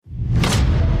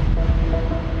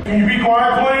Can you be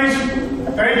quiet, please?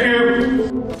 Thank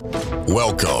you.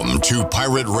 Welcome to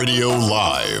Pirate Radio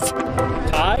Live.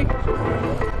 Ty?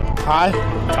 Hi.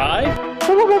 Ty?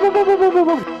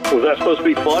 Was that supposed to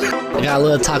be funny? I got a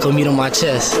little taco meat on my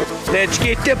chest. Let's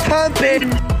get the pumping.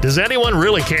 Does anyone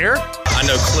really care? I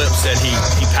know Clip said he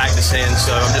packed us in,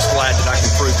 so I'm just glad that I can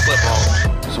prove Clip wrong.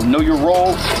 So know your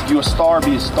role. If you're a star,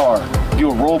 be a star. If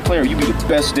you're a role player, you be the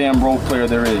best damn role player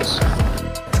there is.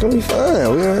 It's gonna be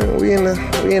fun. We in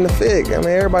the thick. I mean,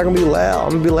 everybody gonna be loud.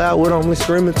 I'm gonna be loud with them. I'm gonna be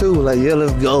screaming too. Like, yeah,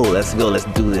 let's go, let's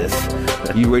do this.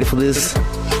 You ready for this?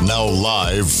 Now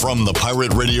live from the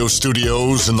Pirate Radio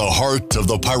studios in the heart of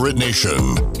the Pirate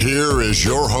Nation, here is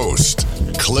your host,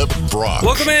 Clip Brock.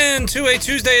 Welcome in to a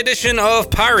Tuesday edition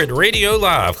of Pirate Radio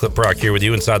Live. Clip Brock here with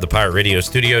you inside the Pirate Radio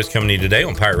studios, coming to you today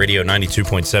on Pirate Radio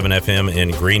 92.7 FM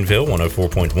in Greenville,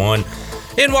 104.1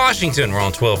 in Washington. We're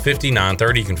on 1250,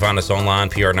 930. You can find us online,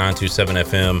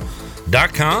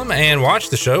 pr927fm.com, and watch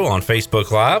the show on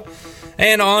Facebook Live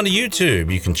and on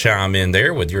YouTube. You can chime in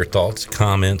there with your thoughts,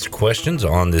 comments, questions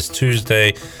on this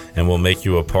Tuesday, and we'll make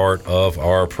you a part of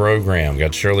our program.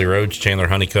 Got Shirley Rhodes, Chandler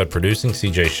Honeycutt producing,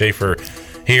 CJ Schaefer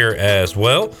here as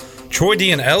well. Troy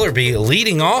D. and Ellerby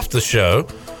leading off the show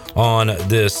on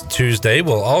this Tuesday.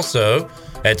 We'll also,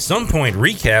 at some point,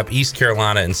 recap East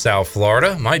Carolina and South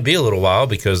Florida. Might be a little while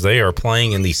because they are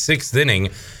playing in the sixth inning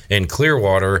in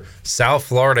Clearwater. South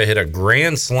Florida hit a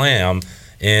grand slam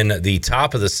in the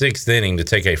top of the sixth inning to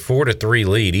take a 4-3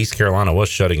 lead. East Carolina was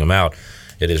shutting them out.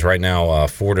 It is right now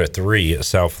 4-3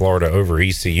 South Florida over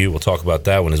ECU. We'll talk about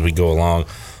that one as we go along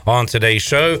on today's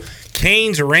show.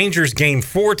 Canes Rangers game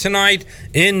 4 tonight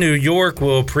in New York.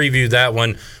 We'll preview that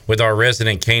one with our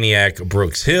resident Caniac,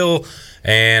 Brooks Hill.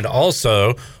 And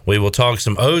also, we will talk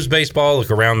some O's baseball,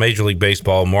 look around Major League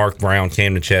Baseball. Mark Brown,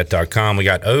 CamdenChat.com. We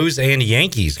got O's and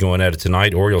Yankees going at it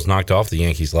tonight. Orioles knocked off the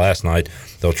Yankees last night.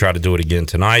 They'll try to do it again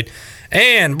tonight.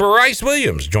 And Bryce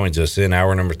Williams joins us in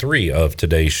hour number 3 of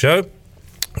today's show.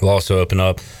 We'll also open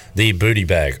up the booty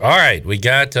bag. All right, we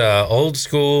got old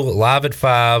school, live at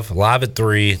 5, live at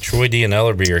 3. Troy D. and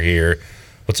Ellerby are here.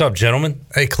 What's up, gentlemen?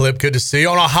 Hey, Clip, good to see you.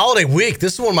 On a holiday week,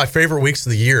 this is one of my favorite weeks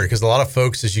of the year because a lot of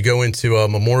folks, as you go into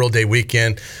Memorial Day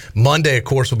weekend, Monday, of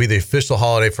course, will be the official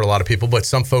holiday for a lot of people, but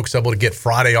some folks are able to get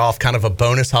Friday off, kind of a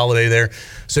bonus holiday there.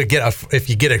 So if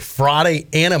you get a Friday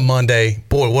and a Monday,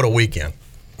 boy, what a weekend.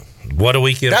 What a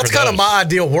weekend. That's kind of my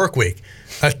ideal work week.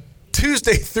 A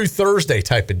Tuesday through Thursday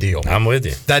type of deal. I'm with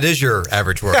you. That is your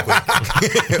average work week.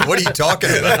 What are you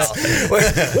talking about?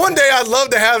 One day I'd love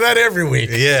to have that every week.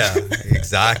 Yeah,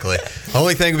 exactly.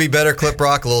 Only thing would be better, Clip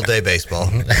Rock, a little day baseball.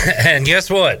 And guess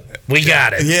what? We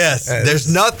got it. Yes. There's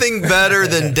nothing better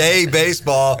than day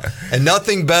baseball, and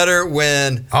nothing better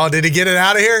when... Oh, did he get it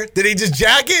out of here? Did he just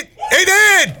jack it? He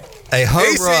did! A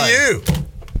home ACU. Run.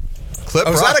 Clip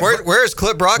Brock, where's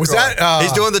Clip Brock? Was that,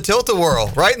 he's doing the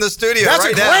tilt-a-whirl right in the studio that's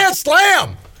right a now. Grand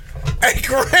slam! A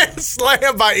grand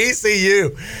slam by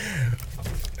ECU.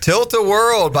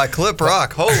 Tilt-a-whirl by Clip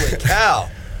Rock. Holy cow.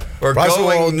 We're Bryce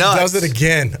going nuts. Does it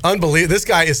again. Unbelievable. This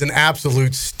guy is an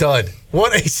absolute stud.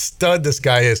 What a stud this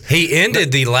guy is. He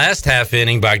ended the last half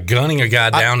inning by gunning a guy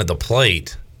down at the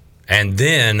plate, and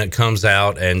then comes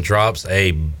out and drops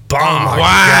a bomb. Oh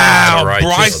wow. Right,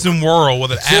 Bryson Worrell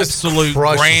with an absolute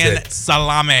grand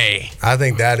salami. I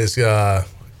think that is, that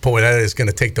is going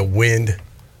to take the wind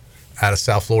out of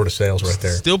South Florida sails right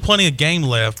there. Still plenty of game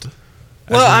left.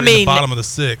 Well, I mean, the bottom of the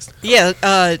sixth.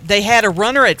 Yeah, they had a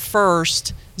runner at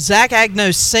first. Zach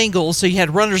Agnos single, so you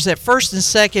had runners at first and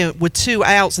second with 2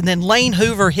 outs, and then Lane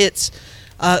Hoover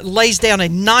lays down a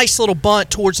nice little bunt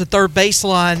towards the third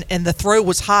baseline, and the throw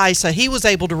was high, so he was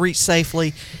able to reach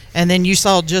safely. And then you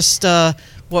saw just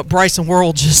what Bryson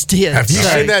Worrell just did. Have you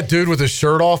seen that dude with his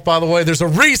shirt off, by the way? There's a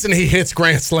reason he hits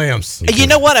grand slams. You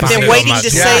know what? I've been waiting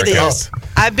to say this.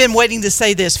 I've been waiting to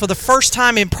say this. For the first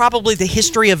time in probably the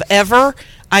history of ever,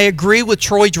 I agree with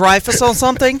Troy Dreyfuss on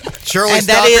something. Shirley, and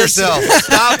stop yourself.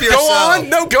 Stop yourself. Go on.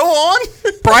 No, go on.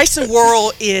 Bryson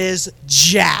Worrell is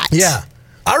jacked. Yeah.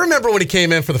 I remember when he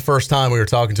came in for the first time, we were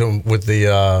talking to him with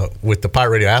the Pirate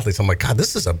Radio athletes. I'm like, God,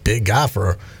 this is a big guy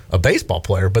for a baseball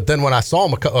player. But then when I saw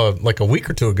him like a week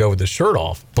or two ago with his shirt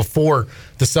off before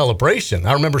the celebration,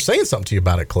 I remember saying something to you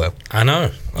about it, Clip. I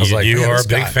know. I was like, you are a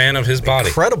big fan of his body.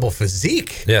 Incredible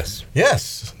physique. Yes.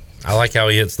 Yes. I like how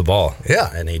he hits the ball.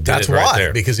 Yeah. And he did That's it right why,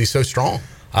 there. because he's so strong.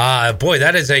 Boy,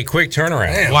 that is a quick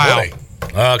turnaround. Man, wow.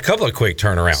 A couple of quick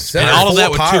turnarounds. And all of that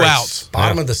with Pirates. 2 outs.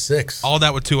 Bottom of the 6th. All of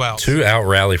that with 2 outs. 2-out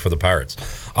rally for the Pirates.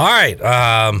 All right.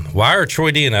 Why are Troy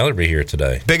D. and Ellerby here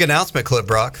today? Big announcement, Clip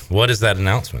Brock. What is that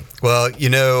announcement? Well,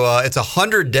 it's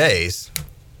 100 days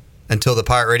until the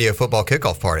Pirate Radio football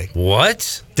kickoff party.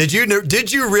 What? Did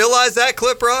you realize that,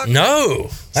 Clip Rock? No,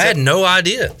 I had no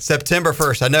idea. September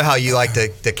 1st. I know how you like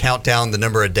to count down the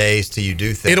number of days till you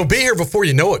do things. It'll be here before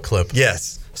you know it, Clip.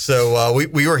 Yes. So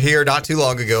we were here not too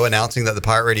long ago announcing that the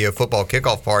Pirate Radio football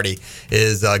kickoff party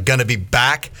is going to be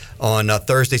back on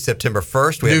Thursday, September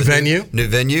 1st. We have new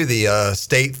venue, the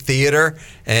State Theater.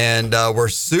 And we're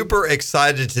super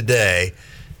excited today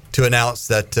to announce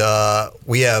that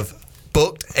we have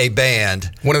booked a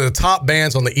band. One of the top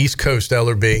bands on the East Coast,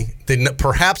 LRB.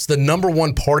 Perhaps the number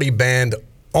one party band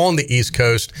on the East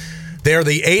Coast. They're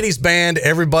the 80s band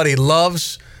everybody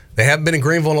loves. They haven't been in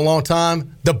Greenville in a long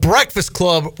time. The Breakfast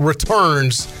Club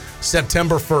returns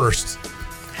September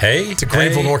 1st. To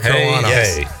Greenville, North Carolina.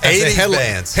 Yes. 80s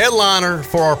bands. Headliner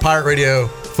for our Pirate Radio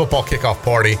football kickoff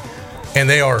party. And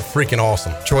they are freaking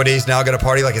awesome. Troy D's now going to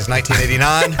party like it's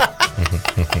 1989.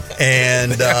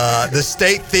 And the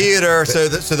State Theater, so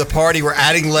the party, we're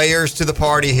adding layers to the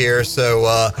party here.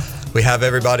 So we have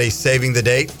everybody saving the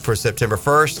date for September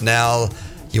 1st. Now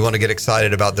you want to get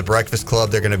excited about the Breakfast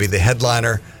Club. They're going to be the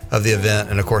headliner of the event.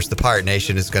 And, of course, the Pirate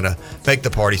Nation is going to make the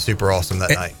party super awesome that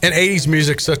night. And 80s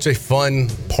music, such a fun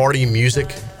party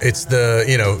music. It's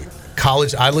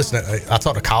college. I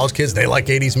talk to college kids. They like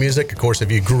 80s music. Of course,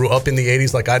 if you grew up in the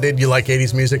 80s like I did, you like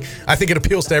 80s music. I think it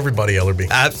appeals to everybody, LRB.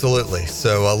 Absolutely.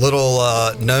 So a little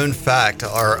known fact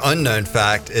or unknown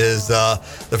fact is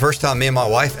the first time me and my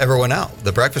wife ever went out,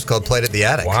 the Breakfast Club played at the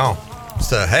Attic. Wow.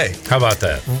 So, hey. How about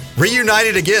that?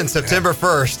 Reunited again September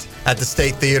 1st at the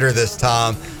State Theater this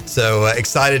time. So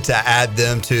excited to add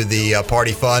them to the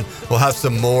party fun. We'll have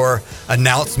some more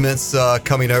announcements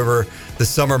coming over the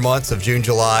summer months of June,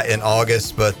 July, and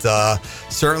August. But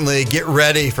certainly get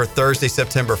ready for Thursday,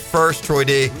 September 1st, Troy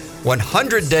D.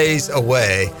 100 days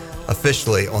away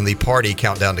officially on the party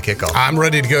countdown to kickoff. I'm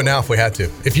ready to go now if we had to.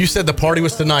 If you said the party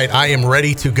was tonight, I am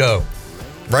ready to go.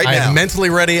 Right now. I am mentally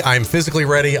ready. I am physically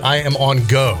ready. I am on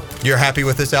go. You're happy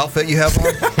with this outfit you have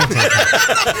on?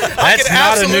 That's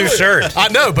not a new shirt. I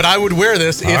know, but I would wear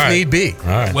this if need be. All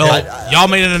right. Well, y'all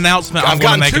made an announcement. I've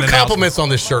gotten 2 compliments on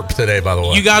this shirt today, by the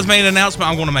way. You guys made an announcement.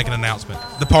 I'm going to make an announcement.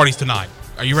 The party's tonight.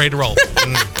 Are you ready to roll?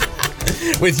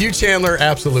 With you, Chandler,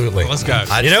 absolutely. Let's go.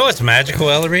 You know what's magical,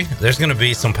 Ellery? There's going to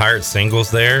be some Pirate singles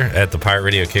there at the Pirate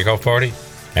Radio kickoff party,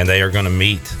 and they are going to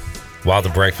meet while the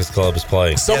Breakfast Club is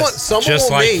playing. Someone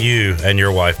just will like meet. you and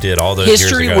your wife did all those years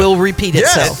ago. History will repeat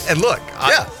itself. And look,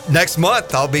 next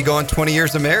month I'll be going 20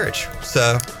 years of marriage.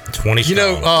 So 20. You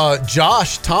know,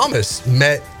 Josh Thomas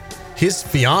met his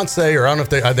fiance, or I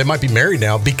don't know if they might be married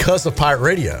now, because of Pirate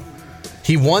Radio.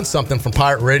 He won something from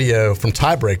Pirate Radio from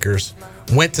Tiebreakers,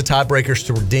 went to Tiebreakers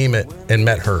to redeem it, and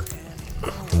met her.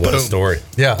 What a story.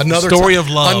 Yeah, another story of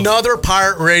love. Another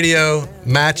Pirate Radio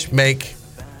match make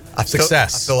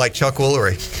success. I feel like Chuck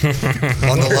Woolery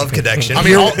on the Love Connection. I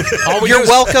mean, You're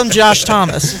welcome, Josh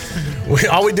Thomas.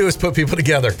 All we do is put people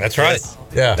together. That's right. Yes.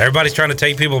 Yeah. Everybody's trying to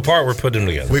take people apart. We're putting them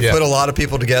together. We've put a lot of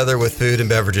people together with food and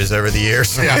beverages over the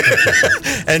years. Yeah.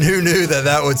 And who knew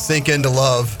that would sink into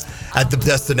love at the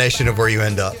destination of where you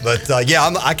end up. But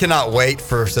I cannot wait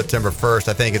for September 1st.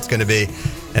 I think it's going to be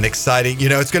an exciting,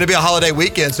 it's going to be a holiday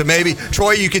weekend. So maybe,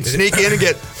 Troy, you could sneak in and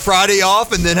get Friday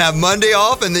off and then have Monday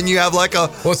off, and then you have like a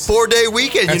 4-day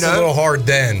weekend, It's a little hard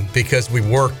then because we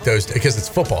work those days because it's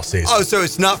football season. Oh, so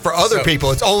it's not for other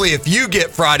people. It's only if you get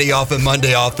Friday off and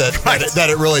Monday off that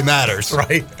it really matters.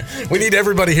 Right. We need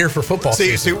everybody here for football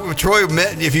season. See, Troy,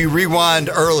 if you rewind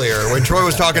earlier, when Troy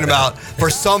was talking about for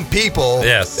some people,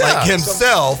 like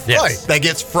himself, that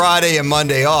gets Friday and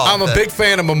Monday off. I'm a big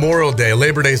fan of Memorial Day.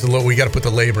 Labor Day's we got to put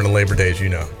the labor in the Labor Day, as you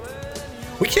know.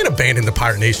 We can't abandon the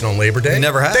Pirate Nation on Labor Day. They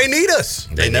never have. They need us.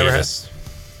 They never have us.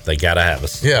 They got to have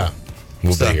us. Yeah.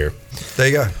 We'll be here. There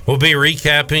you go. We'll be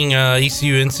recapping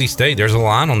ECU NC State. There's a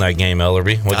line on that game,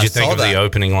 Ellerby. What did you think of the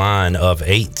opening line of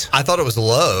 8? I thought it was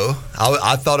low.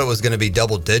 I thought it was going to be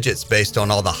double digits based on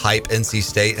all the hype NC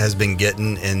State has been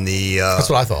getting in the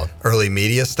that's what I thought. Early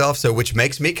media stuff. So which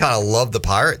makes me kind of love the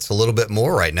Pirates a little bit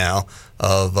more right now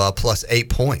of plus 8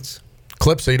 points.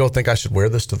 Clip, so you don't think I should wear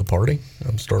this to the party?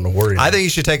 I'm starting to worry now. I think you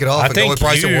should take it off and go with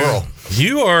Bryce and Whirl.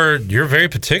 You're very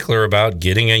particular about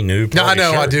getting a new party No, I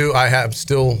know, shirt. I do. I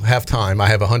still have time. I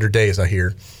have 100 days, I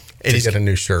hear, to get a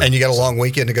new shirt. And you got a long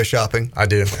weekend to go shopping. I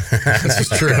do. This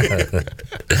is true.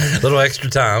 A little extra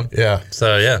time. Yeah.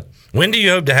 So, yeah. When do you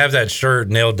hope to have that shirt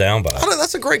nailed down by? I don't know,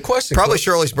 that's a great question. Probably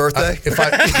Shirley's birthday.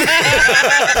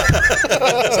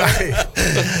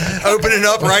 Opening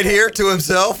up right here to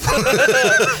himself.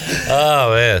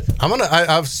 Oh man,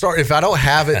 I've start. If I don't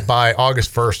have it by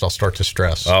August 1st, I'll start to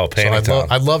stress. Oh, panic time.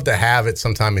 I'd love to have it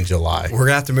sometime in July. We're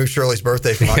gonna have to move Shirley's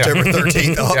birthday from October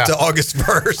 13th up to August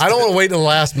 1st. I don't want to wait till the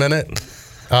last minute.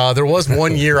 There was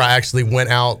one year I actually went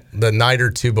out the night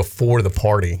or two before the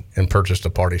party and purchased a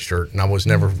party shirt, and I was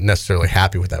never necessarily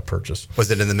happy with that purchase.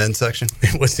 Was it in the men's section?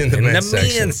 It was in the men's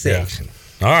section.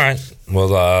 Yeah. All right.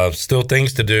 Well, still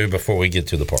things to do before we get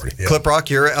to the party. Yeah. Clip Rock,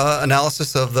 your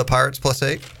analysis of the Pirates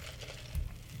 +8?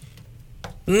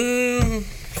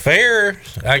 Fair,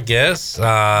 I guess.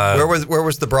 Where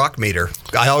was the Brock meter?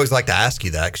 I always like to ask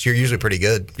you that because you're usually pretty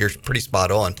good. You're pretty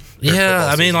spot on. Yeah,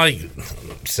 I mean, like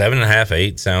 7.5,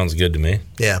 8 sounds good to me.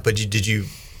 Yeah, but did you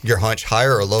your hunch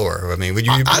higher or lower? I mean, would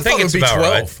you? I think it would be 12.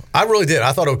 Right. I really did.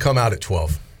 I thought it would come out at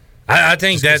 12. I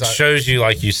think that shows you,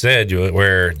 like you said,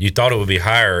 where you thought it would be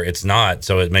higher. It's not,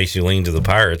 so it makes you lean to the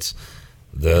Pirates.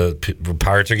 The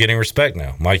Pirates are getting respect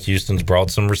now. Mike Houston's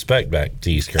brought some respect back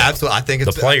to East Carolina. Absolutely, I think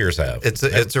the players have.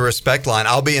 It's a respect line.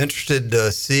 I'll be interested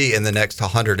to see in the next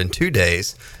 102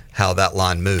 days how that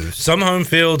line moves. Some home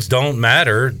fields don't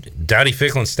matter. Dowdy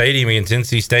Ficklin Stadium against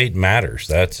NC State matters.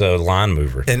 That's a line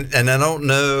mover. And I don't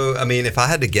know. I mean, if I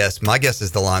had to guess, my guess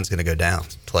is the line's going to go down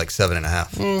to like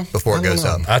 7.5 before it goes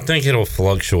up. I think it'll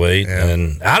fluctuate,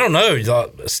 and I don't know.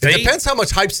 State, it depends how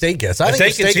much hype State gets. I if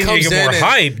think they continue to get more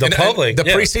hype, the public. The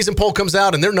preseason poll comes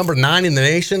out, and they're number 9 in the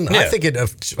nation. Yeah. I think it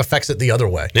affects it the other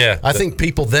way. Yeah, I think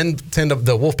people then tend to,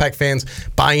 the Wolfpack fans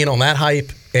buy in on that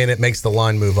hype, and it makes the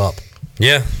line move up.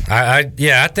 Yeah,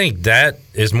 I think that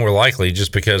is more likely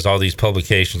just because all these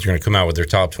publications are going to come out with their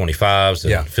top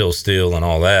 25s and Phil Steele and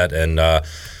all that. And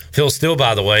Phil Steele,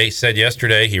 by the way, said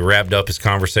yesterday he wrapped up his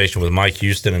conversation with Mike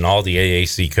Houston and all the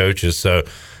AAC coaches. So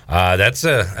that's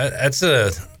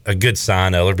a good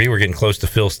sign, Ellerby. We're getting close to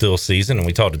Phil Steele's season, and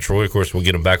we talked to Troy. Of course, we'll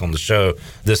get him back on the show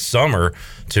this summer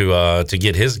to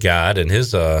get his guide and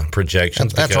his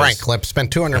projections. That's right, Clip.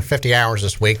 Spent 250 hours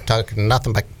this week talking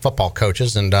nothing but football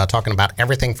coaches and talking about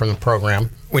everything from the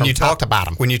program when you talk to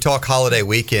bottom. When you talk holiday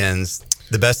weekends,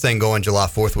 the best thing going July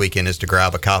 4th weekend is to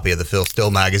grab a copy of the Phil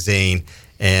Steele magazine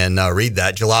and read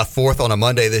that. July 4th on a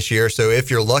Monday this year. So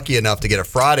if you're lucky enough to get a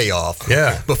Friday off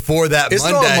before that Monday. Is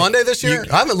it on a Monday this year?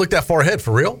 I haven't looked that far ahead,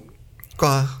 for real.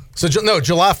 So, no,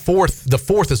 July 4th, the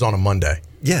 4th is on a Monday.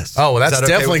 Yes. Oh, well, that's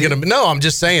definitely going to be. No, I'm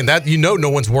just saying that no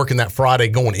one's working that Friday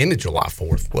going into July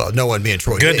 4th. Well, no one being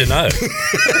Troy. Good to know.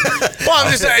 Well,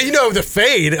 I'm just saying, the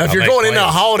fade. If you're going into a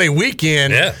holiday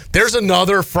weekend, there's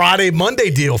another Friday, Monday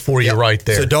deal for you right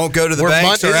there. So don't go to the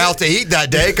banks or out to eat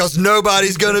that day because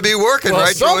nobody's going to be working,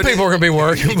 right? Some people are going to be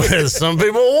working, but some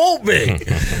people won't be.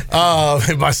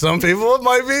 By some people, it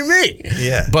might be me.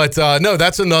 Yeah. But no,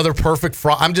 that's another perfect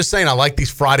Friday. I'm just saying, I like these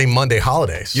Friday, Monday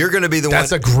holidays. You're going to be the one.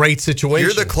 That's a great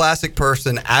situation. You're the classic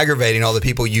person aggravating all the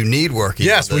people you need working.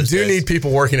 Yes, we do need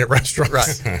people working at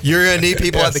restaurants. Right. You're going to need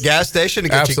people at the gas station to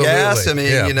get you gas. I mean,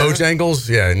 Bojangles,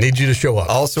 need you to show up.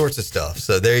 All sorts of stuff.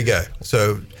 So there you go.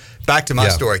 So back to my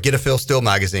story. Get a Phil Steele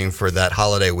magazine for that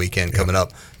holiday weekend coming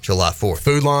up July 4th.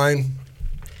 Food Line,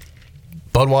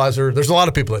 Budweiser. There's a lot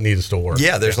of people that need to still work.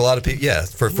 Yeah, there's a lot of people. Yeah,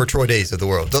 for Troy Days of the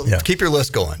world. Keep your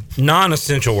list going.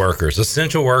 Non-essential workers,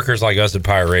 essential workers like us at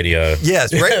Pirate Radio.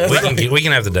 Yes, we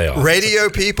can have the day off. Radio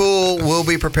people will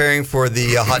be preparing for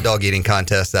the hot dog eating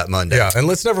contest that Monday. Yeah, and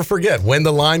let's never forget when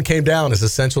the line came down as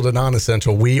essential to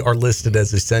non-essential, we are listed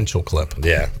as essential. Clip.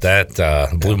 Yeah, that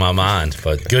blew my mind,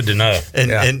 but good to know.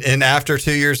 And after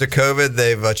 2 years of COVID,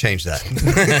 they've changed that.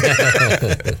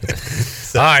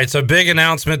 All right, so big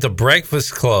announcement: the Breakfast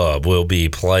Club will be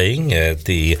playing at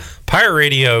the Pirate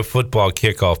Radio football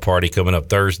kickoff party coming up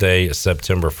Thursday,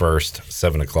 September 1st,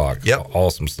 7:00. Yep.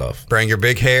 Awesome stuff. Bring your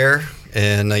big hair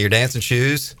and your dancing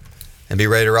shoes and be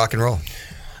ready to rock and roll.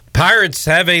 Pirates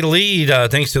have a lead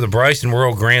thanks to the Bryson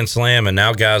World Grand Slam, and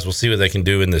now, guys, we'll see what they can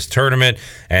do in this tournament.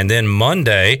 And then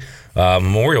Monday,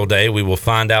 Memorial Day, we will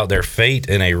find out their fate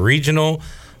in a regional.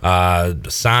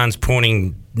 Signs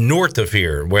pointing north of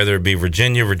here, whether it be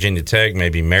Virginia Tech,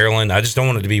 maybe Maryland. I just don't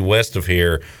want it to be west of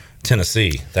here,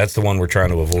 Tennessee. That's the one we're trying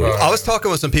to avoid. I was talking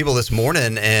with some people this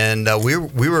morning, and we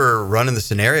were running the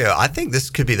scenario. I think this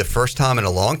could be the first time in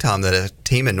a long time that a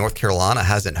team in North Carolina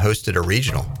hasn't hosted a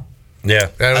regional. Yeah,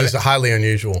 that was highly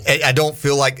unusual. I don't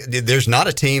feel like there's not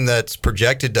a team that's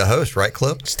projected to host, right,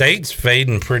 Clip? State's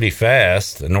fading pretty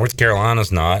fast. North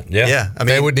Carolina's not. Yeah. I mean,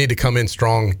 they would need to come in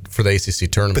strong for the ACC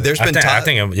tournament. But there's been I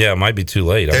think it might be too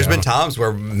late. There's been times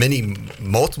where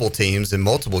multiple teams in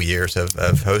multiple years have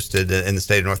hosted in the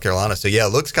state of North Carolina. So, yeah, it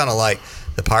looks kind of like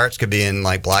the Pirates could be in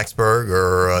like Blacksburg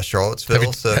or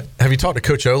Charlottesville. Have you talked to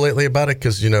Coach O lately about it?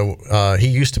 Because he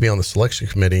used to be on the selection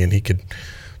committee, and he could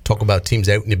talk about teams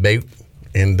out and about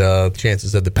and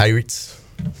chances of the Pirates.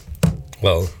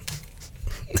 Well,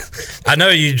 I know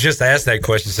you just asked that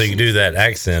question so you can do that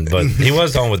accent, but he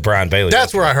was on with Brian Bailey.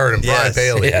 That's where I heard him, Brian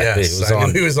Bailey. Yeah, yes.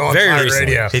 He was on very Pirate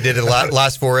recently. Radio. He did it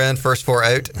last 4 in, first 4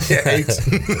 out. Yeah,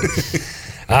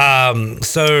 8.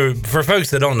 So for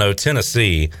folks that don't know,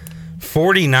 Tennessee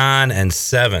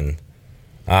 49-7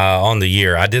 on the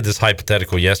year. I did this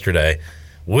hypothetical yesterday.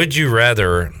 Would you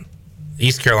rather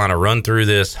East Carolina run through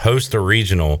this, host a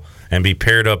regional, and be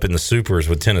paired up in the Supers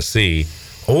with Tennessee,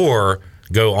 or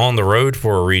go on the road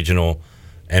for a regional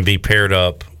and be paired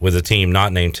up with a team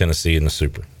not named Tennessee in the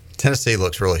Super? Tennessee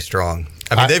looks really strong.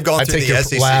 I mean, they've gone through the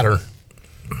SEC. Ladder.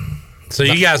 So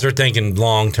you guys are thinking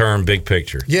long-term, big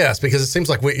picture. Yes, because it seems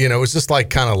like it's just like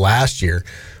kind of last year.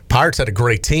 Pirates had a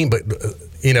great team, but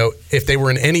if they were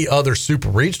in any other super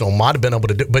regional, might have been able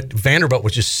to do. But Vanderbilt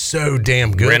was just so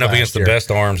damn good. Ran up against the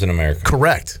best arms in America.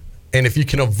 Correct. And if you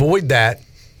can avoid that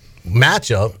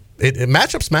matchup,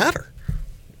 matchups matter.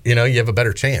 You have a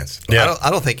better chance. Yeah. I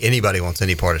don't think anybody wants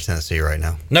any part of Tennessee right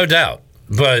now. No doubt.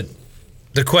 But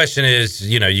the question is,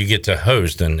 you get to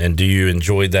host, and do you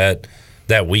enjoy that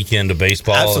weekend of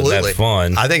baseball? Absolutely. And that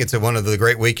fun? I think it's one of the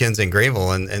great weekends in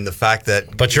Greenville, and the fact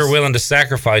that. But you're willing to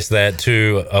sacrifice that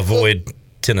to avoid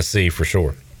Tennessee for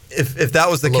sure. If that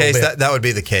was the case, that would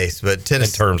be the case. But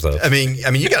Tennessee, in terms of, I mean,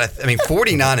 you got.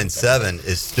 49-7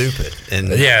 is stupid. And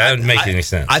yeah, that doesn't make any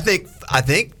sense. I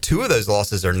think 2 of those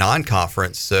losses are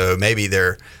non-conference, so maybe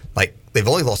they're like they've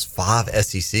only lost 5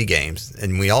 SEC games,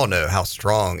 and we all know how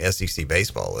strong SEC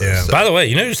baseball is. Yeah. So. By the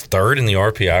way, who's third in the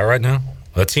RPI right now?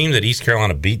 A team that East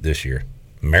Carolina beat this year,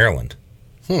 Maryland.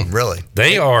 Really?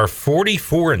 They are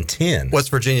 44-10. What's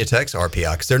Virginia Tech's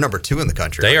RPI? Because they're number 2 in the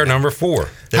country. They are number 4.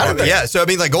 Yeah. So I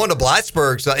mean, like going to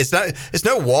Blacksburg, so it's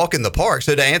no walk in the park.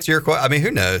 So to answer your question, I mean,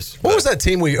 who knows? What was that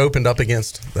team we opened up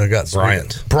against?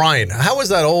 Bryant. Bryant. How was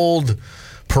that old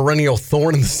perennial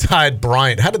thorn in the side,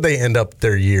 Bryant? How did they end up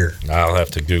their year? I'll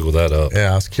have to Google that up.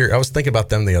 Yeah, I was curious. I was thinking about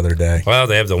them the other day. Well,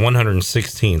 they have the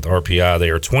 116th RPI. They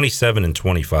are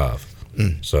 27-25.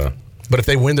 So, but if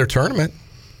they win their tournament,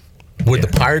 would the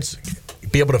Pirates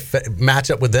be able to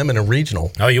match up with them in a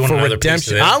regional? Oh, you want another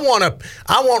redemption? piece of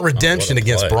I want redemption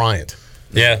against Bryant.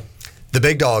 Yeah. The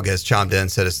Big Dog has chimed in,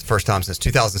 said it's the first time since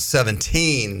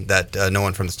 2017 that no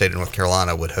one from the state of North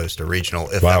Carolina would host a regional,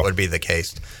 if that would be the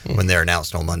case when they're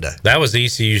announced on Monday. That was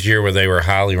ECU's year where they were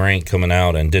highly ranked coming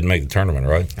out and didn't make the tournament,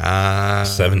 right?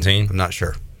 17? I'm not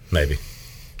sure. Maybe.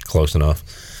 Close enough.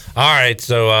 All right,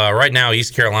 so right now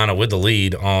East Carolina with the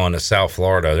lead on South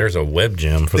Florida. There's a web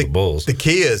gem for the Bulls. The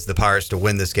key is the Pirates to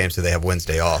win this game so they have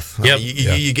Wednesday off. Yep.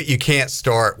 You can't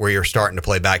start where you're starting to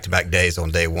play back-to-back days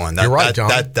on day one. You're right, John.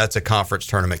 That's a conference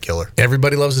tournament killer.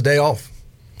 Everybody loves a day off.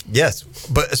 Yes,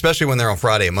 but especially when they're on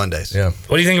Friday and Mondays. Yeah.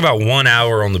 What do you think about 1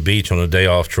 hour on the beach on a day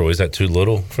off, Troy? Is that too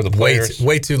little for the players?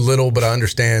 Way too little, but I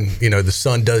understand, the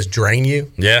sun does drain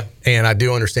you. Yeah. And I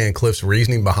do understand Cliff's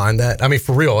reasoning behind that. I mean,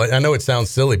 for real, I know it sounds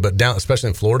silly, but especially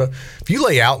in Florida, if you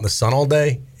lay out in the sun all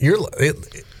day,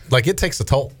 it takes a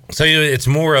toll. So it's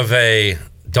more of a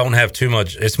don't have too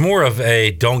much. It's more of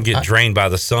a don't get drained by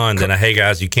the sun than a hey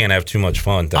guys, you can't have too much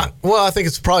fun thing. I think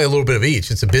it's probably a little bit of each.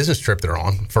 It's a business trip they're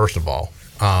on, first of all.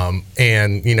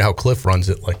 And you know how Cliff runs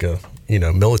it like a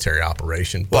military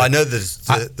operation. Well, I know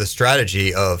the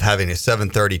strategy of having a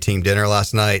 7:30 team dinner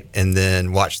last night and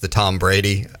then watch the Tom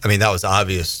Brady. I mean, that was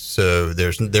obvious. So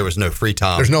there was no free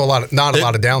time. There's not a lot of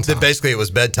downtime. Basically, it was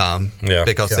bedtime. Yeah,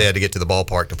 because they had to get to the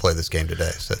ballpark to play this game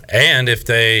today. So. And if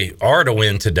they are to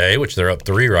win today, which they're up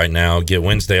 3 right now, get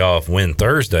Wednesday off, win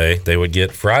Thursday, they would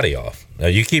get Friday off. Now,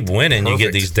 you keep winning, you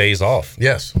get these days off.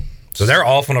 Yes. So they're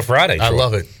off on a Friday. I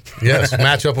love it. Yes,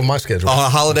 match up with my schedule. On a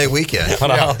holiday weekend. On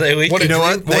a holiday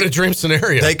weekend. What a dream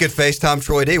scenario. They could FaceTime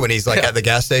Troy D when he's at the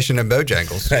gas station in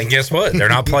Bojangles. And guess what? They're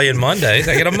not playing Monday.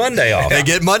 They get a Monday off. They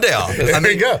get Monday off.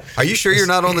 There you go. Are you sure you're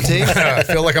not on the team? I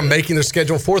feel like I'm making their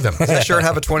schedule for them. Does that shirt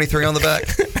have a 23 on the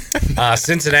back?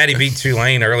 Cincinnati beat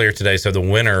Tulane earlier today, so the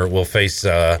winner will face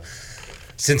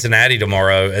Cincinnati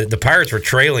tomorrow. The Pirates were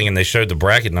trailing, and they showed the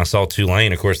bracket, and I saw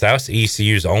Tulane. Of course, that was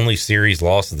ECU's only series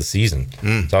loss of the season.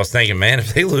 So I was thinking, man,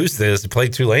 if they lose this to play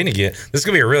Tulane again, this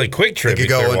could be a really quick trip. It could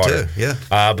go on too, yeah.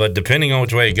 But depending on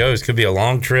which way it goes, could be a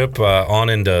long trip on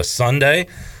into Sunday.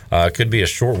 Could be a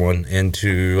short one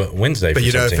into Wednesday. But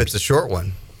if it's a short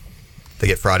one, they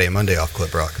get Friday and Monday off,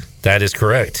 Clip Rock. That is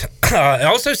correct. It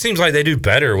also seems like they do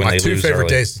better when they lose early. My 2 favorite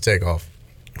days to take off.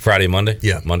 Friday, Monday?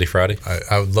 Yeah. Monday, Friday?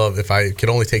 I would love, if I could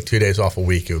only take 2 days off a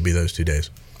week, it would be those 2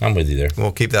 days. I'm with you there.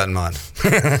 We'll keep that in mind.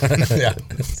 Yeah.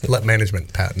 Let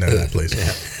management know that, please.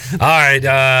 All right.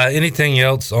 Anything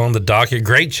else on the docket?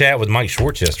 Great chat with Mike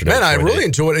Schwartz yesterday. Man, I really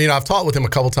enjoyed it. I've talked with him a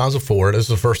couple times before. This is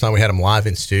the first time we had him live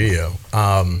in studio.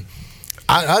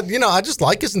 I just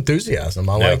like his enthusiasm.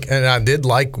 And I did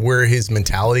like where his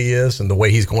mentality is and the way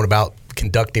he's going about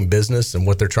conducting business and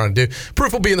what they're trying to do.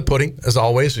 Proof will be in the pudding, as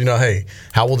always. Hey,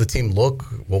 how will the team look?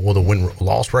 What will the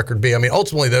win-loss record be? I mean,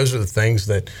 ultimately, those are the things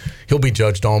that he'll be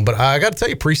judged on. But I got to tell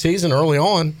you, preseason early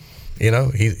on,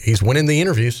 he's winning the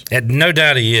interviews. And no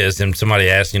doubt he is. And somebody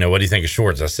asked, what do you think of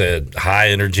Schwartz? I said, high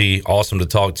energy, awesome to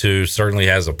talk to, certainly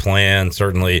has a plan,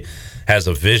 certainly has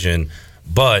a vision,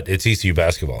 but it's ECU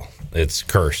basketball. It's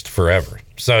cursed forever.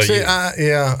 So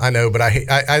I know, but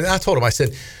I told him, I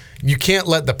said, you can't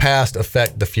let the past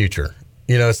affect the future.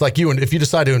 It's like if you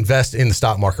decide to invest in the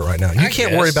stock market right now, you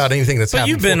can't worry about anything that's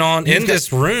happened. But you've been in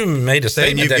this room, made a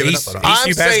statement that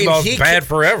ECU basketball is bad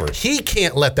forever. He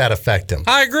can't let that affect him.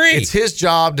 I agree. It's his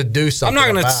job to do something. I'm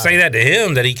not going to say that to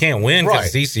him that he can't win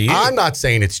because it's ECU. I'm not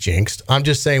saying it's jinxed. I'm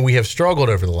just saying we have struggled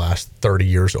over the last 30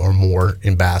 years or more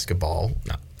in basketball.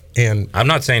 No. And I'm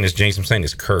not saying it's jinxed. I'm saying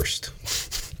it's cursed.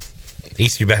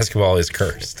 ECU basketball is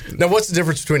cursed. Now, what's the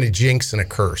difference between a jinx and a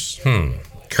curse?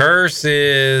 Curse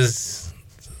is,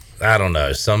 I don't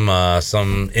know,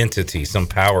 some entity, some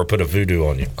power put a voodoo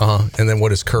on you. And then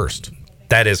what is cursed?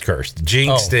 That is cursed.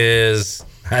 Jinxed is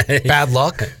bad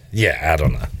luck. Yeah, I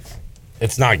don't know.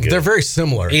 It's not good. They're very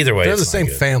similar. Either way, they're the same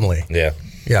family. Yeah.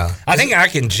 I think I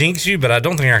can jinx you, but I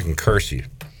don't think I can curse you.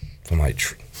 I'm like,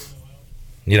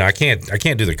 I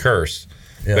can't do the curse.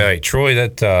 Yeah. But like, Troy,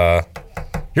 that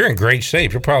you're in great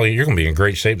shape. You're going to be in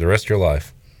great shape the rest of your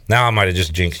life. Now I might have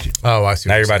just jinxed you. Oh, I see.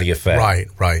 Now you're about to get fat.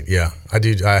 Right. Yeah, I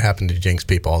do. I happen to jinx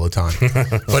people all the time.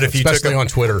 But if you especially on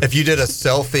Twitter, if you did a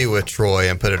selfie with Troy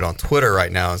and put it on Twitter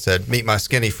right now and said, "Meet my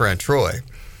skinny friend Troy,"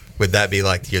 would that be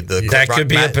like that could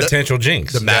be a potential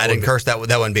jinx? The Madden curse that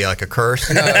wouldn't be like a curse.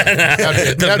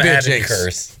 That'd be a jinx.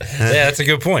 Curse. Yeah, that's a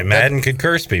good point. Madden could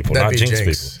curse people, not jinx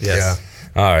people. Yes. Yeah.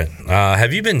 All right.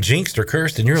 Have you been jinxed or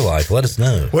cursed in your life? Let us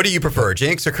know. What do you prefer,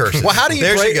 jinx or curses? Well, how do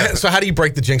you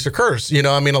break the jinx or curse? A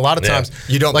lot of times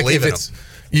you don't believe in them.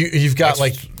 You've got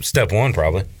that's step one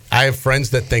probably. I have friends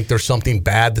that think there's something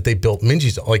bad that they built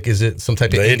Minji's. Like, is it some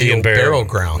type of Indian burial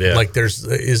ground? Yeah. Like,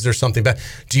 is there something bad?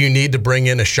 Do you need to bring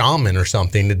in a shaman or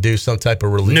something to do some type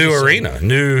of religious new arena,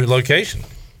 new location?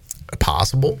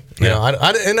 Possible. Yeah.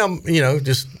 I'm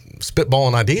just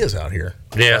spitballing ideas out here.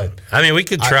 Yeah, we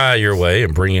could try your way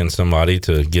and bring in somebody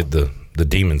to get the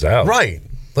demons out. Right,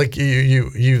 like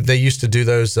they used to do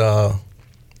those.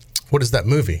 What is that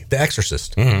movie? The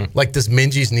Exorcist. Mm-hmm. Like, does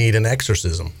Minji's need an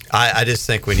exorcism? I just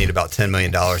think we need about $10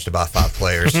 million to buy 5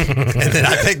 players, and then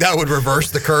I think that would reverse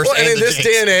the curse. Well, and in this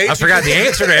day and age, I forgot the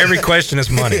answer to every question is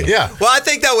money. Yeah. Well, I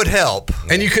think that would help,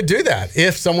 and you could do that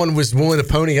if someone was willing to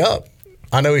pony up.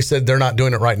 I know he said they're not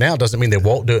doing it right now. Doesn't mean they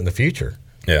won't do it in the future.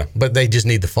 Yeah, but they just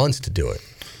need the funds to do it.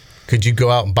 Could you go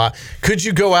out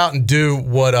and do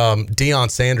what Deion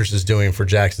Sanders is doing for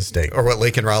Jackson State, or what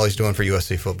Lincoln Riley's doing for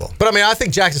USC football? But I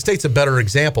think Jackson State's a better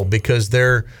example because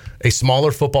they're a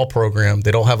smaller football program.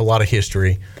 They don't have a lot of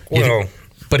history.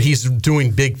 But he's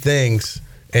doing big things,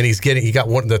 and he got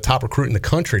one of the top recruit in the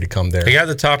country to come there. He got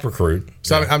the top recruit.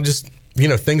 So I'm just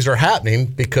things are happening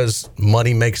because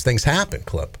money makes things happen.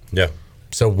 Clip. Yeah.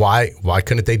 So why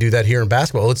couldn't they do that here in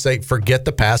basketball? Let's say forget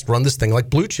the past, run this thing like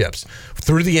Blue Chips.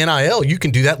 Through the NIL, you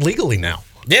can do that legally now.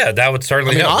 Yeah, that would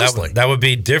certainly help. Honestly. That would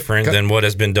be different than what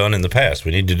has been done in the past.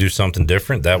 We need to do something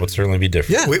different. That would certainly be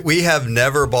different. Yeah. We have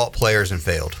never bought players and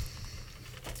failed.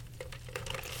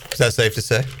 Is that safe to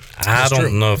say? I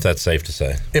don't know if that's safe to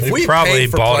say. If we probably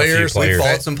paid for bought players, a few players. We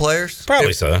bought some players?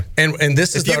 Probably so. And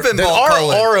this is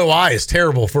our ROI is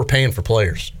terrible if we're paying for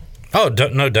players. Oh,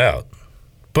 no doubt.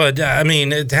 But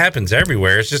it happens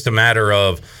everywhere. It's just a matter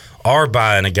of our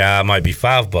buying a guy might be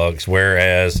 $5,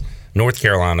 whereas North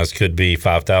Carolina's could be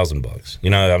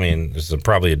 $5,000. It's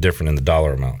probably a different in the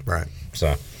dollar amount. Right.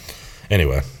 So,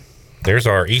 anyway, there's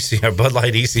our Bud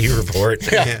Light ECU report.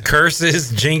 Yeah.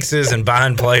 Curses, jinxes, and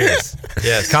buying players.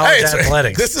 Yes. College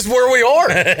athletics. This is where we are.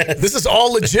 This is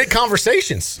all legit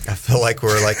conversations. I feel like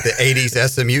we're like the 80s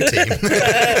SMU team.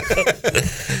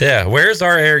 Yeah, where's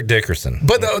our Eric Dickerson?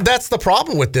 But that's the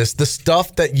problem with this. The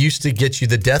stuff that used to get you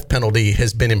the death penalty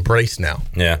has been embraced now.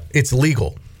 Yeah. It's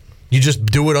legal. You just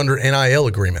do it under NIL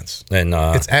agreements. And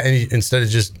instead of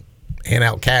just hand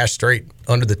out cash straight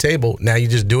under the table, now you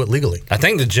just do it legally. I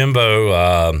think the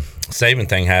Jimbo Saban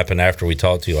thing happened after we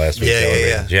talked to you last week.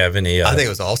 Yeah. Did you have any? I think it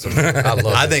was awesome.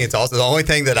 I think it's awesome. The only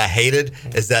thing that I hated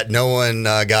is that no one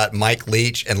got Mike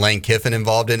Leach and Lane Kiffin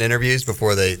involved in interviews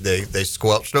before they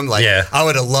squelched them. Like, I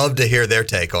would have loved to hear their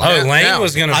take on it. Lane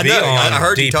was going to be on I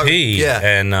heard DP,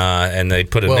 and they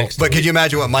put it next to But could you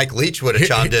imagine what Mike Leach would have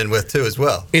chimed in with, too, as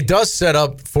well? It does set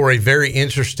up for a very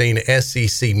interesting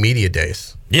SEC Media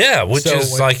Days. Yeah, which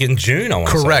is like in June, I want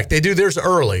to say. Correct. They do theirs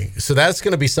early, so that's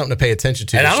going to be something to pay attention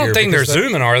to. And this I don't year think they're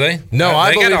Zooming, are they? No,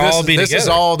 I believe this is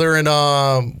together. all. They're in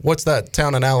what's that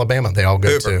town in Alabama? They all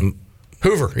go to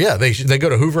Hoover. Yeah, they go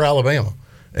to Hoover, Alabama,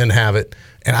 and have it.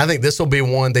 And I think this will be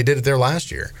one. They did it there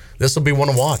last year. This will be one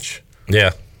to watch.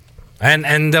 Yeah,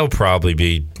 and they'll probably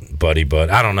be buddy.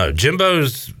 I don't know.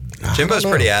 Jimbo's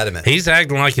pretty adamant. He's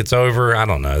acting like it's over. I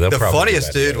don't know. The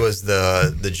funniest dude was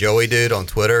the Joey dude on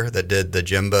Twitter that did the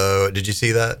Jimbo. Did you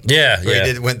see that? Yeah,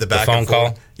 He went the back phone and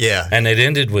forth. call. Yeah, and it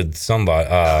ended with somebody.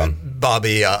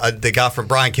 Bobby, the guy from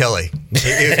Brian Kelly. He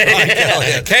was Brian Kelly.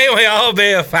 Can't we all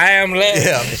be a family?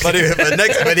 Yeah, but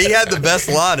he had the best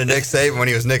line of Nick Saban when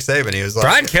he was Nick Saban. He was like,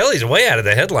 Brian Kelly's way out of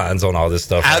the headlines on all this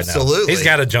stuff. Absolutely, right now. He's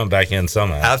got to jump back in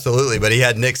somehow. Absolutely, but he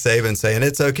had Nick Saban saying,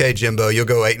 "It's okay, Jimbo. You'll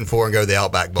go 8-4 and go to the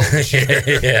Outback Bowl this year."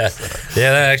 yeah,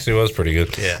 that actually was pretty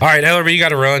good. Yeah. All right, Ellerby, you got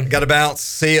to run. Got to bounce.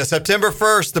 See you September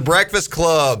 1st. The Breakfast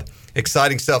Club.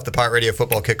 Exciting stuff. The Pirate Radio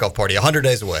Football Kickoff Party. 100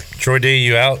 days away. Troy D,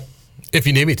 you out? If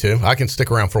you need me to, I can stick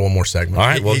around for one more segment. All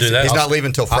right, we'll do that. He's not leaving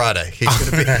until Friday. He's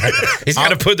going to be. He's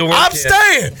got to put the work. I'm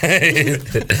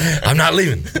staying. I'm not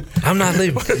leaving.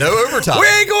 No overtime. We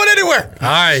ain't going anywhere. All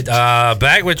right,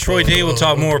 back with Troy D. We'll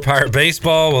talk more Pirate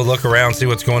baseball. We'll look around, see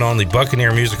what's going on the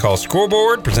Buccaneer Music Hall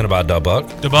scoreboard, presented by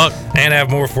Dubuck. And have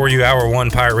more for you. Hour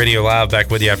 1 Pirate Radio Live. Back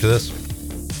with you after this.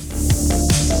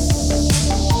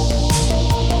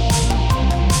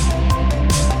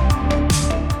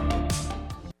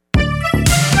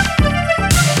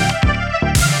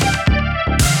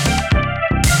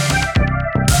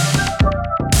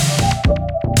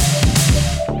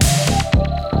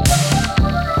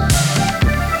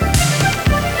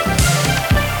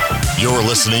 You're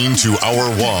listening to Hour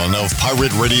 1 of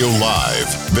Pirate Radio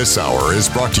Live. This hour is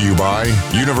brought to you by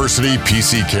University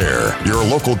PC Care, your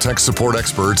local tech support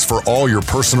experts for all your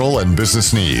personal and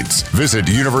business needs. Visit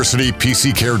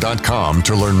universitypccare.com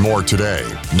to learn more today.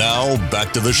 Now,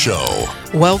 back to the show.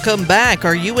 Welcome back.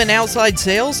 Are you in outside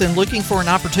sales and looking for an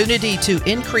opportunity to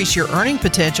increase your earning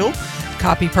potential?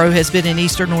 CopyPro has been in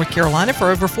Eastern North Carolina for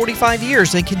over 45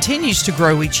 years and continues to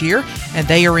grow each year, and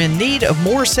they are in need of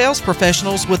more sales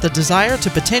professionals with a desire to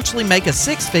potentially make a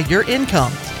six-figure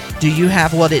income. Do you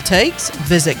have what it takes?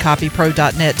 Visit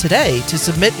copypro.net today to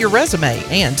submit your resume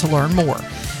and to learn more.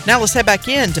 Now let's head back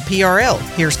in to PRL.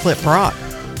 Here's Clip Brock.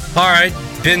 All right,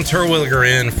 Ben Terwilliger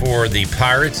in for the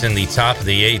Pirates in the top of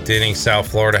the 8th inning. South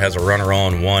Florida has a runner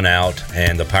on, 1 out,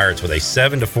 and the Pirates with a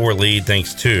 7-4 lead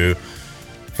thanks to,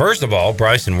 first of all,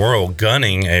 Bryson Worrell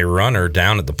gunning a runner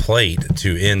down at the plate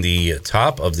to end the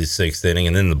top of the 6th inning,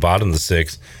 and then the bottom of the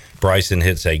 6th, Bryson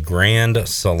hits a grand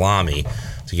salami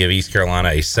to give East Carolina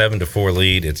a 7-4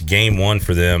 lead. It's game 1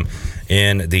 for them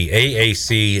in the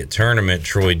AAC tournament,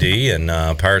 Troy D, and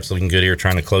Pirates looking good here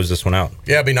trying to close this one out.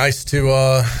 Yeah, it'd be nice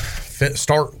to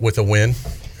start with a win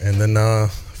and then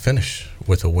finish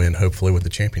with a win, hopefully with the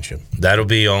championship. That'll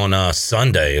be on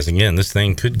Sunday, as again, this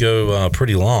thing could go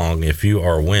pretty long if you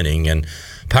are winning. And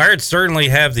Pirates certainly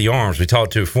have the arms. We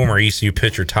talked to former ECU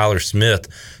pitcher Tyler Smith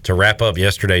to wrap up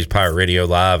yesterday's Pirate Radio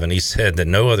Live, and he said that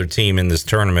no other team in this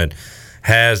tournament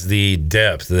has the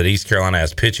depth that East Carolina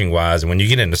has pitching-wise. And when you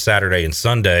get into Saturday and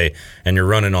Sunday and you're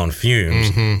running on fumes,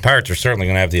 Pirates are certainly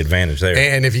going to have the advantage there.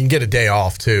 And if you can get a day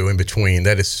off, too, in between,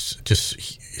 that is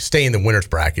just stay in the winner's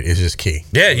bracket is just key.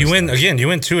 Yeah, you win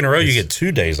 2 in a row, you get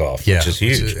 2 days off, which is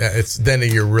huge. Then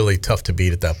you're really tough to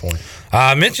beat at that point.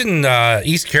 I mentioned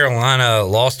East Carolina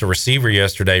lost a receiver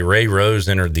yesterday. Ray Rose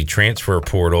entered the transfer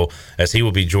portal as he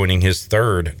will be joining his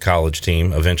 3rd college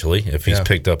team eventually if he's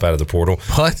picked up out of the portal.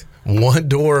 But one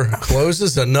door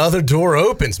closes, another door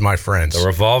opens, my friends. A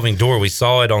revolving door. We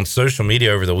saw it on social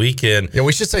media over the weekend. Yeah,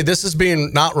 we should say this is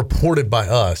being not reported by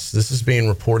us. This is being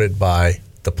reported by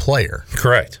the player.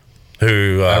 Correct.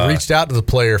 Who I reached out to the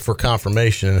player for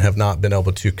confirmation and have not been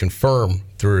able to confirm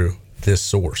through this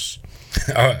source.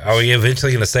 Are we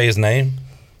eventually going to say his name?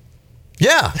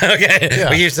 Yeah. Okay.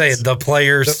 Yeah. You say the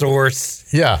player,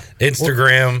 source. Yeah.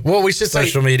 Instagram. Well, we should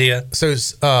social media. So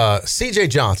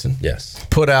CJ Johnson. Yes.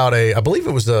 Put out I believe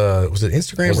it was it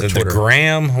Instagram or Twitter? The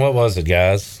Gram? What was it,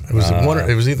 guys? It was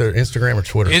it was either Instagram or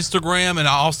Twitter. Instagram, and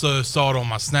I also saw it on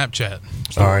my Snapchat.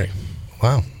 All right.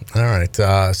 Wow. All right.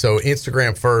 So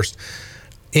Instagram first.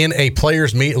 in a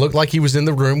players' meet. It looked like he was in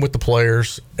the room with the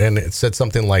players, and it said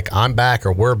something like, "I'm back"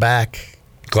 or "We're back."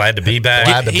 Glad to be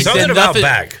back. Something about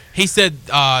back. He said,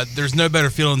 "There's no better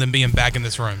feeling than being back in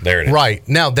this room." There it is. Right.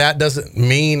 Now, that doesn't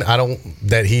mean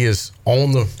that he is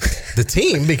on the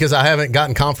team, because I haven't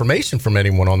gotten confirmation from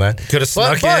anyone on that. Could have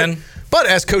snuck in. But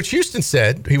as Coach Houston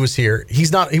said, he was here. He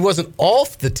wasn't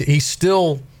off the team. He's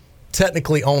still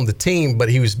technically on the team, but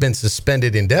he was been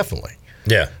suspended indefinitely.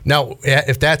 Yeah. Now,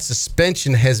 if that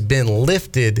suspension has been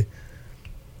lifted,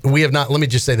 we have not. Let me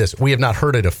just say this: we have not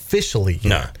heard it officially yet.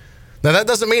 No. Now, that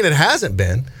doesn't mean it hasn't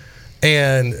been,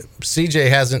 and CJ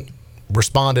hasn't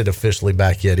responded officially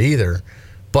back yet either.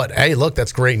 But, hey, look,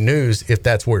 that's great news if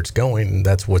that's where it's going and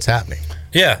that's what's happening.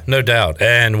 Yeah, no doubt.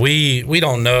 And we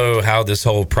don't know how this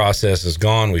whole process has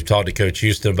gone. We've talked to Coach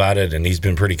Houston about it, and he's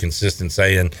been pretty consistent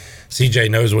saying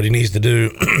CJ knows what he needs to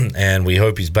do, and we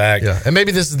hope he's back. Yeah, and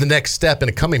maybe this is the next step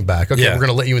in coming back. Okay, we're going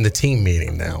to let you in the team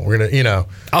meeting now. We're going to,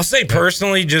 I'll say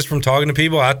personally, just from talking to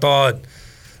people, I thought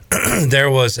there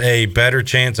was a better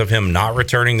chance of him not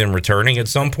returning than returning at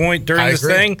some point during this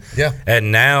thing. Yeah.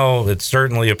 And now it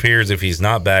certainly appears if he's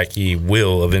not back, he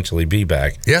will eventually be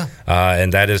back. Yeah.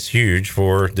 And that is huge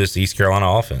for this East Carolina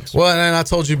offense. Well, and I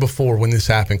told you before when this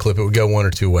happened, Clip, it would go one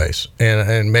or two ways.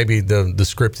 And maybe the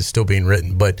script is still being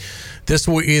written. But this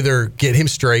will either get him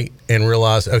straight and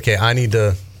realize, okay, I need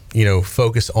to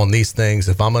focus on these things.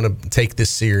 If I'm going to take this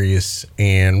serious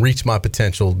and reach my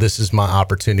potential, this is my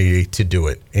opportunity to do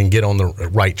it and get on the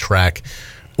right track.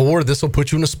 Or this will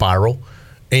put you in a spiral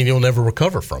and you'll never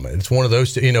recover from it. It's one of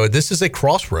those, this is a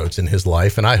crossroads in his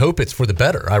life, and I hope it's for the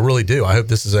better. I really do. I hope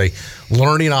this is a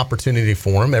learning opportunity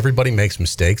for him. Everybody makes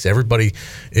mistakes. Everybody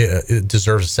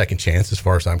deserves a second chance as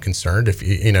far as I'm concerned. If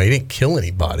he didn't kill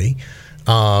anybody.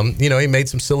 He made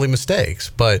some silly mistakes,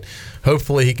 but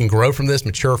hopefully he can grow from this,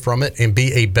 mature from it, and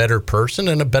be a better person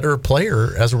and a better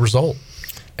player as a result.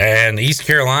 And East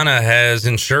Carolina has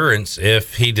insurance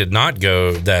if he did not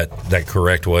go that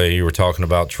correct way you were talking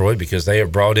about, Troy, because they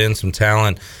have brought in some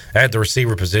talent at the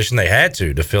receiver position. They had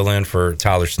to fill in for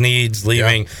Tyler Sneads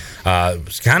leaving.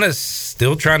 Kind of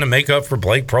still trying to make up for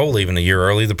Blake Prohl leaving a year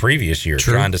early the previous year,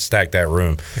 trying to stack that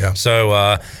room. Yeah.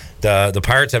 So the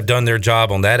Pirates have done their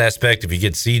job on that aspect. If you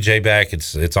get CJ back,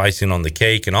 it's icing on the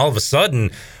cake. And all of a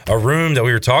sudden, a room that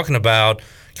we were talking about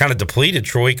kind of depleted,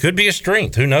 Troy, could be a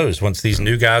strength. Who knows once these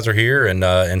new guys are here and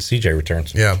CJ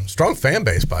returns. Yeah, strong fan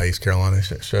base by East Carolina.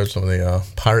 Showed some of the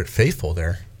Pirate faithful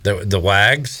there. The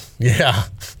Wags? Yeah.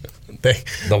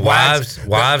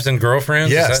 Wives and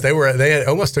girlfriends? Yes, they had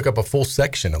almost took up a full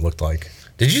section, it looked like.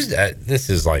 Did you this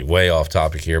is like way off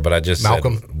topic here, but I just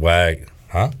Malcolm said Wag.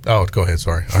 Huh? Oh, go ahead.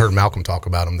 Sorry. I heard Malcolm talk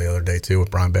about him the other day, too, with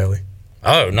Brian Bailey.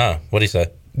 Oh, no. What'd he say?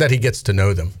 That he gets to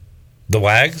know them. The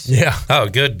Wags? Yeah. Oh,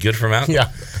 good for Malcolm. Yeah.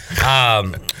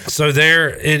 So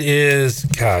there it is.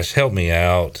 Gosh, help me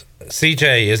out.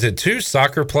 CJ, is it two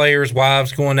soccer players'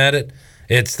 wives going at it?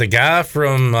 It's the guy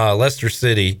from Leicester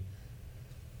City.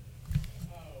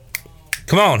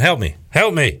 Come on, help me.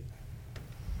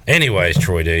 Anyways,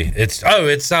 Troy D. It's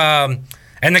and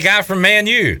the guy from Man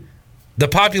U. The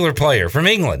popular player from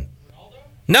England. Ronaldo?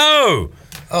 No.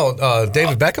 Oh,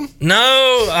 David Beckham?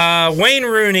 No. Wayne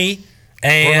Rooney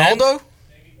and Ronaldo?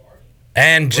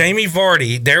 And Jamie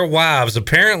Vardy, their wives.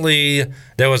 Apparently,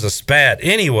 there was a spat.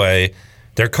 Anyway,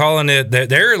 they're calling it.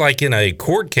 They're like in a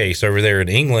court case over there in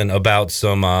England about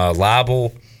some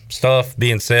libel stuff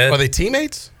being said. Are they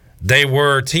teammates? They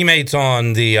were teammates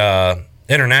on the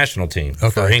international team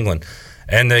for England.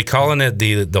 And they're calling it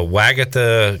the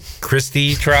Wagatha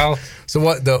Christie trial. So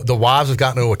what? The wives have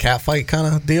gotten into a catfight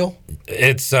kind of deal?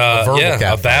 It's a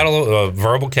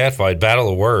verbal catfight, battle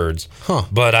of words. Huh.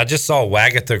 But I just saw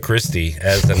Wagatha Christie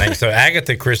as the name. So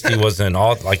Agatha Christie was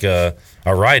a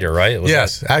writer, right?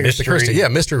 Yes, Agatha Christie. Yeah,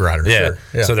 mystery writer. Yeah. Sure.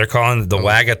 Yeah. So they're calling the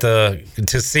Wagatha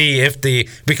to see if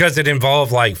because it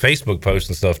involved like Facebook posts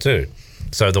and stuff too.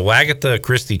 So the Wagatha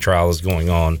Christie trial is going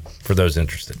on for those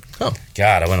interested. Oh.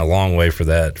 God, I went a long way for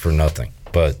that for nothing.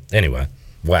 But anyway,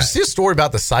 wow. Did you see a story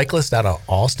about the cyclist out of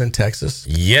Austin, Texas?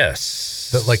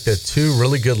 Yes. That like the two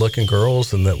really good-looking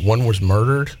girls and that one was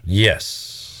murdered?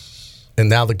 Yes. And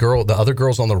now the other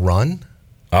girl's on the run?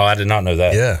 Oh, I did not know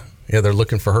that. Yeah. Yeah, they're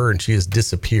looking for her and she has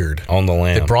disappeared. On the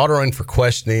lam. They brought her in for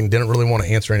questioning, didn't really want to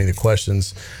answer any of the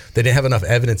questions. They didn't have enough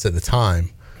evidence at the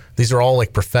time. These are all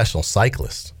like professional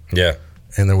cyclists. Yeah.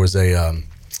 And there was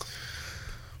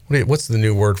what's the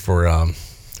new word for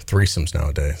threesomes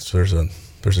nowadays? So there's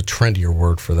There's a trendier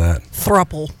word for that.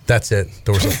 Thruple. That's it.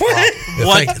 There was a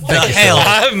What the hell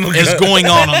is going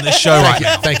on this show right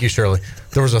now? Thank you, Shirley.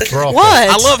 There was a thruple. What?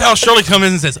 I love how Shirley comes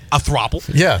in and says a thruple.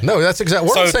 Yeah, no, that's exactly.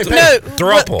 We're on the same page. No,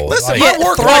 thruple. Listen, Like, my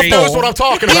work wife knows what I'm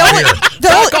talking about here.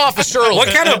 Back off of Shirley. what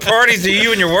kind of parties do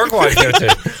you and your work wife go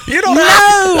to? You don't No,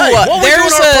 have. Hey, what we do in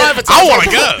there's our a- private time? I want to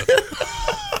go.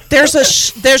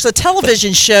 There's a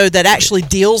television show that actually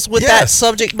deals with that Yes.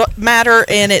 subject matter,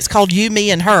 and it's called You,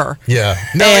 Me, and Her. Yeah.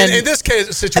 No, And- in this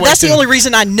case, situation. And that's the only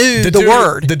reason I knew the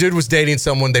word. The dude was dating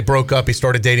someone. They broke up. He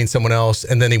started dating someone else,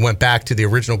 and then he went back to the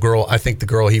original girl. I think the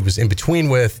girl he was in between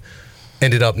with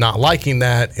ended up not liking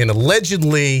that, and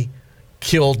allegedly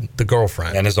killed the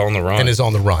girlfriend. And is on the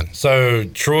run. So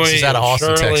Troy, this is out of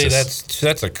Austin, Shirley, Texas.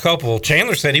 that's a couple.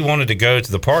 Chandler said he wanted to go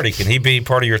to the party. Can he be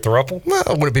part of your throuple? Well, it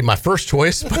wouldn't be my first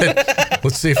choice, but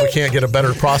let's see if we can't get a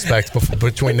better prospect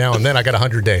between now and then. I got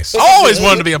 100 days. I always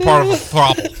wanted to be a part of a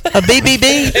throuple. A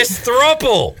BBB? It's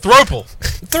throuple. Throuple.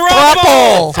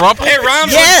 Thruple. Throuple. It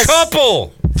rhymes Yes. with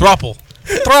couple. Throuple.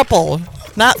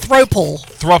 Thruple, not throuple.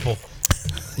 Throuple.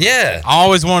 Yeah. I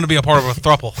always wanted to be a part of a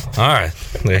throuple. All right.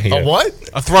 There you A go. what?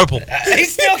 A throuple. He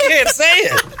still can't say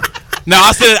it. No,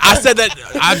 I said that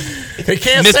I He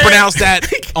can't mispronounced say it.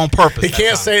 that on purpose. He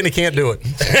can't say it and he can't do it.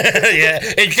 Yeah.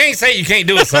 If you can't say it, you can't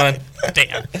do it, son.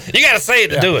 Damn. You got to say it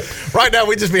to do it. Right now,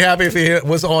 we'd just be happy if he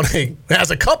was on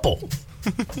as a couple.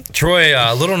 Troy,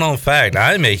 little known fact,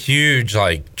 I'm a huge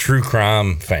true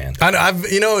crime fan. I've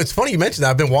it's funny you mentioned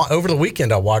that. I've been over the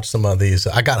weekend. I watched some of these.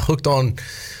 I got hooked on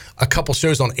a couple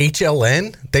shows on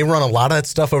HLN. They run a lot of that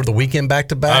stuff over the weekend back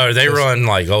to back. Oh, they run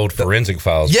old Forensic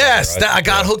Files. Yes, right? I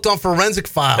got hooked on Forensic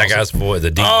Files. That guy's voice, the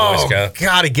deep voice guy.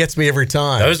 God, it gets me every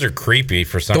time. Those are creepy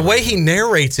for some The way reason. he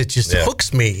narrates it just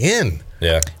hooks me in.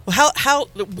 Yeah. Well,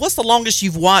 what's the longest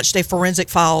you've watched a Forensic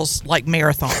Files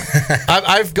marathon?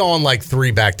 I've gone 3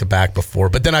 back to back before,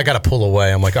 but then I got to pull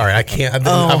away. I'm like, all right, I can't.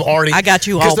 I've already. I got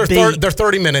you all they're beat. they're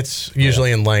 30 minutes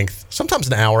usually in length, sometimes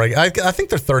an hour. I think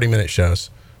they're 30-minute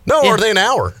shows. No, are they an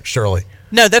hour? Surely.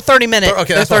 No, they're 30-minute. Okay,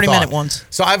 they're that's what I 30-minute thought. ones.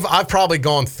 So I've probably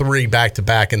gone 3 back to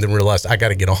back and then realized I got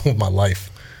to get on with my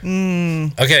life.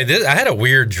 Okay, I had a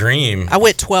weird dream. I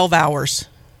went 12 hours.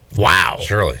 Wow,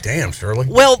 Shirley. Damn, Shirley.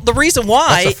 Well, the reason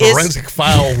why That's a forensic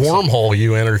file wormhole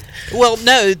you entered. Well,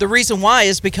 no, the reason why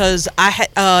is because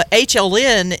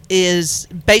HLN is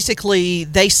basically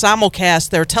they simulcast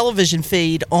their television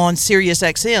feed on Sirius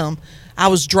XM. I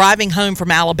was driving home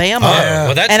from Alabama,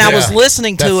 and I was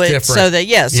listening to it. So that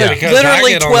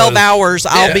literally 12 hours,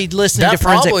 I'll be listening to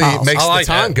Forensic Files. That probably makes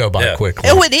the time go by quickly.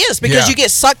 Oh, it is because you get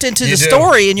sucked into the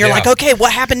story, and you're like, okay,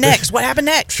 what happened next? What happened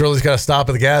next? Shirley's got to stop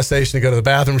at the gas station to go to the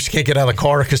bathroom. She can't get out of the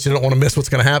car because she don't want to miss what's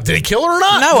going to happen. Did he kill her or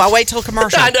not? No, I wait till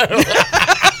commercial. I know.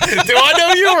 Do I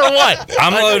know you or what?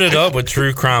 I'm loaded up with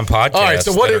true crime podcasts. All right,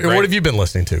 so what have you been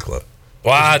listening to, Clip?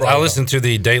 Well, I listened to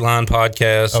the Dateline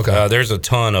podcast. Okay. There's a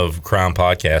ton of crime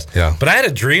podcasts. Yeah. But I had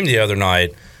a dream the other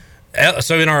night.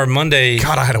 So in our Monday...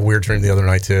 God, I had a weird dream the other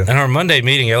night, too. In our Monday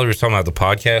meeting, Ellie was talking about the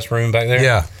podcast room back there.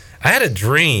 Yeah. I had a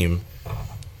dream.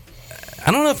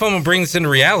 I don't know if I'm going to bring this into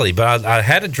reality, but I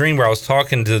had a dream where I was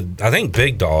talking to, I think,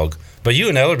 Big Dog, but you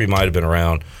and Ellerby might have been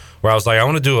around, where I was like, I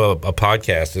want to do a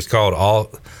podcast.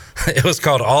 It was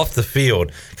called Off the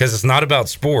Field, because it's not about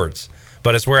sports.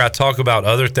 But it's where I talk about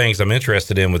other things I'm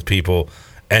interested in with people,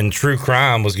 and true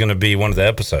crime was going to be one of the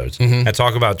episodes. Mm-hmm. I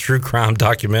talk about true crime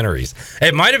documentaries.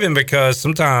 It might have been because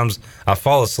sometimes I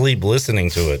fall asleep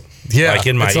listening to it. Yeah, like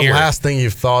in my it's ear. the last thing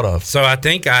you've thought of. So I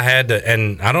think I had to,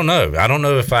 and I don't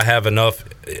know if I have enough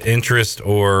interest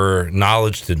or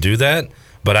knowledge to do that.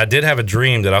 But I did have a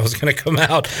dream that I was going to come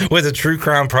out with a true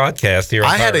crime podcast here on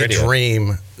I had Pirate a Radio.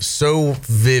 dream so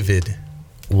vivid,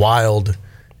 wild,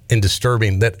 and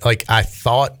disturbing that I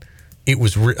thought it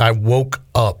was I woke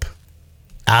up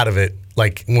out of it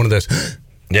like one of those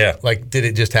yeah, did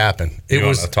it just happen? You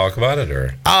want to talk about it,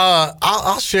 or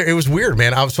I'll share. It was weird,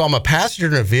 man. I'm a passenger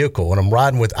in a vehicle and I'm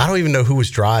riding with, I don't even know who was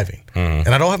driving, and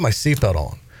I don't have my seatbelt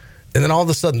on, and then all of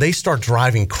a sudden they start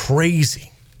driving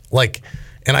crazy,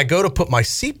 and I go to put my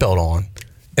seatbelt on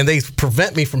and they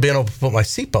prevent me from being able to put my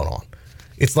seatbelt on.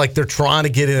 It's like they're trying to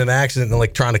get in an accident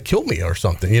and trying to kill me or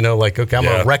something. Okay, I'm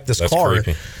going to wreck this car.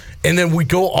 Creepy. And then we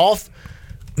go off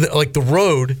the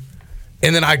road,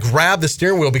 and then I grab the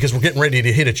steering wheel because we're getting ready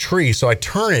to hit a tree. So I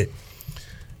turn it,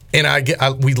 and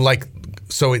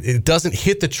so it doesn't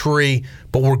hit the tree,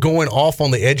 but we're going off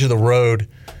on the edge of the road.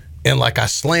 And I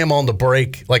slam on the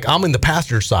brake. I'm in the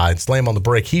passenger side, slam on the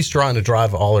brake. He's trying to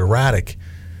drive all erratic.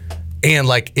 And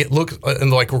it looks,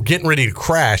 and we're getting ready to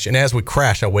crash. And as we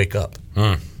crash, I wake up.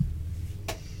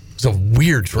 It's a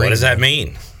weird dream. What does that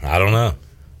mean? I don't know,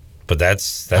 but that's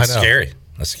scary.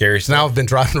 a scary So now I've been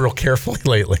driving real carefully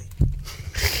lately.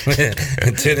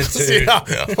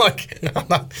 10-2. I'm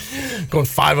not going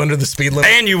 5 under the speed limit.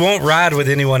 And you won't ride with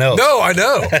anyone else. No, I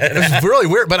know. It was really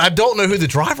weird, but I don't know who the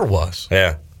driver was.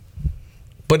 Yeah.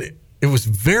 But it was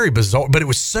very bizarre, but it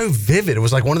was so vivid. It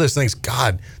was like one of those things,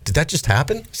 God, did that just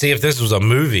happen? See, if this was a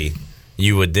movie,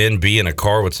 you would then be in a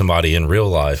car with somebody in real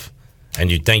life, and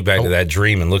you'd think back to that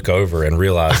dream and look over and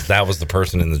realize that was the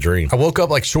person in the dream. I woke up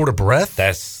like short of breath.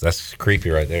 That's creepy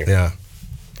right there. Yeah.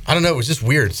 I don't know. It was just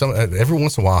weird. Every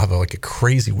once in a while, I have a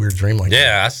crazy weird dream like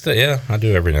that. I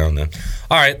do every now and then.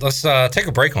 All right, let's take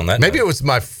a break on that. Maybe it was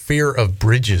my fear of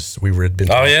bridges we had been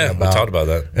talking about. We talked about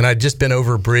that. And I'd just been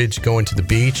over a bridge going to the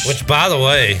beach. Which, by the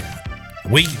way,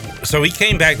 we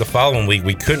came back the following week.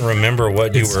 We couldn't remember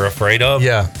what you were afraid of.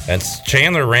 Yeah. And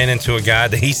Chandler ran into a guy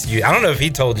that I don't know if he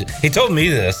told you. He told me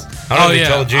this. I don't know if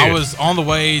he told you. I was on the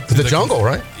way to the jungle,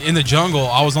 right? In the jungle.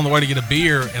 I was on the way to get a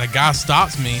beer, and a guy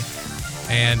stops me.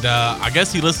 And I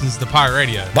guess he listens to Pirate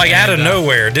Radio. Out of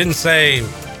nowhere. Didn't say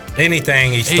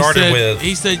anything. He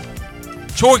said,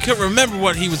 Troy couldn't remember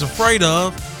what he was afraid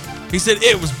of. He said,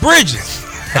 it was bridges.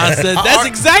 I said, that's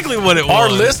exactly what it was. Our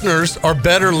listeners are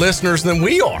better listeners than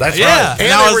we are. That's right.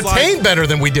 And they retain better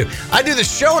than we do. I do the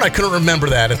show, and I couldn't remember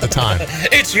that at the time.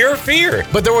 It's your fear.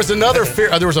 But there was another fear.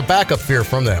 There was a backup fear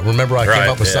from that. Remember, I came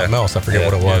up with something else. I forget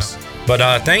what it was. But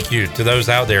thank you to those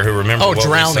out there who remember what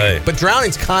drowning. we say. But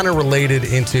drowning's kind of related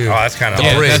into that's kind of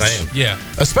the bridge. Yeah.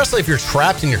 Especially if you're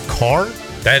trapped in your car.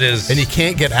 That is. And you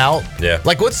can't get out. Yeah.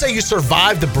 Like, let's say you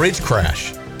survived the bridge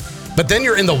crash, but then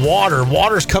you're in the water.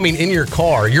 Water's coming in your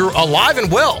car. You're alive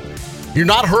and well. You're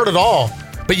not hurt at all,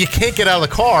 but you can't get out of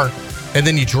the car, and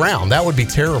then you drown. That would be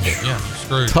terrible. Yeah, you're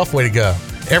screwed. Tough way to go.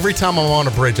 Every time I'm on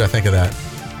a bridge, I think of that.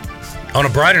 On a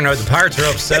brighter note, the Pirates are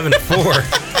up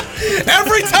 7-4.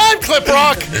 Every time, Clip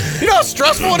Rock. You know how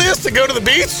stressful it is to go to the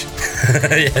beach?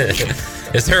 Yeah.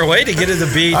 Is there a way to get to the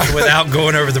beach without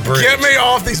going over the bridge? Get me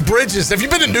off these bridges. Have you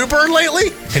been to New Bern lately?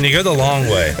 Can you go the long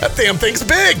way? That damn thing's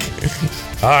big.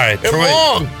 All right, It's Troy,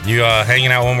 long. You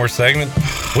hanging out one more segment?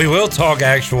 We will talk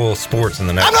actual sports in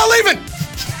the next. I'm not leaving.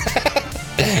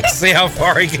 See how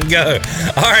far he can go.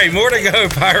 All right, more to go.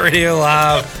 Pirate Radio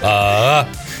Live.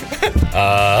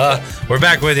 We're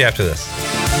back with you after this.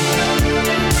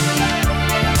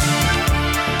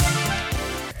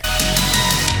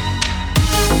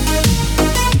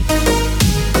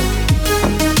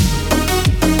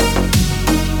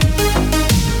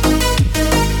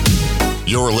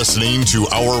 You're listening to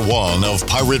Hour 1 of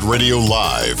Pirate Radio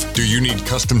Live. Do you need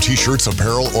custom t-shirts,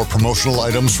 apparel, or promotional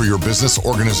items for your business,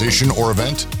 organization, or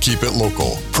event? Keep it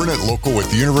local. Print it local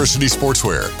with University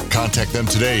Sportswear. Contact them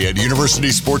today at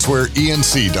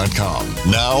universitysportswearenc.com.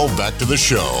 Now, back to the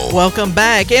show. Welcome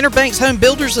back. Interbanks Home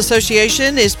Builders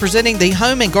Association is presenting the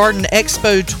Home and Garden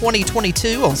Expo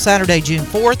 2022 on Saturday, June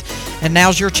 4th, and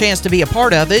now's your chance to be a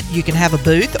part of it. You can have a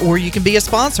booth, or you can be a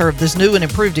sponsor of this new and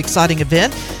improved exciting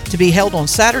event to be held on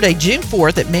Saturday, June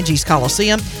 4th at Minges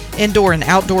Coliseum. Indoor and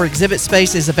outdoor exhibit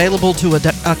space is available to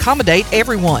accommodate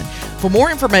everyone. For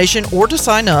more information or to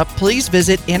sign up, please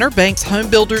visit Interbanks Home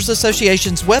Builders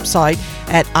Association's website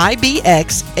at ibxhba.org.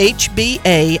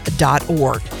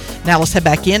 Now let's head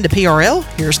back into PRL.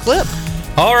 Here's Clip.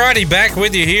 Alrighty, back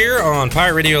with you here on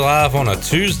Pirate Radio Live on a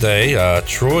Tuesday.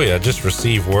 Troy, I just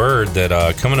received word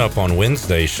that coming up on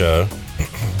Wednesday's show,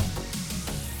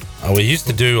 we used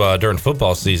to do during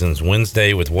football seasons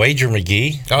Wednesday with Wager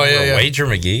McGee. Oh, yeah. Wager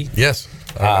McGee. Yes.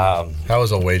 How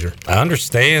was a wager? I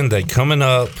understand that coming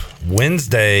up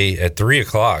Wednesday at 3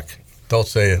 o'clock. Don't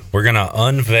say it. We're going to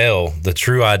unveil the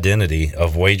true identity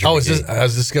of Wager McGee.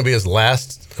 Is this going to be his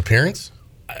last appearance?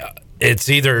 I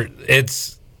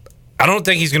don't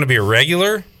think he's going to be a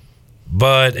regular,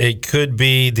 but it could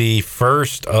be the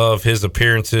first of his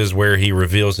appearances where he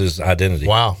reveals his identity.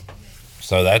 Wow.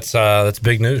 So that's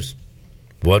big news.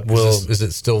 Is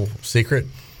it still secret?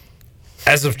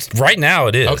 As of right now,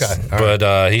 it is. Okay,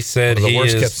 but he said the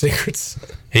worst kept secrets.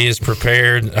 He is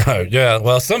prepared. Yeah,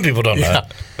 well, some people don't know.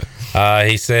 Yeah.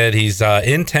 He said he's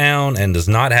in town and does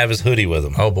not have his hoodie with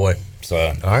him. Oh boy. So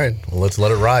all right, well, let's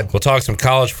let it ride. We'll talk some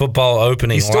college football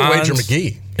opening. He's still lines. Wager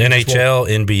McGee. NHL,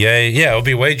 NBA. Yeah, it'll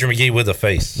be Wager McGee with a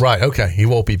face. Right. Okay. He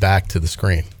won't be back to the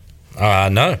screen.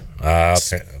 No.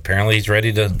 Apparently he's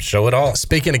ready to show it all.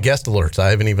 Speaking of guest alerts,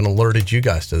 I haven't even alerted you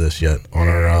guys to this yet on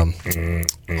our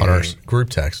group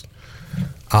text.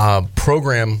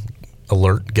 Program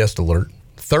alert, guest alert,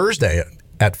 Thursday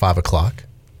at 5 o'clock.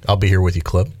 I'll be here with you,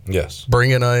 Clip. Yes.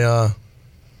 Bringing a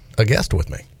guest with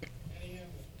me.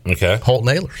 Okay.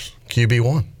 Holton Ahlers,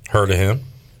 QB1. Heard of him.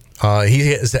 He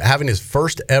is having his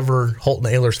first ever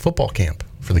Holton Ahlers football camp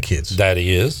for the kids. That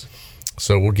he is.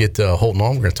 So we'll get Holton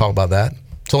on. We're going to talk about that.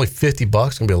 It's only $50.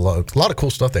 Going to be a lot of cool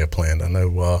stuff they have planned. I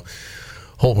know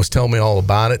Holton was telling me all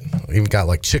about it. We even got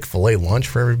like Chick-fil-A lunch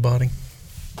for everybody.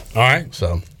 All right.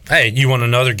 So, hey, you want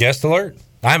another guest alert?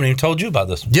 I haven't even told you about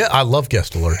this one. Yeah, I love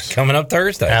guest alerts. Coming up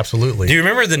Thursday. Absolutely. Do you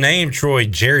remember the name Troy?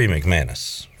 Jerry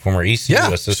McManus, former ECU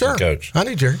assistant coach? I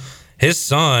knew Jerry. His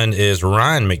son is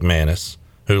Ryan McManus,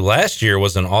 who last year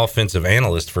was an offensive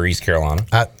analyst for East Carolina.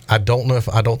 I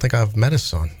don't think I've met his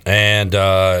son. And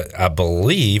I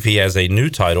believe he has a new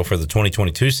title for the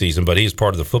 2022 season, but he's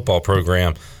part of the football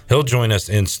program. He'll join us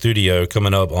in studio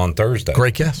coming up on Thursday.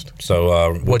 Great guest.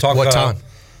 So we'll talk what about,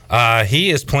 time? He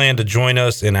is planned to join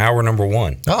us in hour number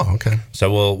 1. Oh, okay.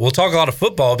 So we'll talk a lot of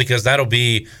football because that'll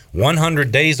be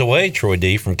 100 days away, Troy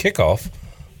D, from kickoff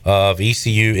of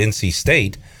ECU NC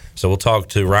State. So we'll talk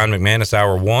to Ryan McManus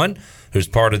hour 1, who's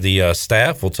part of the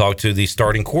staff. We'll talk to the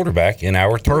starting quarterback in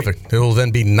hour 3. Perfect. It will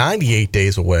then be 98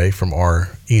 days away from our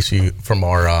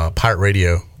Pirate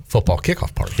Radio football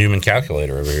kickoff party. Human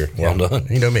calculator over here. Well done.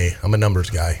 You know me. I'm a numbers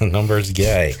guy. Numbers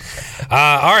guy.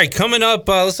 All right, coming up,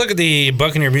 let's look at the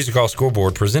Buccaneer Music Hall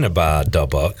scoreboard presented by Da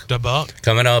Buck. Da Buck.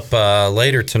 Coming up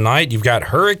later tonight, you've got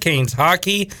Hurricanes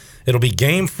hockey. It'll be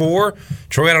Game 4.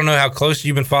 Troy, I don't know how close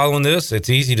you've been following this.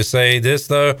 It's easy to say this,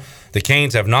 though. The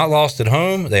Canes have not lost at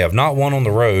home. They have not won on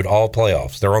the road all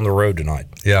playoffs. They're on the road tonight.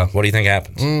 Yeah. What do you think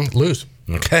happens? Lose.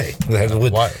 Okay.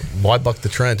 Why buck the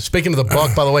trend? Speaking of the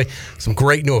Buck, by the way, some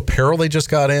great new apparel they just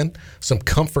got in. Some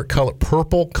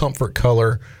purple comfort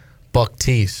color Buck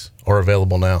tees are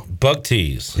available now. Buck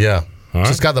tees. Yeah. All right.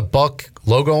 It's got the Buck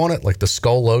logo on it, like the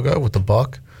skull logo with the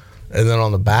Buck. And then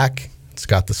on the back, it's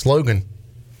got the slogan,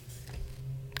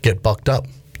 Get Bucked Up.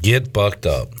 Get Bucked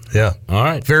Up. Yeah. All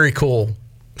right. Very cool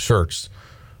shirts.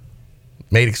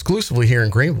 Made exclusively here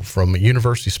in Greenville from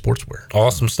University Sportswear.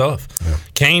 Awesome stuff. Yeah.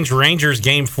 Canes Rangers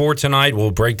Game 4 tonight. We'll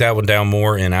break that one down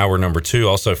more in hour number 2.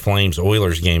 Also Flames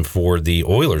Oilers Game 4. The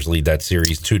Oilers lead that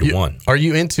series 2-1. Are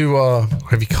you into?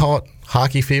 Have you caught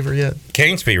hockey fever yet?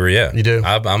 Canes fever, yeah. You do.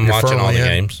 I'm watching all the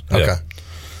games. Okay.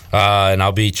 Yeah. And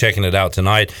I'll be checking it out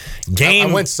tonight. I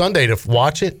went Sunday to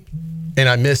watch it, and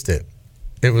I missed it.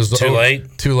 It was too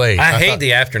late. Too late. I hate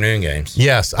the afternoon games.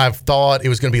 Yes, I thought it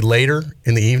was going to be later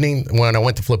in the evening. When I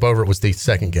went to flip over, it was the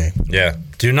second game. Yeah,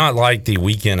 do not like the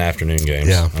weekend afternoon games.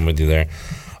 Yeah, I'm with you there.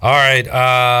 All right,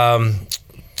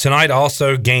 tonight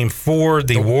also Game 4.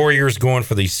 The Warriors going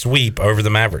for the sweep over the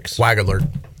Mavericks. Wag alert.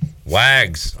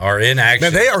 Wags are in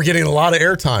action. Now they are getting a lot of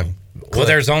airtime. Well,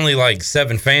 there's only like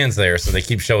 7 fans there, so they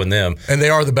keep showing them. And they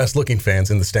are the best looking fans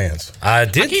in the stands. I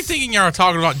keep thinking y'all are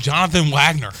talking about Jonathan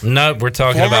Wagner. No, we're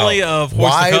talking formerly about of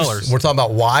Hoist the Colors. We're talking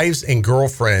about wives and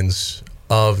girlfriends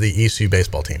of the ECU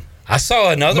baseball team. I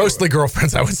saw another. Mostly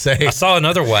girlfriends, I would say. I saw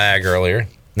another wag earlier.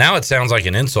 Now it sounds like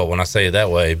an insult when I say it that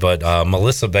way, but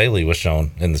Melissa Bailey was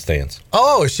shown in the stands.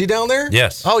 Oh, is she down there?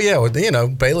 Yes. Oh, yeah. Well, you know,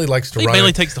 Bailey likes to run.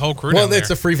 Bailey takes the whole crew Well, down there. it's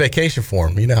a free vacation for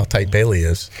him. You know how tight Bailey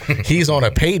is. He's on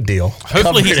a paid deal.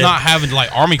 Hopefully he's not having to, like,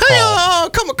 Army crawl. Hey,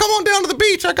 come on down to the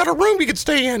beach. I got a room you can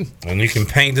stay in. And you can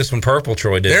paint this one purple,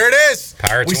 Troy did. There it is.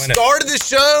 Pirates we win it. started this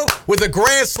show with a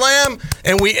grand slam,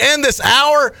 and we end this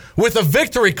hour with a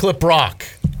victory clip rock.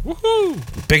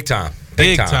 Woohoo. Big time.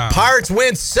 Big time. Pirates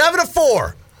win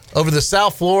 7-4 over the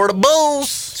South Florida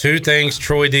Bulls. 2 things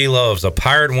Troy D loves: a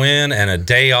Pirate win and a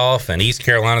day off, and East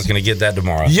Carolina's going to get that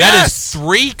tomorrow. Yes. That is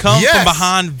 3 come from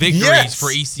behind victories for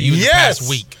ECU in the past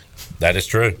week. That is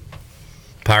true.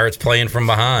 Pirates playing from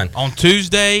behind. On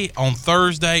Tuesday, on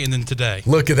Thursday, and then today.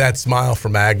 Look at that smile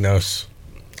from Agnos.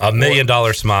 $1 million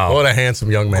smile. What a handsome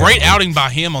young man. Great outing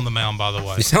by him on the mound, by the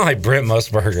way. You sound like Brent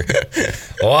Musburger.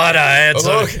 What a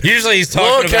handsome. Usually he's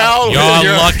talking about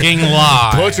your lucking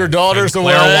lie. Put your daughters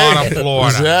away. Clearwater,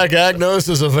 Florida. Zach Agnos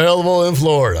is available in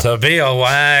Florida. To be a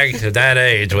wag at that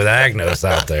age with Agnos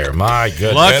out there. My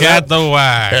goodness. Look at the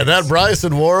wag. And that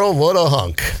Bryson Worrell, what a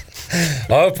hunk.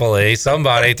 Hopefully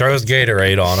somebody throws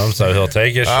Gatorade on him so he'll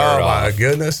take his shirt off. Oh, my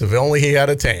goodness. If only he had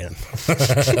a tan.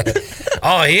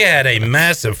 Oh, he had a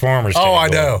massive farmer's tan. Oh, I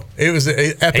know. It was an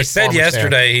epic. He said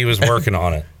yesterday he was working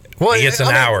on it. Well, he gets an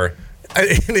hour.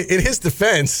 In his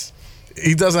defense,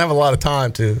 he doesn't have a lot of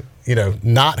time to,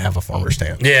 not have a farmer's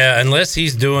tan. Yeah, unless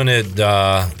he's doing it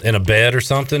in a bed or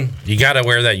something. You got to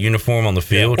wear that uniform on the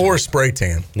field. Yeah, or spray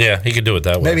tan. Yeah, he could do it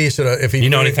that way. Maybe he should have. If he, you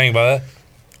know anything about that?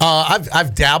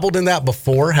 I've dabbled in that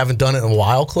before. Haven't done it in a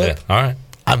while, Clip. Yeah, all right.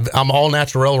 I'm all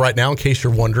natural right now, in case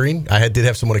you're wondering. I did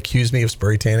have someone accuse me of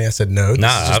spray tanning. I said no. This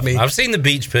is just me. I've seen the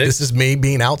beach pics. This is me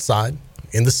being outside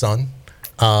in the sun.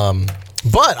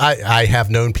 But I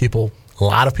have known a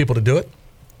lot of people to do it,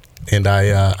 and I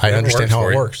understand how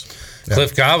it works.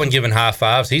 Cliff Godwin giving high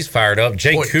fives. He's fired up.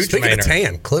 Jake Kuchmaner. Speaking of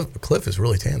tan, Cliff is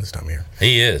really tan this time of year.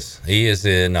 He is. He is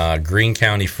in Greene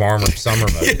County farmer summer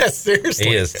mode. Yeah, seriously.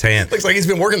 He is tan. Looks like he's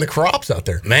been working the crops out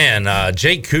there. Man,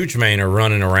 Jake Kuchmaner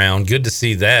running around. Good to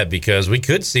see that because we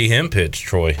could see him pitch,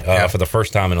 Troy, for the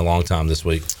first time in a long time this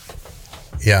week.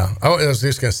 Yeah. I was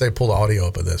just going to say pull the audio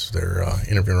up of this. They're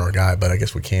interviewing our guy, but I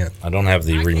guess we can't. I don't have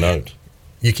the remote.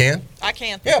 You can? I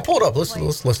can. Yeah, pull it up. Let's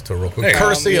listen to it real quick.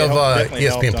 Courtesy of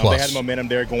ESPN Plus. They had momentum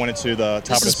there going into the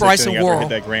top This of is the sixth inning after Bryson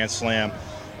they hit that grand slam.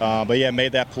 But yeah,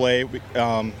 made that play. We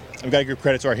got to give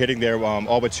credit to our hitting there.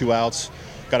 All but 2 outs.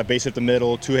 Got a base hit the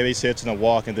middle, 2 base hits and a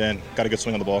walk, and then got a good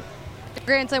swing on the ball.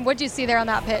 Grand slam, what did you see there on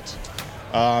that pitch?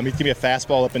 He gave me a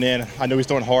fastball up and in. I knew he was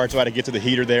throwing hard, so I had to get to the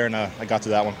heater there, and I got to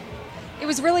that one. It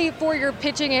was really for your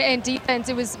pitching and defense.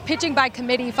 It was pitching by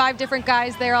committee, 5 different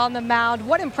guys there on the mound.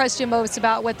 What impressed you most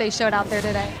about what they showed out there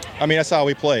today? I mean, that's how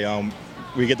we play.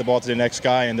 We get the ball to the next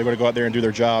guy, and they're going to go out there and do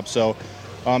their job. So,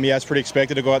 yeah, it's pretty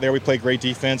expected to go out there. We play great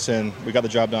defense, and we got the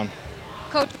job done.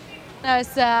 Coach,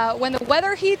 when the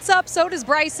weather heats up, so does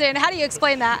Bryson. How do you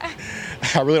explain that?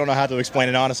 I really don't know how to explain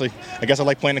it, honestly. I guess I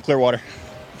like playing in Clearwater.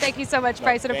 Thank you so much,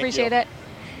 Bryson. Appreciate it.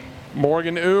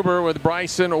 Morgan Uber with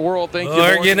Bryson World. Thank you,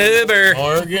 Morgan Uber.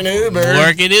 Morgan Uber.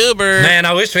 Morgan Uber. Man,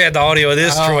 I wish we had the audio of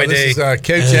this, Troy D. This is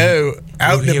Coach O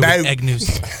out and about.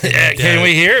 Yeah, can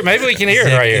we hear it? Maybe we can hear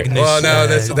it right here. Well, no,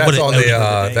 that's on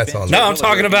the. That's on. No, I'm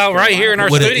talking about right here in our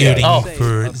studio.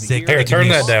 Here, turn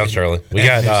that down, Shirley. We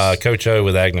got Coach O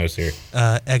with Agnos here.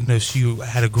 Agnos, you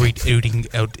had a great outing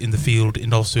out in the field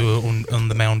and also on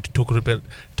the mound. Talk a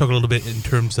little bit in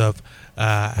terms of.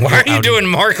 Why are you doing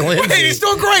Mark Lindsay? Hey, he's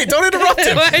doing great. Don't interrupt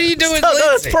him. Why are you doing No, Lindsay?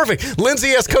 that's perfect. Lindsay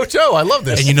as Coach O. I love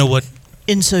this. And you know what?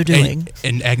 In so doing.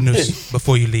 And Agnos,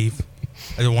 before you leave,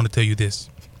 I want to tell you this.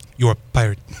 You're a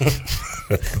pirate.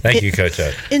 Thank you, Coach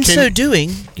O. In so doing,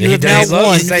 you He have does now love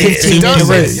won to say it. 15 He in does a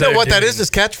say row. it. You know what that is? His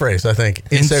catchphrase, I think.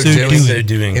 In so doing. In so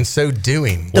doing. In so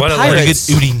doing. The What a Pirates,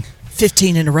 good outing.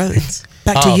 15 in a row.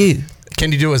 Back to you.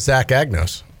 Can you do a Zach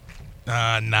Agnos?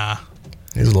 Nah.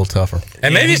 He's a little tougher.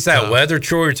 And maybe it's that weather,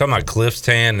 Troy. You're talking about Cliff's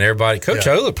tan and everybody. Coach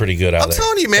O looked pretty good out I'm there.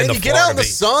 telling you, man, you get out in the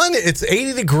sun, it's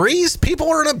 80 degrees, people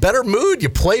are in a better mood, you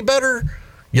play better,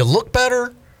 you look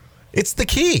better. It's the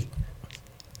key.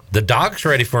 The Doc's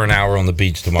ready for an hour on the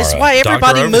beach tomorrow. That's why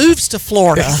everybody moves to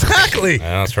Florida. Exactly.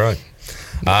 Yeah, that's right.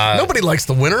 Nobody likes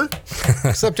the winter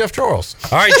except Jeff Charles.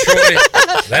 All right, Troy.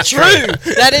 That's true.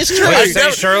 That is true. What did you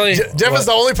say, Shirley? Jeff is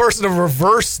the only person to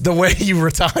reverse the way you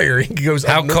retire. He goes.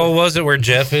 How cold was it where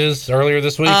Jeff is earlier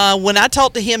this week? When I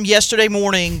talked to him yesterday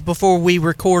morning before we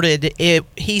recorded,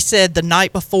 he said the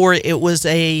night before it was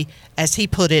as he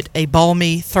put it, a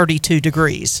balmy 32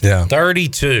 degrees. Yeah,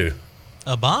 32.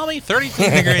 A balmy 32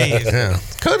 degrees. Yeah.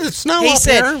 Could it snow He up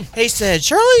said, here?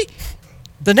 Shirley,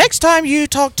 the next time you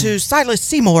talk to Silas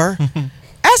Seymour,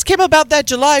 ask him about that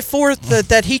July 4th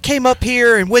that he came up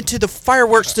here and went to the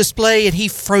fireworks display and he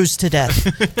froze to death.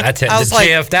 I tell I was like,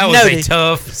 Jeff, that was noted. a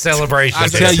tough celebration. I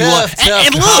tell you what,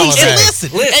 and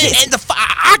listen,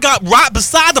 I got right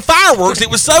beside the fireworks. It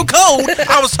was so cold,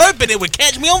 I was hoping it would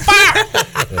catch me on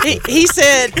fire. he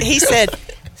said,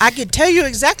 I could tell you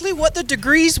exactly what the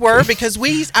degrees were because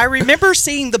I remember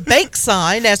seeing the bank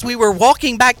sign as we were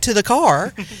walking back to the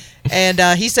car. And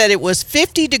he said it was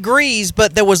 50 degrees,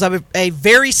 but there was a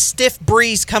very stiff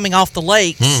breeze coming off the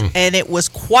lakes, and it was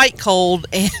quite cold,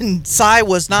 and Cy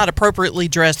was not appropriately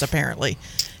dressed, apparently.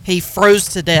 He froze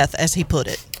to death, as he put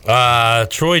it.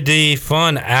 Troy D,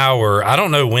 fun hour. I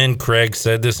don't know when Craig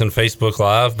said this in Facebook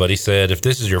Live, but he said if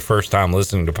this is your first time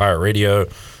listening to Pirate Radio,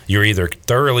 you're either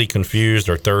thoroughly confused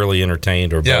or thoroughly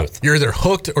entertained or both. You're either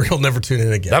hooked or you'll never tune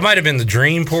in again. That might have been the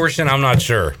dream portion. I'm not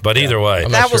sure. But either way.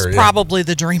 That was probably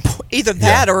the dream. Either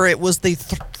that or it was the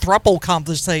thruple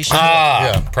conversation.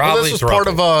 Probably well, this was part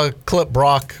of Clip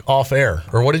Brock off air.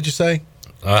 Or what did you say?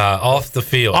 Off the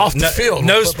field. Off the field.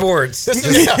 No sports.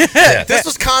 This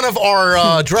was kind of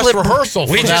our dress rehearsal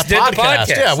for we just did the podcast.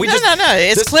 Yeah, No.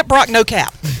 It's Clip Brock, no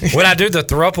cap. When I do the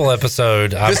thruple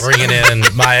episode, I'm bringing in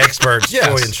my experts,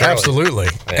 Troy and Shirley. Absolutely.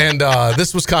 Yeah. And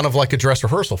this was kind of like a dress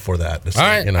rehearsal for that. All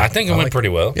right. I think it went pretty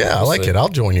well. Yeah, I like it. I'll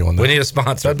join you on that. We need a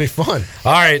sponsor. That'd be fun.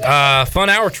 All right.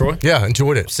 Fun hour, Troy. Yeah,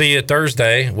 enjoyed it. See you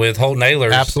Thursday with Holton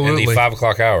Ahlers Absolutely. in the 5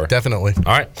 o'clock hour. Definitely.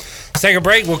 All right. Let's take a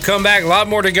break. We'll come back. A lot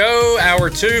more to go.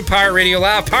 Hour 2, Pirate Radio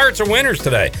Live. Pirates are winners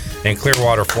today in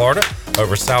Clearwater, Florida.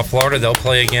 Over South Florida, they'll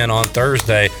play again on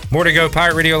Thursday. More to go.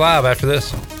 Pirate Radio Live after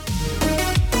this.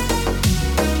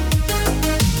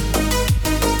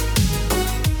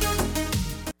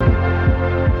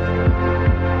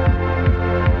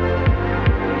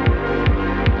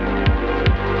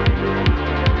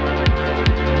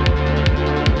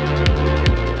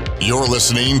 You're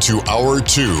listening to Hour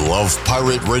 2 of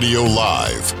Pirate Radio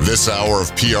Live. This hour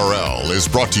of PRL is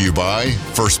brought to you by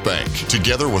First Bank.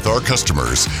 Together with our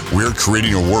customers, we're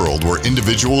creating a world where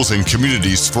individuals and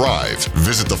communities thrive.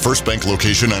 Visit the First Bank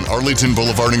location on Arlington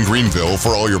Boulevard in Greenville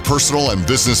for all your personal and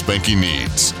business banking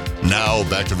needs. Now,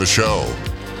 back to the show.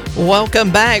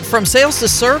 Welcome back. From sales to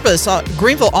service,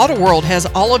 Greenville Auto World has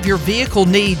all of your vehicle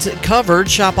needs covered.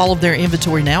 Shop all of their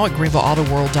inventory now at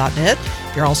greenvilleautoworld.net.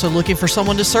 If you're also looking for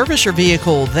someone to service your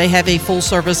vehicle, they have a full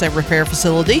service and repair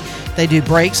facility. They do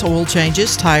brakes, oil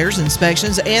changes, tires,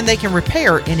 inspections, and they can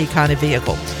repair any kind of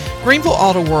vehicle. Greenville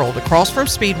Auto World, across from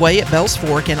Speedway at Bells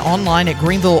Fork and online at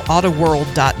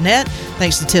greenvilleautoworld.net.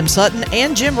 Thanks to Tim Sutton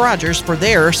and Jim Rogers for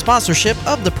their sponsorship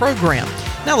of the program.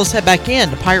 Now let's head back in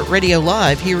to Pirate Radio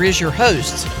Live. Here is your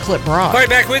host, Clip Brock. All right,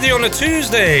 back with you on the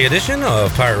Tuesday edition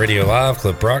of Pirate Radio Live.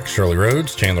 Clip Brock, Shirley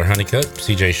Rhodes, Chandler Honeycutt,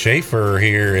 CJ Schaefer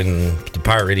here in the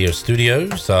Pirate Radio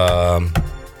studios. What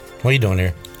are you doing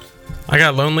here? I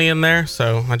got lonely in there,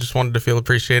 so I just wanted to feel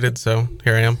appreciated, so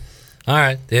here I am. All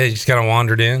right. Yeah, you just kind of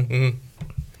wandered in. Mm-hmm.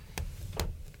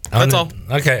 That's all.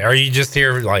 Okay. Are you just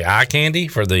here like eye candy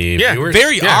for the viewers?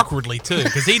 Very awkwardly too,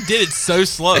 because he did it so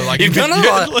slow. Like you've done a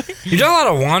lot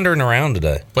of wandering around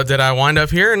today. But did I wind up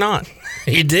here or not?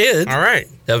 You did. All right.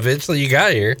 Eventually, you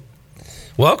got here.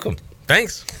 Welcome.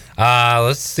 Thanks.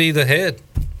 Let's see the head.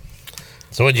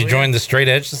 So, did you join the Straight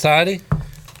Edge Society?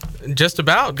 Just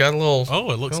about. Got a little.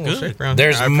 Oh, it looks good.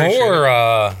 There's more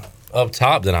up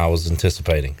top than I was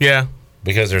anticipating. Yeah.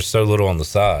 Because there's so little on the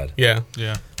side. Yeah.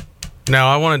 Yeah. No,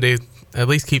 I wanted to at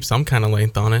least keep some kind of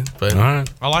length on it, but all right.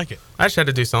 I like it. I just had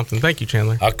to do something. Thank you,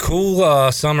 Chandler. A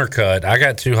cool summer cut. I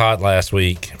got too hot last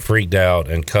week, freaked out,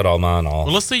 and cut all mine off.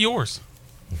 Well, let's see yours.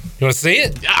 You want to see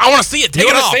it? I want to see it. Take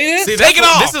it off. See, take it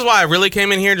off. This is why I really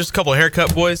came in here. Just a couple of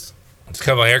haircut boys. It's a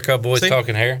couple of haircut boys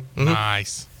talking hair. Mm-hmm.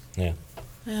 Nice. Yeah.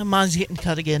 Mine's getting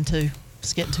cut again, too.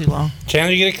 It's getting too long.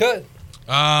 Chandler, you get a cut?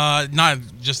 Not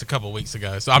just a couple of weeks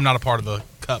ago, so I'm not a part of the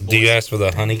cut boys. Do you ask for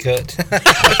the honey cut?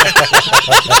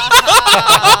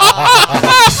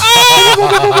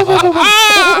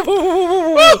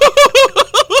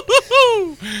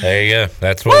 There you go.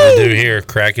 That's what we do here,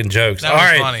 cracking jokes. That all was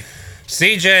right, funny.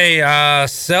 CJ,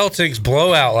 Celtics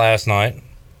blowout last night.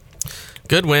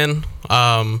 Good win.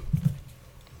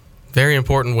 Very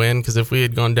important win, because if we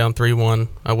had gone down 3-1,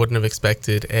 I wouldn't have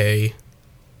expected a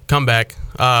comeback.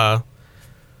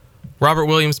 Robert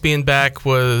Williams being back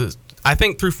was, I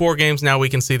think through 4 games now we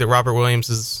can see that Robert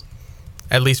Williams is,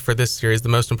 at least for this series, the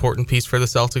most important piece for the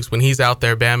Celtics. When he's out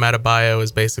there, Bam Adebayo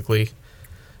is basically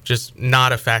just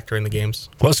not a factor in the games.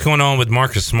 What's going on with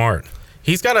Marcus Smart?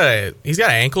 He's got an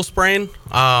ankle sprain.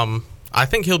 I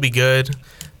think he'll be good.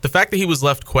 The fact that he was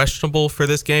left questionable for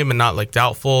this game and not like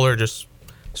doubtful or just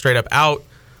straight up out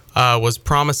was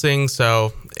promising.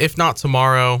 So if not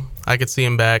tomorrow, I could see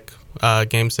him back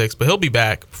game 6, but he'll be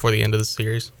back before the end of the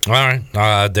series. All right.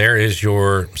 There is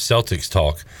your Celtics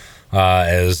talk.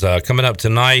 As coming up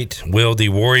tonight, will the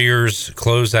Warriors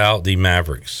close out the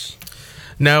Mavericks?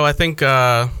 No, I think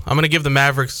I'm going to give the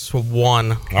Mavericks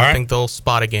 1. I think they'll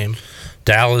spot a game.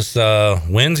 Dallas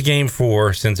wins game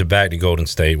 4, sends it back to Golden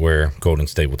State, where Golden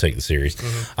State will take the series.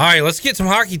 Mm-hmm. All right, let's get some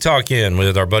hockey talk in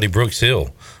with our buddy Brooks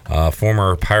Hill,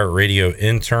 former Pirate Radio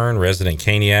intern, resident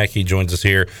Caniac. He joins us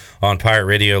here on Pirate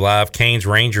Radio Live. Canes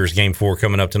Rangers game 4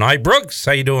 coming up tonight. Brooks,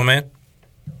 how you doing, man?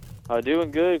 Doing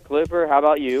good, Clipper. How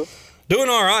about you? Doing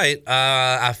all right.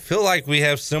 I feel like we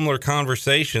have similar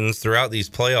conversations throughout these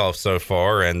playoffs so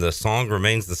far, and the song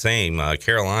remains the same.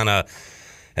 Carolina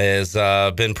has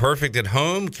been perfect at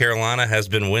home. Carolina has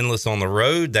been winless on the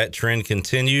road. That trend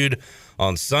continued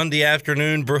on Sunday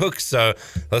afternoon, Brooks. So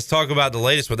let's talk about the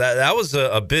latest. But that was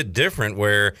a bit different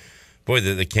where, boy,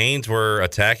 the Canes were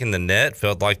attacking the net,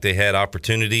 felt like they had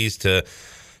opportunities to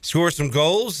score some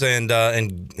goals and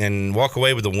walk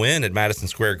away with a win at Madison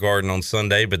Square Garden on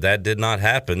Sunday, but that did not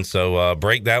happen. So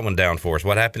break that one down for us.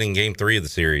 What happened in Game 3 of the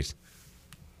series?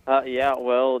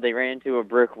 Well, they ran into a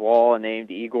brick wall named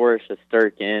Igor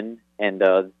Shesterkin, and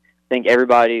I think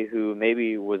everybody who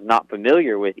maybe was not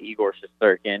familiar with Igor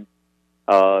Shesterkin,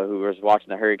 who was watching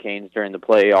the Hurricanes during the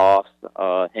playoffs,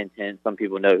 hint, hint, some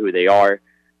people know who they are.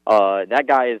 That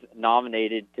guy is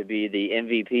nominated to be the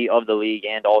MVP of the league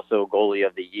and also goalie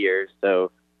of the year.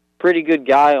 So pretty good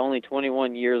guy, only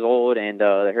 21 years old, and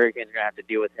the Hurricanes are going to have to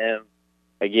deal with him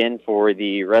again for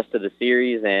the rest of the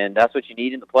series. And that's what you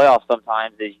need in the playoffs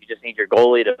sometimes, is you just need your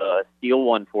goalie to steal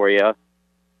one for you.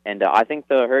 And I think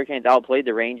the Hurricanes outplayed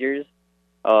the Rangers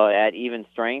at even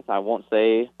strength. I won't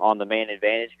say on the man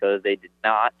advantage because they did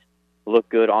not look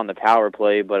good on the power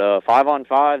play, but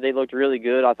 5-on-5, they looked really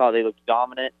good. I thought they looked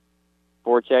dominant.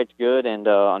 forechecked good, and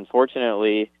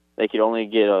unfortunately, they could only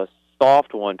get a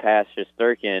soft one past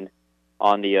Shesterkin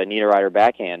on the Niederreiter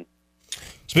backhand.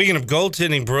 Speaking of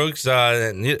goaltending, Brooks,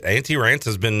 Antti Raanta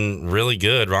has been really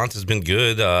good. Ranta's been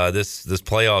good this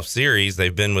playoff series.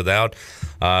 They've been without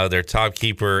their top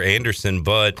keeper, Anderson,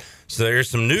 but so there's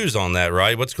some news on that,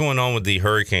 right? What's going on with the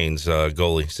Hurricanes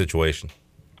goalie situation?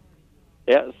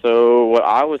 Yeah, so what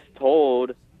I was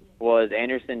told was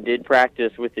Anderson did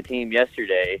practice with the team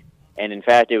yesterday, and in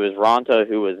fact, it was Raanta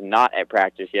who was not at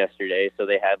practice yesterday, so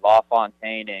they had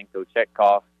LaFontaine and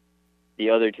Kochetkov, the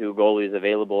other two goalies,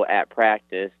 available at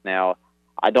practice. Now,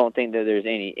 I don't think that there's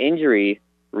any injury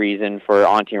reason for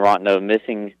Antti Raanta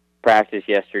missing practice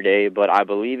yesterday, but I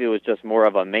believe it was just more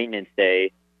of a maintenance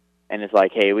day, and it's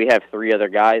like, hey, we have 3 other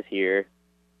guys here,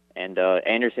 and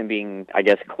Anderson being, I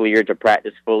guess, cleared to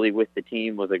practice fully with the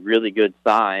team was a really good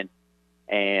sign,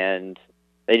 and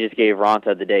they just gave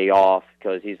Raanta the day off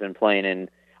because he's been playing in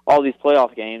all these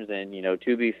playoff games, and, you know,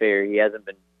 to be fair, he hasn't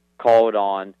been called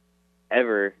on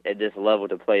ever at this level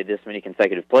to play this many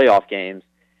consecutive playoff games.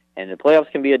 And the playoffs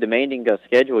can be a demanding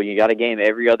schedule. You got a game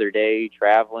every other day,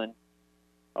 traveling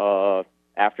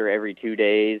after every 2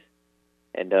 days,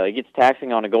 and it gets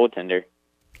taxing on a goaltender.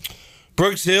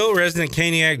 Brooks Hill, resident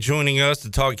Caniac, joining us to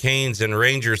talk Canes and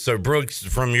Rangers. So, Brooks,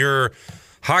 from your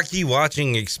hockey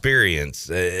watching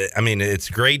experience, I mean, it's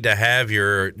great to have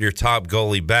your top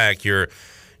goalie back. Your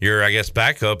I guess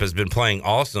backup has been playing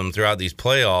awesome throughout these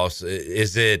playoffs.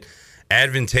 Is it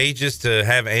advantageous to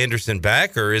have Anderson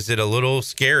back, or is it a little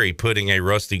scary putting a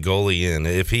rusty goalie in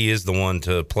if he is the one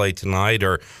to play tonight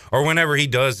or whenever he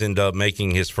does end up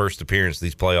making his first appearance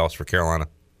these playoffs for Carolina?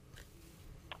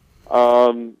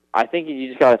 I think you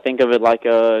just got to think of it like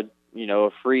a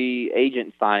free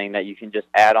agent signing that you can just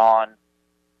add on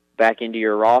back into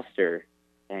your roster.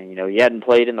 And, he hadn't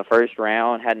played in the first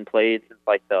round, hadn't played since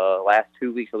like the last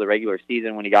 2 weeks of the regular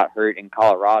season when he got hurt in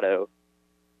Colorado.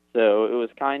 So it was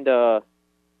kind of,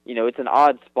 it's an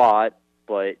odd spot,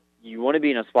 but you want to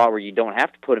be in a spot where you don't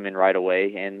have to put him in right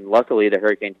away. And luckily the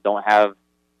Hurricanes don't have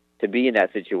to be in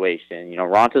that situation.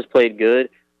 Ranta's played good.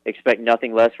 Expect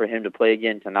nothing less for him to play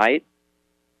again tonight.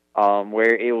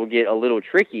 Where it will get a little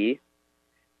tricky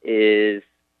is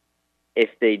if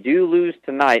they do lose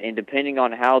tonight, and depending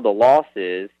on how the loss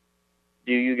is,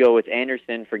 do you go with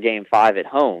Anderson for Game 5 at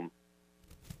home?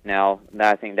 Now,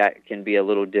 I think that can be a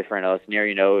little different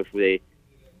scenario. If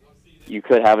you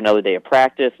could have another day of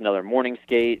practice, another morning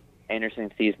skate.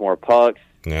 Anderson sees more pucks.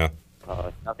 Yeah.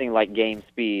 Nothing like game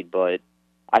speed, but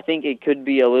I think it could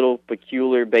be a little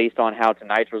peculiar based on how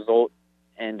tonight's result,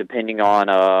 and depending on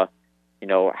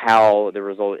how the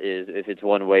result is, if it's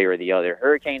one way or the other.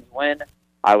 Hurricanes win,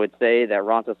 I would say that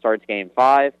Raanta starts Game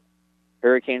 5.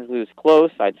 Hurricanes lose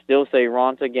close, I'd still say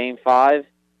Raanta Game 5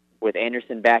 with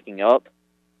Anderson backing up.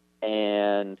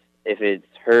 And if it's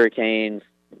Hurricanes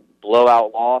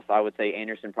blowout loss, I would say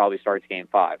Anderson probably starts Game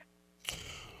 5.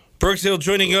 Brooks Hill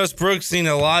joining us. Brooks, seen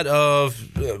a lot of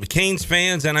Canes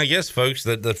fans and I guess folks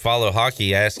that follow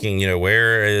hockey asking,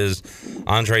 where is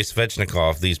Andrei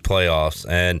Svechnikov these playoffs?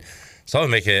 And saw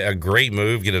him make a great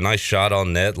move, get a nice shot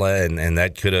on net, and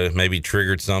that could have maybe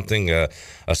triggered something, a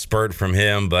spurt from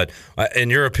him. But in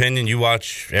your opinion, you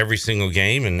watch every single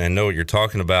game and know what you're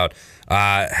talking about.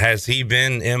 Has he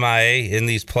been MIA in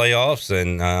these playoffs,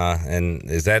 and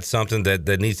is that something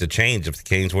that needs to change if the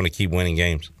Canes want to keep winning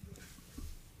games?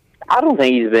 I don't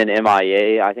think he's been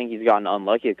MIA. I think he's gotten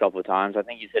unlucky a couple of times. I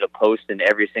think he's hit a post in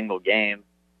every single game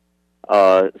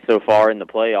so far in the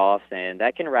playoffs, and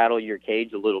that can rattle your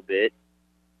cage a little bit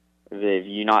if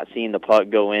you're not seeing the puck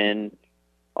go in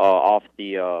off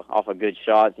a good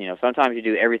shot. Sometimes you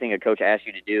do everything a coach asks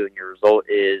you to do, and your result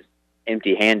is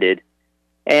empty-handed.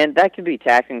 And that can be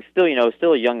taxing. Still,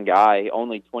 still a young guy,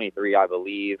 only 23, I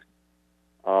believe.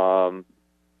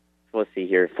 Let's see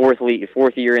here, fourth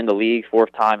year in the league,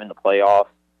 fourth time in the playoffs.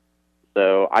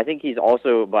 So I think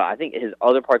but I think his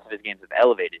other parts of his games have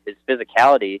elevated. His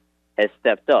physicality has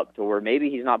stepped up to where maybe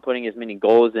he's not putting as many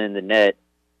goals in the net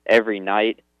every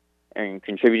night and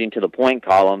contributing to the point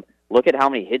column. Look at how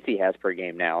many hits he has per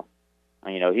game now.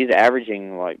 He's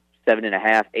averaging like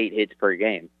 7.5, 8 hits per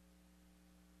game.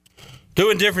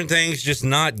 Doing different things, just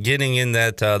not getting in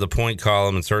that the point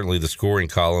column and certainly the scoring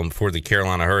column for the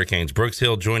Carolina Hurricanes. Brooks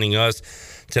Hill joining us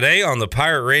today on the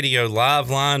Pirate Radio Live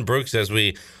Line. Brooks, as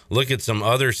we look at some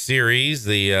other series,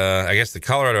 I guess the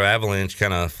Colorado Avalanche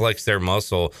kind of flexed their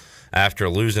muscle after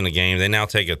losing a game. They now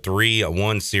take a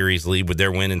 3-1 series lead with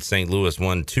their win in St. Louis,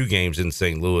 won 2 games in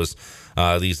St. Louis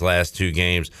these last 2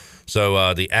 games.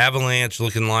 So the Avalanche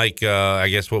looking like, I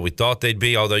guess, what we thought they'd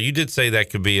be, although you did say that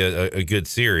could be a good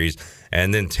series.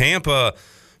 And then Tampa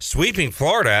sweeping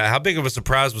Florida. How big of a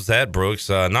surprise was that, Brooks?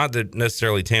 Not that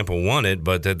necessarily Tampa won it,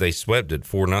 but that they swept it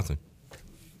 4-0.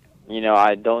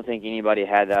 I don't think anybody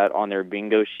had that on their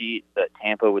bingo sheet that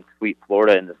Tampa would sweep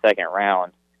Florida in the second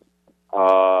round.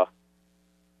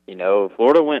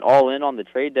 Florida went all in on the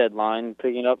trade deadline,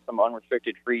 picking up some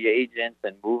unrestricted free agents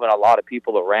and moving a lot of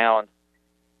people around.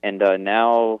 And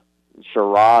now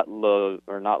Giroux,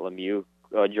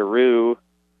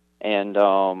 and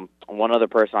one other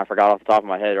person I forgot off the top of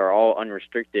my head are all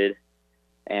unrestricted.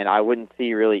 And I wouldn't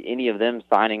see really any of them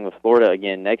signing with Florida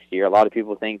again next year. A lot of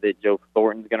people think that Joe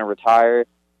Thornton's going to retire.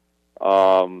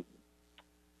 And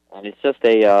it's just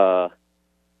a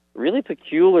really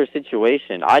peculiar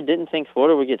situation. I didn't think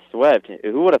Florida would get swept.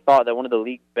 Who would have thought that one of the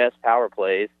league's best power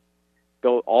plays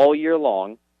go all year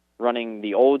long running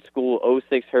the old school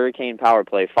 06 Hurricane power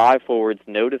play, 5 forwards,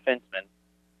 no defensemen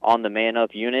on the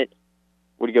man-up unit,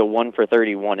 would go 1 for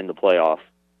 31 in the playoffs.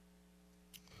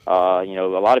 A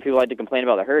lot of people like to complain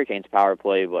about the Hurricanes power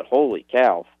play, but holy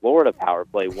cow, Florida power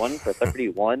play 1 for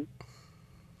 31.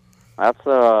 That's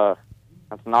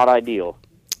not ideal.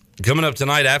 Coming up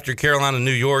tonight after Carolina,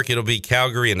 New York, it'll be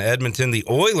Calgary and Edmonton. The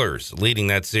Oilers leading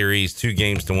that series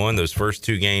 2-1. Those first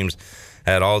 2 games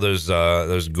had all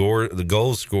the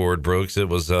goals scored, Brooks. It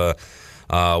was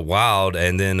wild,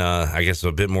 and then I guess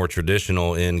a bit more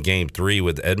traditional in Game 3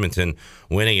 with Edmonton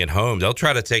winning at home. They'll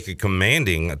try to take a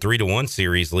commanding 3-1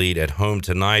 series lead at home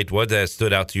tonight. What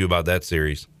stood out to you about that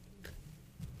series?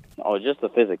 Oh, just the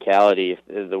physicality.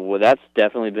 That's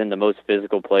definitely been the most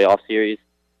physical playoff series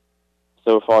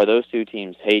so far. Those two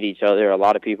teams hate each other. A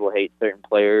lot of people hate certain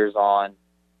players on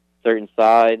certain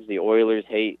sides. The Oilers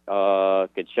hate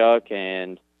Tkachuk,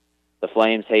 and the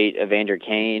Flames hate Evander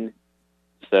Kane.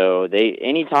 So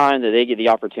anytime that they get the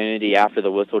opportunity after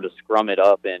the whistle to scrum it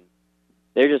up, and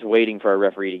they're just waiting for a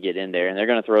referee to get in there, and they're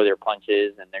going to throw their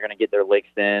punches, and they're going to get their licks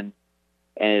in.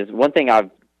 And it's one thing I've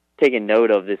taken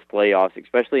note of this playoffs,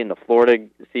 especially in the Florida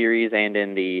series and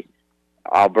in the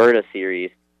Alberta series,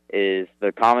 is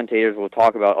the commentators will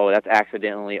talk about, that's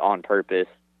accidentally on purpose.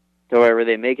 However,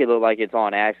 they make it look like it's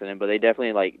on accident, but they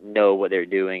definitely know what they're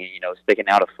doing. Sticking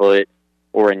out a foot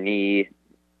or a knee,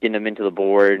 getting them into the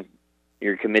board.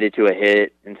 You're committed to a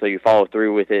hit, and so you follow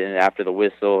through with it. And after the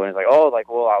whistle, and it's well,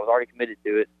 I was already committed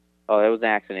to it. Oh, it was an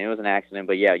accident. It was an accident.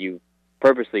 But yeah, you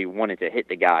purposely wanted to hit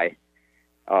the guy.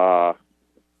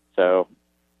 So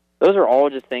those are all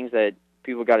just things that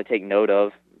people got to take note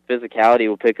of. Physicality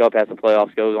will pick up as the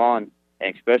playoffs goes on,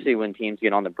 and especially when teams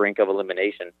get on the brink of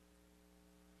elimination.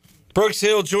 Brooks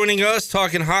Hill joining us,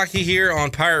 talking hockey here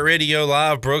on Pirate Radio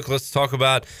Live. Brooke, let's talk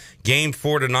about Game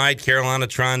 4 tonight. Carolina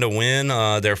trying to win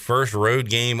their first road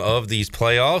game of these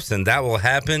playoffs, and that will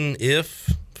happen if,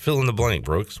 fill in the blank,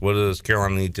 Brooks. What does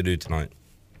Carolina need to do tonight?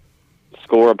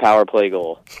 Score a power play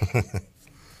goal.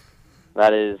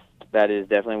 That is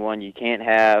definitely one. You can't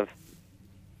go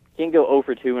 0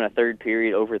 for 2 in a third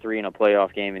period, 0 for 3 in a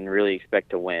playoff game, and really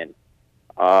expect to win.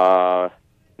 Now,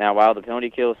 while the penalty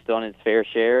kill is still in its fair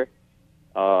share,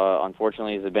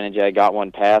 unfortunately, Zibanejad got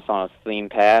one pass on a seam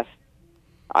pass.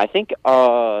 I think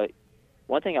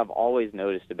one thing I've always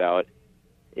noticed about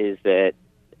is that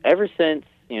ever since,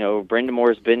 Brendan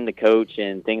Moore's been the coach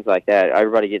and things like that,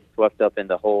 everybody gets swept up in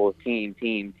the whole team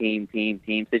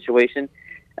situation.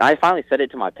 And I finally said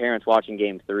it to my parents watching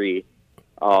Game 3. Is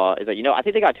that, I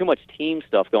think they got too much team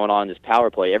stuff going on in this power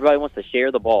play. Everybody wants to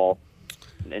share the ball,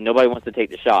 and nobody wants to take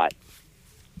the shot.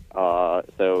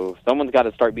 So someone's got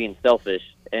to start being selfish,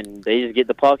 and they just get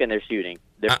the puck and they're shooting.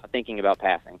 They're not thinking about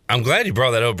passing. I'm glad you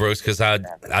brought that up, Brooks, because I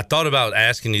thought about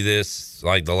asking you this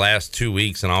the last 2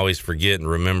 weeks, and I always forget and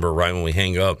remember right when we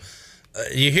hang up.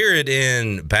 You hear it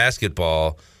in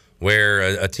basketball where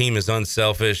a team is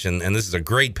unselfish, and this is a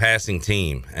great passing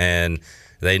team, and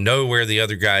they know where the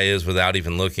other guy is without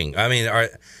even looking. I mean,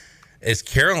 is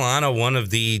Carolina one of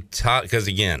the top? Because,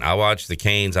 again, I watch the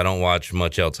Canes. I don't watch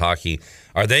much else hockey.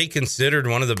 Are they considered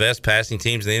one of the best passing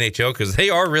teams in the NHL? Because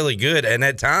they are really good. And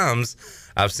at times,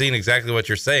 I've seen exactly what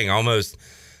you're saying, almost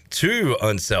too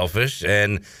unselfish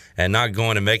and not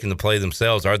going and making the play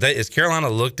themselves. Is Carolina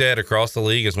looked at across the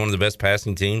league as one of the best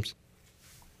passing teams?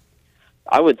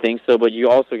 I would think so, but you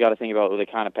also got to think about the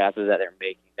kind of passes that they're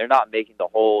making. They're not making the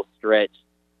whole stretch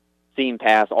seam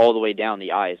pass all the way down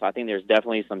the ice. I think there's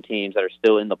definitely some teams that are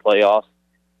still in the playoffs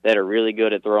that are really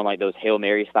good at throwing those Hail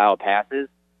Mary style passes,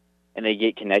 and they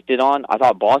get connected on. I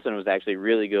thought Boston was actually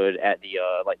really good at the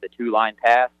the 2-line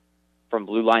pass from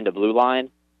blue line to blue line.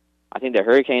 I think the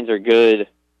Hurricanes are good,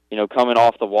 coming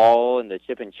off the wall and the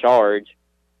chip and charge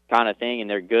kind of thing, and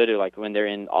they're good at when they're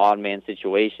in odd man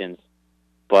situations.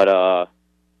 But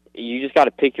you just got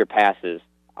to pick your passes,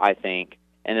 I think.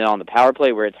 And then on the power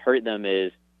play, where it's hurt them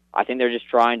is I think they're just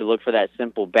trying to look for that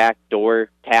simple backdoor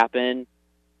tap in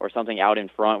or something out in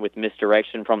front with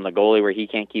misdirection from the goalie where he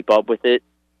can't keep up with it.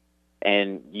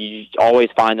 And you always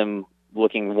find them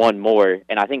looking one more.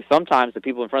 And I think sometimes the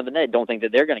people in front of the net don't think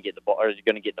that they're going to get the ball or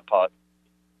going to get the puck.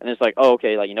 And it's like, oh,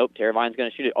 okay, like, nope, Teravain's going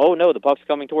to shoot it. Oh, no, the puck's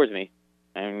coming towards me.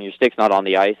 And your stick's not on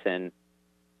the ice, and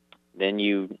then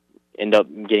you end up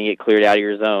getting it cleared out of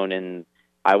your zone. And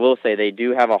I will say they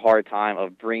do have a hard time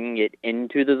of bringing it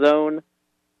into the zone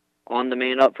on the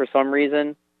man up for some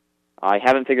reason. I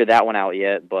haven't figured that one out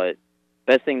yet, but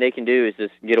best thing they can do is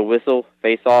just get a whistle,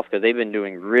 face off, because they've been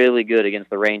doing really good against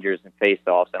the Rangers in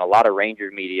face-offs, and a lot of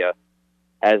Ranger media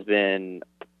has been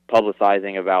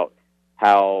publicizing about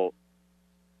how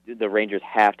the Rangers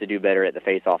have to do better at the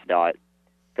face-off dot,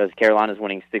 because Carolina's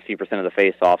winning 60% of the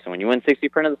face-offs, and when you win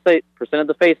 60% of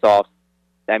the face-offs,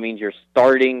 that means you're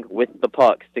starting with the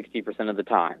puck 60% of the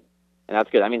time, and that's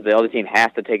good. That means the other team has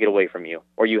to take it away from you,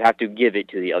 or you have to give it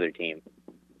to the other team.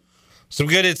 Some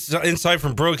good insight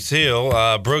from Brooks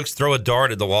Hill. Brooks, throw a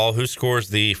dart at the wall. Who scores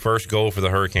the first goal for the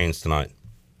Hurricanes tonight?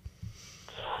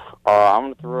 I'm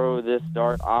going to throw this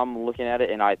dart. I'm looking at it,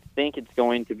 and I think it's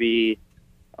going to be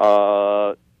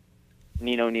Nino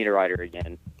Niederreiter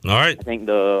again. All right. I think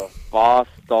the Voss,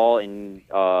 Stahl, and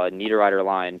Niederreiter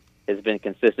line has been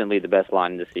consistently the best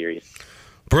line in the series.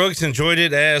 Brooks, enjoyed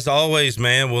it as always,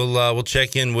 man. We'll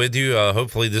check in with you.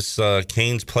 Hopefully this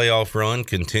Canes playoff run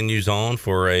continues on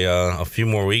for a few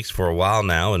more weeks, for a while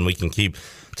now, and we can keep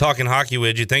talking hockey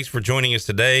with you. Thanks for joining us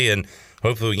today, and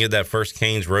hopefully we can get that first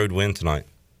Canes road win tonight.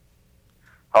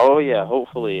 Oh yeah,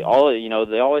 hopefully.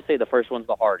 They always say the first one's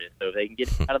the hardest, so if they can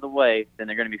get it out of the way, then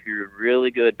they're going to be feeling really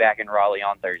good back in Raleigh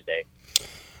on Thursday.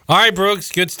 All right,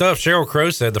 Brooks, good stuff. Cheryl Crow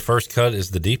said the first cut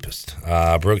is the deepest.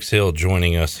 Brooks Hill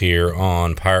joining us here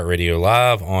on Pirate Radio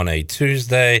Live on a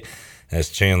Tuesday. As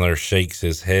Chandler shakes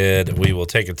his head, we will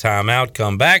take a timeout,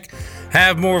 come back,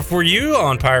 have more for you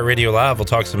on Pirate Radio Live. We'll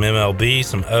talk some MLB,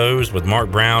 some O's with Mark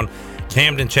Brown,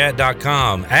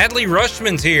 CamdenChat.com. Adley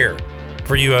Rutschman's here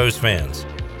for you O's fans.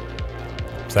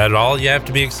 Is that all you have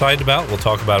to be excited about? We'll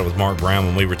talk about it with Mark Brown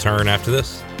when we return after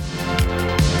this.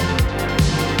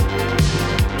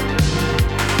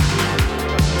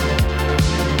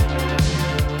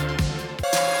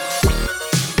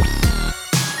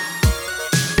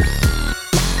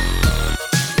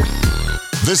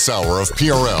 This hour of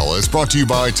PRL is brought to you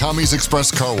by Tommy's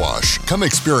Express Car Wash. Come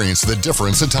experience the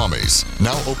difference at Tommy's.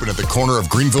 Now open at the corner of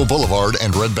Greenville Boulevard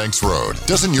and Red Banks Road.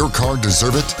 Doesn't your car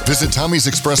deserve it? Visit Tommy's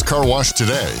Express Car Wash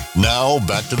today. Now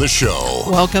back to the show.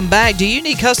 Welcome back. Do you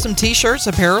need custom t-shirts,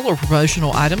 apparel, or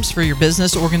promotional items for your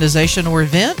business, organization, or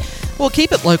event? Well,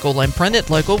 keep it local and print it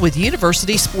local with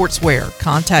University Sportswear.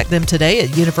 Contact them today at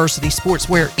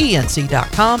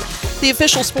universitysportswearenc.com, the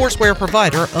official sportswear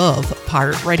provider of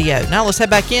Pirate Radio. Now let's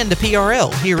head back into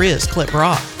PRL. Here is Clip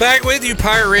Rock. Back with you,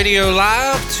 Pirate Radio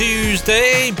Live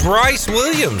Tuesday. Bryce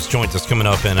Williams joins us coming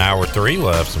up in hour 3.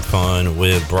 We'll have some fun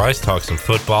with Bryce, talk some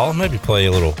football, maybe play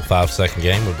a little 5-second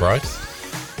game with Bryce.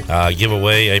 Give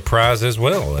away a prize as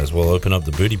well, as we'll open up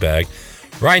the booty bag.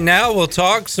 Right now, we'll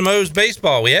talk some O's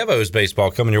baseball. We have O's baseball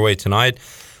coming your way tonight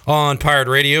on Pirate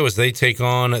Radio as they take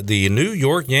on the New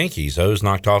York Yankees. O's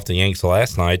knocked off the Yanks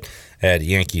last night at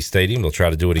Yankee Stadium. They'll try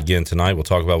to do it again tonight. We'll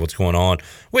talk about what's going on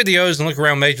with the O's and look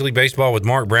around Major League Baseball with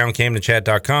Mark Brown,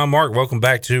 CamdenChat.com. Mark, welcome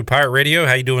back to Pirate Radio.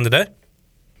 How you doing today?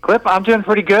 Clip, I'm doing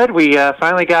pretty good. We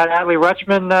finally got Adley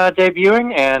Rutschman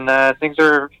debuting, and things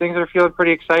are feeling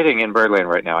pretty exciting in Birdland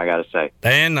right now, I got to say.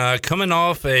 And coming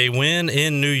off a win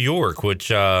in New York, which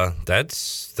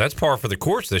that's par for the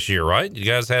course this year, right? You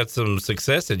guys had some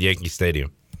success at Yankee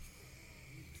Stadium.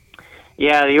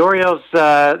 Yeah, the Orioles,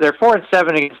 they're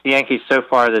 4-7 against the Yankees so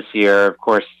far this year. Of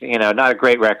course, not a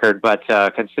great record, but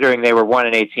considering they were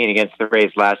 1-18 against the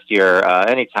Rays last year,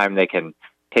 anytime they can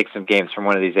take some games from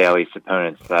one of these AL East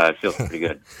opponents, it feels pretty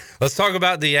good. Let's talk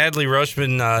about the Adley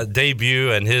Rutschman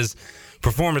debut and his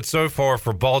performance so far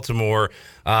for Baltimore.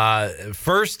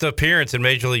 First appearance in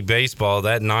Major League Baseball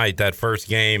that night, that first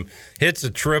game, hits a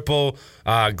triple,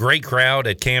 great crowd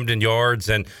at Camden Yards,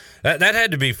 and that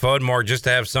had to be fun, Mark, just to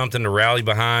have something to rally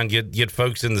behind, get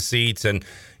folks in the seats, and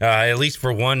at least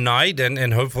for one night,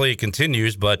 and hopefully it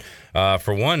continues, but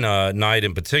for one night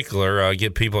in particular,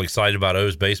 get people excited about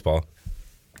O's baseball.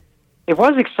 It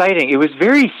was exciting. It was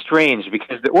very strange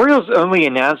because the Orioles only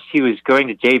announced he was going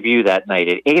to debut that night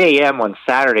at 8 a.m. on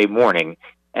Saturday morning.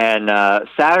 And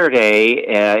Saturday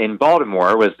in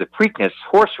Baltimore was the Preakness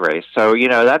horse race. So,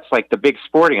 that's like the big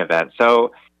sporting event.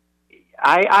 So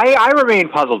I remain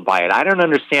puzzled by it. I don't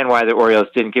understand why the Orioles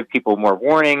didn't give people more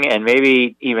warning and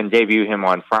maybe even debut him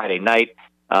on Friday night.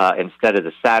 instead of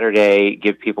the Saturday,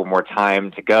 give people more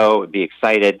time to go, be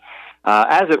excited.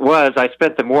 As it was, I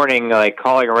spent the morning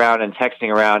calling around and texting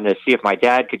around to see if my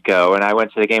dad could go, and I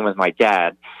went to the game with my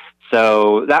dad.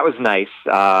 So that was nice.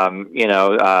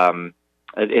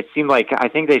 It seemed like, I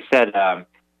think they said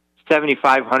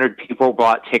 7,500 people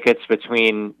bought tickets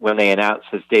between when they announced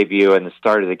his debut and the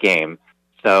start of the game.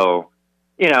 So,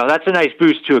 that's a nice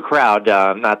boost to a crowd.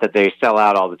 Not that they sell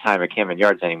out all the time at Camden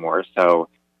Yards anymore. So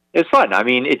it's fun. I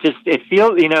mean, it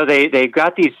feels, they've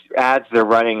got these ads they're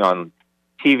running on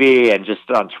TV and just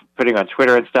putting on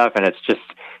Twitter and stuff, and it's just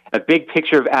a big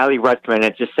picture of Adley Rutschman.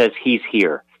 It just says he's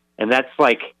here, and that's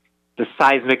like the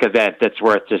seismic event that's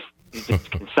worth just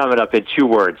sum it up in 2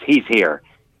 words. He's here,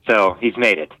 so he's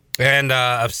made it. And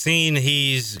I've seen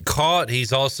he's caught.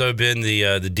 He's also been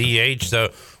the DH. So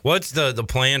what's the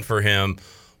plan for him,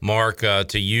 Mark,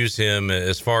 to use him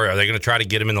as far? Are they going to try to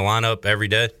get him in the lineup every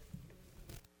day?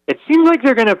 It seems like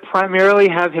they're going to primarily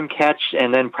have him catch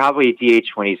and then probably DH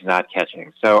when he's not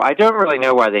catching. So I don't really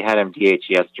know why they had him DH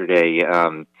yesterday.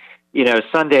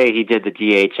 Sunday he did the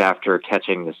DH after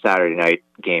catching the Saturday night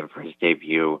game for his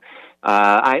debut.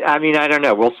 I don't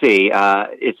know. We'll see.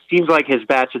 It seems like his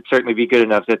bat should certainly be good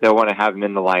enough that they'll want to have him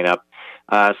in the lineup.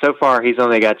 So far, he's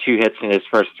only got 2 hits in his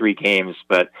first 3 games,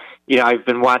 but, I've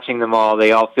been watching them all.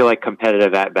 They all feel like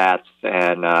competitive at-bats,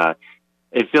 and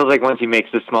it feels like once he makes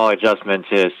the small adjustment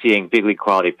to seeing big league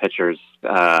quality pitchers,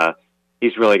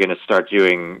 he's really going to start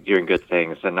doing good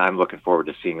things, and I'm looking forward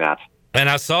to seeing that. And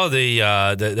I saw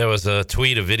there was a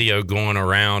video going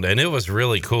around, and it was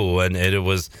really cool, and it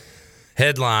was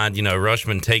headlined,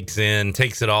 Rutschman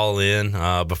takes it all in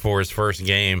before his first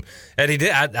game. And he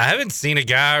did. I haven't seen a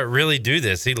guy really do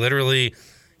this. He literally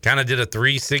kind of did a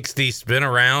 360 spin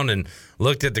around and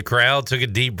looked at the crowd, took a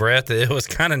deep breath. It was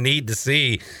kind of neat to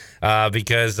see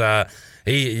because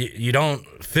you don't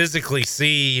physically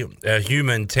see a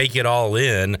human take it all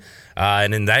in.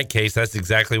 And in that case, that's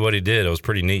exactly what he did. It was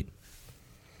pretty neat.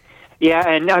 Yeah,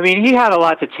 and he had a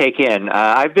lot to take in.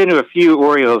 I've been to a few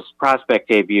Orioles prospect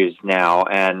debuts now,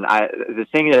 and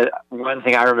one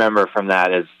thing I remember from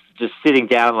that is just sitting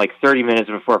down like 30 minutes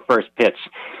before first pitch.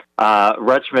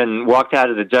 Rutschman walked out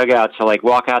of the dugout to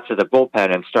walk out to the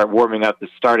bullpen and start warming up the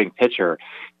starting pitcher,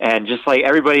 and just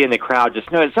everybody in the crowd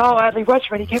just knows, Adley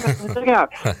Rutschman, he came out from the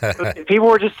dugout. People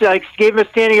were just gave him a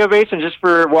standing ovation just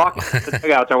for walking to the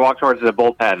dugout to walk towards the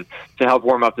bullpen to help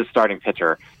warm up the starting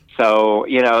pitcher. So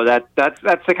that's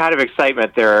the kind of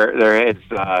excitement there is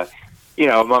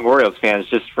among Orioles fans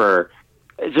just for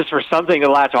something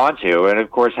to latch onto, and of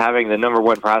course having the number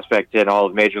 1 prospect in all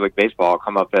of Major League Baseball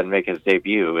come up and make his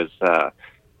debut is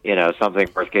something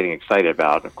worth getting excited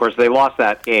about. Of course, they lost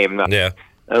that game. Yeah.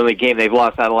 The only game they've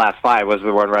lost out of the last 5 was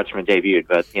the one Rutschman debuted,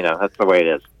 but that's the way it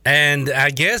is. And I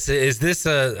guess, is this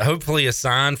hopefully a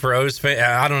sign for O's fans?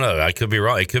 I don't know. I could be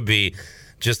wrong. It could be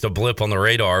just a blip on the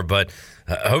radar, but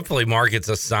hopefully, Mark, it's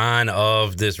a sign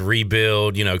of this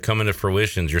rebuild, coming to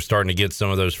fruition. You're starting to get some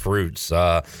of those fruits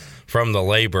from the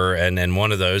labor, and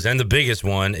one of those, and the biggest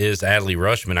one, is Adley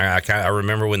Rutschman. I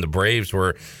remember when the Braves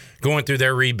were going through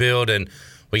their rebuild, and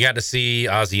we got to see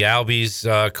Ozzie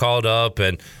Albies called up,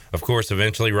 and of course,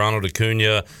 eventually Ronald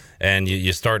Acuna, and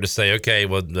you start to say, okay,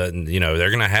 well, they're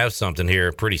going to have something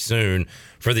here pretty soon.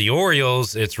 For the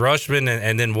Orioles, it's Rutschman,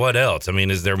 and then what else?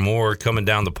 Is there more coming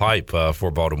down the pipe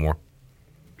for Baltimore?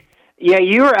 Yeah,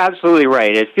 you are absolutely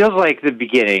right. It feels like the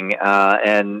beginning,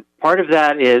 and part of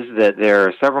that is that there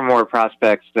are several more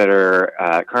prospects that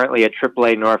are currently at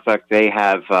AAA Norfolk. They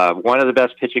have one of the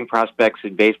best pitching prospects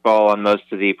in baseball on most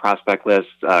of the prospect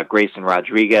lists. Grayson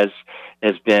Rodriguez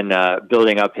has been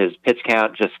building up his pitch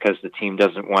count just because the team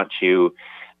doesn't want to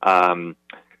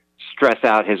stress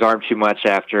out his arm too much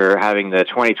after having the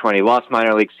 2020 lost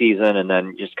minor league season and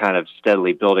then just kind of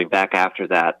steadily building back after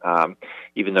that,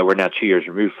 even though we're now 2 years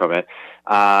removed from it.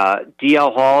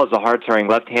 DL Hall is a hard-throwing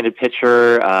left-handed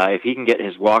pitcher. If he can get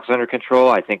his walks under control,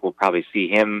 I think we'll probably see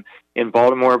him in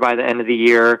Baltimore by the end of the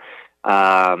year.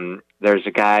 There's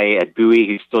a guy at Bowie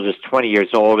who's still just 20 years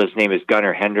old. His name is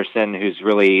Gunnar Henderson, who's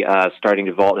really starting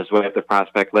to vault his way up the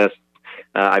prospect list.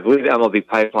 I believe MLB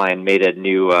Pipeline made a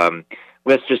new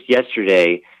list just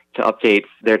yesterday to update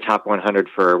their top 100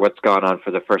 for what's gone on for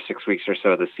the first 6 weeks or so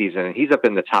of the season. And he's up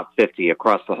in the top 50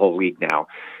 across the whole league now.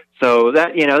 So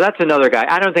that's another guy.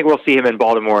 I don't think we'll see him in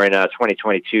Baltimore in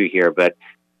 2022 here, but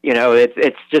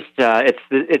it's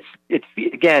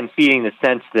again feeding the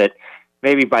sense that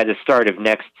maybe by the start of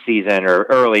next season or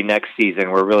early next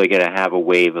season, we're really going to have a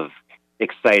wave of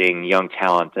exciting young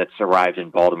talent that's arrived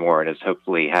in Baltimore and is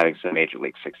hopefully having some major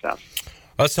league success.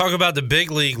 Let's talk about the big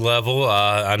league level.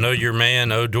 I know your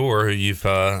man Odor, who you've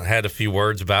had a few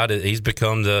words about it. He's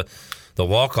become the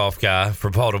walk-off guy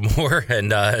for Baltimore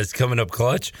and is coming up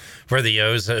clutch for the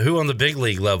O's. Who on the big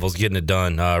league level is getting it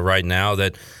done right now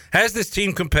that has this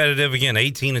team competitive? Again,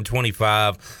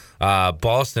 18-25.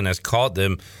 Boston has caught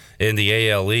them in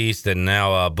the AL East, and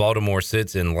now Baltimore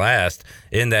sits in last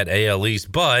in that AL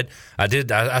East. But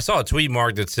I saw a tweet,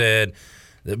 Mark, that said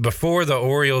before the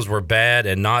Orioles were bad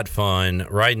and not fun.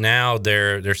 Right now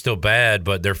they're still bad,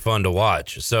 but they're fun to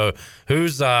watch. So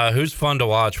who's fun to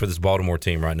watch for this Baltimore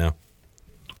team right now?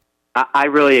 I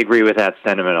really agree with that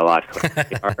sentiment a lot.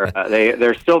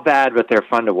 They're still bad, but they're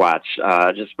fun to watch.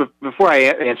 Just before I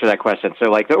answer that question,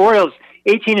 so like the Orioles,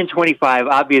 18-25.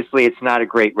 Obviously, it's not a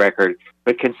great record,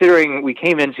 but considering we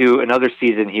came into another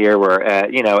season here where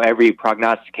every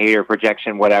prognosticator,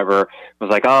 projection, whatever, was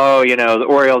like, oh, the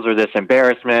Orioles are this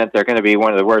embarrassment. They're going to be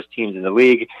one of the worst teams in the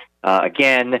league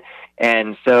again.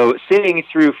 And so sitting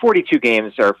through 42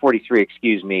 games, or 43,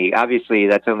 excuse me, obviously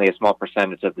that's only a small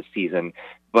percentage of the season.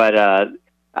 But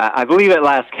I believe at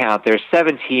last count, there's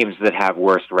 7 teams that have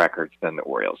worse records than the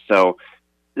Orioles. So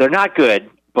they're not good,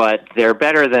 but they're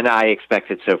better than I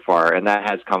expected so far, and that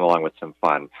has come along with some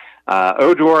fun.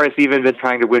 Odor has even been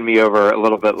trying to win me over a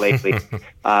little bit lately.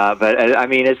 But, I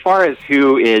mean, as far as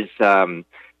who is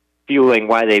fueling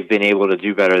why they've been able to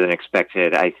do better than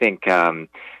expected, I think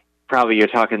probably you're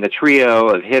talking the trio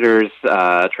of hitters,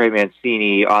 Trey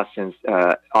Mancini,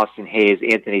 Austin Hayes,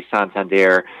 Anthony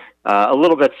Santander, a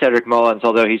little bit Cedric Mullins,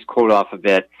 although he's cooled off a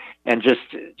bit, and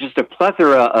just a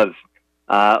plethora of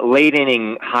late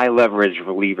inning, high leverage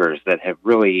relievers that have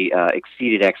really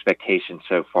exceeded expectations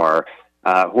so far.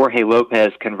 Jorge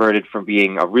Lopez converted from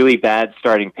being a really bad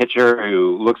starting pitcher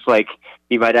who looks like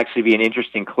he might actually be an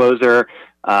interesting closer.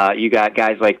 You got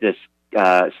guys like this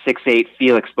 6'8"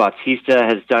 Felix Bautista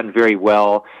has done very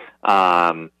well.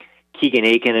 Keegan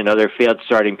Aiken, another failed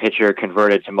starting pitcher,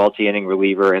 converted to multi-inning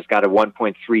reliever, has got a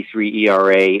 1.33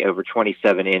 ERA over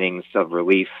 27 innings of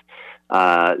relief.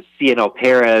 Cionel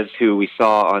Perez, who we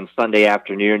saw on Sunday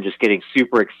afternoon, just getting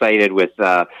super excited with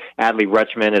Adley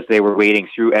Rutschman as they were waiting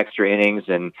through extra innings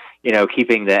and,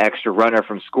 keeping the extra runner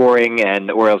from scoring. And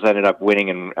the Orioles ended up winning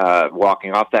and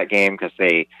walking off that game because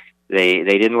they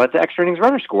didn't let the extra innings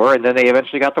runner score, and then they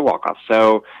eventually got the walk-off.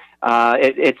 So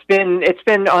it's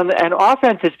been on an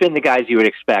offense. It's been the guys you would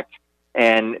expect,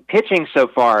 and pitching so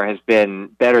far has been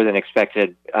better than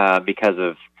expected because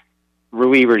of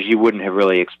relievers you wouldn't have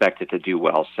really expected to do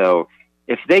well. So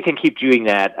if they can keep doing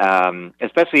that,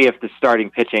 especially if the starting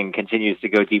pitching continues to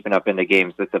go deep enough into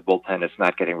games that the bullpen is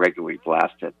not getting regularly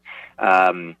blasted,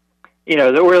 the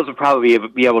Orioles will probably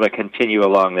be able to continue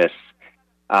along this.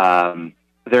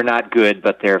 They're not good,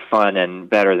 but they're fun and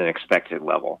better than expected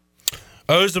level.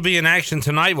 O's will be in action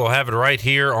tonight. We'll have it right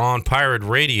here on Pirate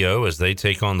Radio as they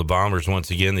take on the Bombers once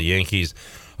again. The Yankees,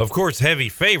 of course, heavy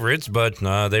favorites, but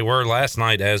they were last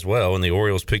night as well, and the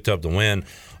Orioles picked up the win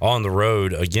on the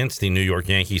road against the New York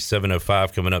Yankees.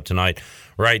 7:05 coming up tonight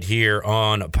right here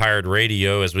on Pirate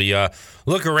Radio as we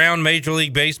look around Major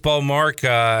League Baseball. Mark,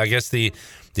 I guess the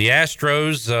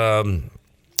Astros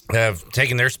have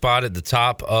taken their spot at the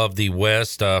top of the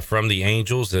West from the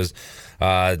Angels as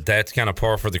that's kind of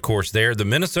par for the course there. The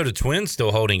Minnesota Twins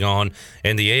still holding on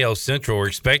in the AL Central. We're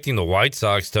expecting the White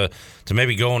Sox to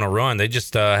maybe go on a run. They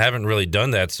just haven't really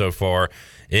done that so far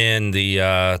in the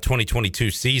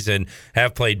 2022 season,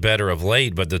 have played better of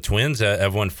late, but the Twins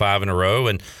have won 5 in a row,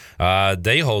 and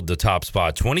they hold the top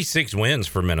spot. 26 wins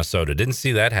for Minnesota. Didn't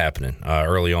see that happening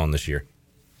early on this year.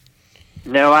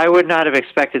 No, I would not have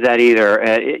expected that either.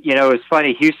 It was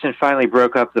funny. Houston finally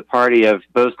broke up the party of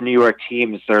both New York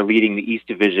teams are leading the East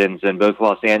divisions and both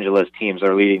Los Angeles teams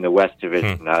are leading the West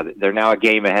division. They're now a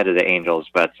game ahead of the Angels,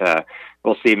 but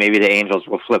we'll see. Maybe the Angels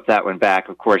will flip that one back.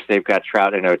 Of course, they've got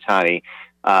Trout and Ohtani.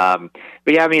 But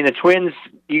yeah, I mean, the Twins,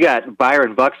 you got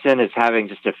Byron Buxton is having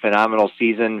just a phenomenal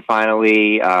season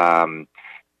finally.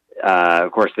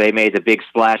 Of course, they made the big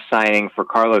splash signing for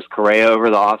Carlos Correa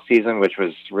over the offseason, which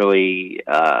was really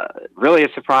a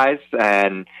surprise.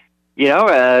 And,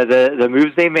 the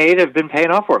moves they made have been paying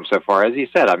off for them so far, as you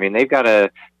said. I mean, they've got a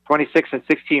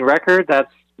 26-16 record.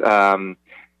 That's,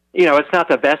 it's not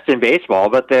the best in baseball,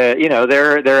 but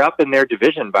they're up in their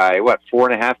division by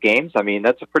 4.5 games. I mean,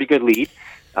 that's a pretty good lead.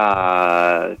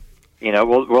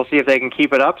 We'll see if they can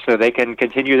keep it up so they can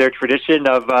continue their tradition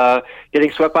of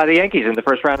getting swept by the Yankees in the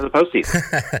first round of the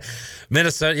postseason.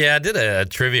 Minnesota, yeah, I did a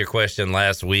trivia question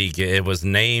last week. It was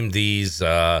name this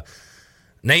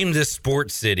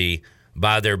sports city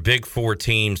by their Big Four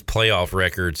teams' playoff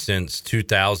record since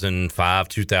 2005,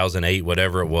 2008,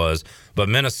 whatever it was. But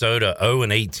Minnesota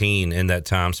 0-18 in that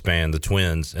time span, the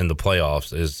Twins in the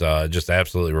playoffs, is just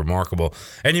absolutely remarkable.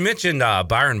 And you mentioned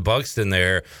Byron Buxton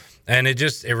there, and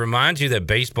it reminds you that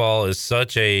baseball is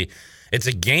it's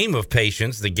a game of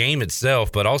patience, the game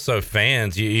itself, but also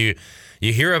fans. You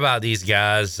hear about these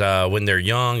guys when they're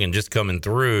young and just coming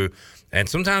through, and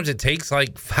sometimes it takes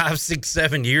like 5, 6,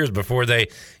 7 years before they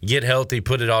get healthy,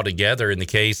 put it all together. In the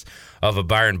case of a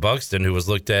Byron Buxton, who was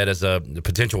looked at as a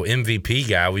potential MVP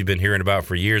guy we've been hearing about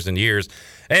for years and years.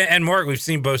 And Mark, we've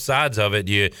seen both sides of it.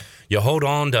 You hold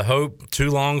on to hope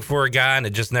too long for a guy, and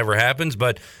it just never happens.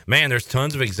 But, man, there's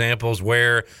tons of examples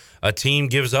where a team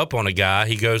gives up on a guy,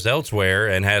 he goes elsewhere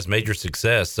and has major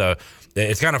success. So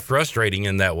it's kind of frustrating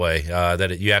in that way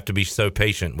that you have to be so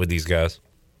patient with these guys.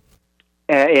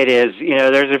 It is.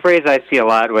 There's a phrase I see a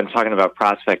lot when talking about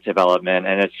prospect development,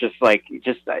 and it's just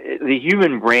the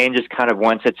human brain just kind of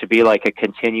wants it to be like a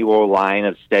continual line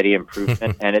of steady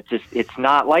improvement, and it's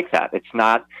not like that. It's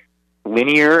not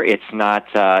linear. It's not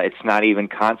even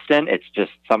constant. It's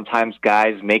just sometimes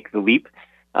guys make the leap.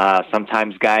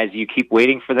 Sometimes guys, you keep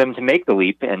waiting for them to make the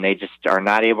leap, and they just are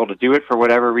not able to do it for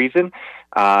whatever reason.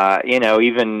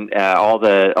 Even all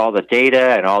the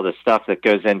data and all the stuff that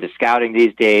goes into scouting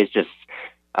these days just.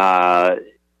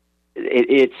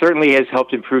 It certainly has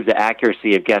helped improve the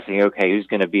accuracy of guessing, okay, who's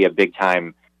going to be a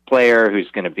big-time player,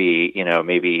 who's going to be,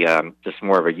 maybe just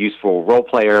more of a useful role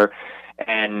player.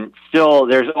 And still,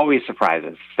 there's always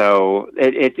surprises. So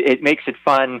it makes it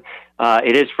fun.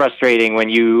 It is frustrating when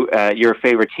your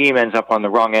favorite team ends up on the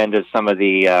wrong end of some of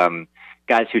the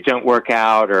guys who don't work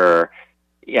out, or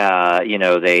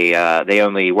they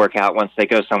only work out once they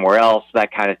go somewhere else,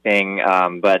 that kind of thing.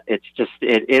 But it's just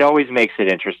it always makes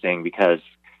it interesting because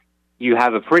you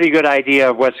have a pretty good idea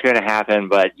of what's going to happen,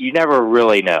 but you never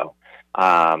really know.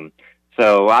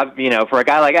 So for a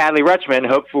guy like Adley Rutschman,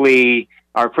 hopefully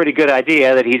our pretty good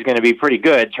idea that he's going to be pretty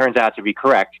good turns out to be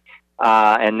correct.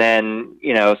 And then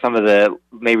some of the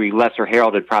maybe lesser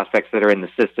heralded prospects that are in the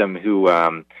system who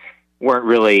weren't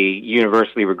really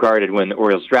universally regarded when the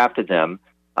Orioles drafted them,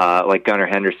 like Gunnar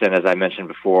Henderson, as I mentioned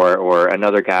before, or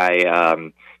another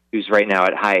guy who's right now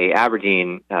at High A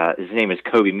Aberdeen. His name is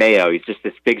Kobe Mayo. He's just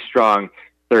this big, strong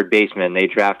third baseman they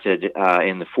drafted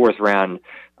in the 4th round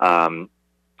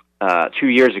 2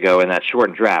 years ago in that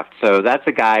shortened draft. So that's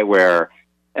a guy where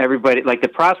everybody, like the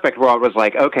prospect world, was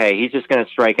like, okay, he's just going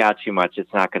to strike out too much.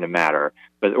 It's not going to matter.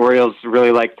 But the Orioles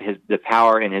really liked the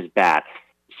power in his bat.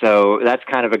 So that's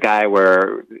kind of a guy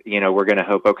where, we're going to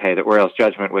hope, okay, the Orioles'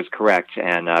 judgment was correct,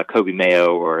 and Kobe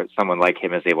Mayo or someone like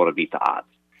him is able to beat the odds.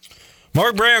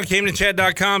 Mark Brown,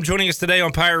 CamdenChat.com, joining us today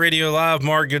on Pirate Radio Live.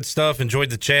 Mark, good stuff. Enjoyed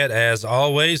the chat as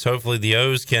always. Hopefully the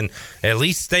O's can at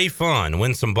least stay fun,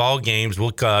 win some ball games.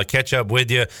 We'll catch up with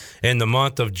you in the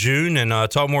month of June and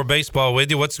talk more baseball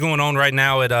with you. What's going on right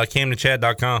now at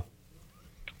CamdenChat.com?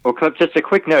 Well, Clip, just a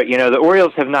quick note. The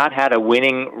Orioles have not had a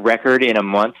winning record in a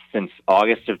month since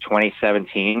August of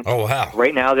 2017. Oh, wow.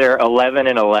 Right now they're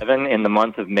 11-11 in the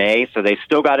month of May, so they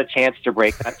still got a chance to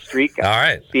break that streak. All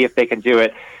right. See if they can do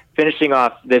it. Finishing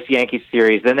off this Yankees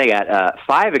series, then they got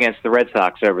 5 against the Red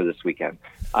Sox over this weekend.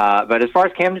 But as far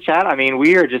as Camden Chat,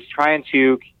 we are just trying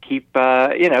to keep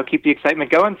the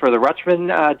excitement going for the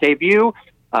Rutschman debut.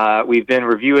 We've been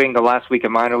reviewing the last week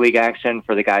of minor league action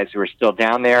for the guys who are still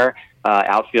down there.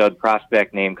 Outfield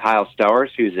prospect named Kyle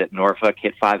Stowers, who's at Norfolk,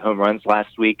 hit 5 home runs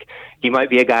last week. He might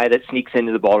be a guy that sneaks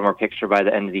into the Baltimore picture by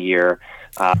the end of the year.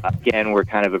 Again, we're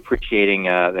kind of appreciating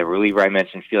the reliever I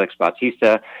mentioned, Felix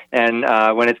Bautista. And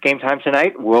when it's game time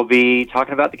tonight, we'll be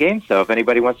talking about the game. So if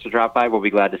anybody wants to drop by, we'll be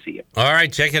glad to see you. All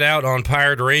right, check it out on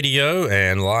Pirate Radio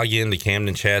and log in to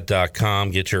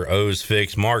CamdenChat.com. Get your O's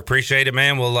fixed. Mark, appreciate it,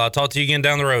 man. We'll talk to you again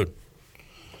down the road.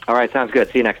 All right, sounds good.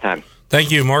 See you next time. Thank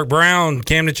you, Mark Brown,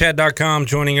 CamdenChat.com,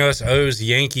 joining us. O's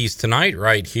Yankees tonight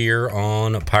right here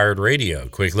on Pirate Radio.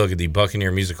 Quick look at the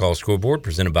Buccaneer Music Hall scoreboard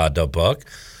presented by the Buck.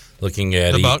 Looking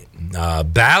at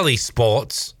Bally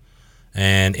Sports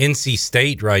and NC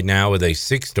State right now with a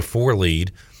 6-4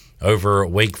 lead over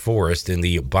Wake Forest in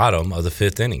the bottom of the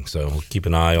 5th inning. So we'll keep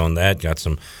an eye on that. Got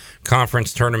some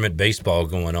conference tournament baseball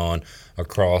going on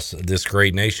across this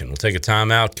great nation. We'll take a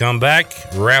timeout, come back,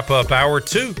 wrap up hour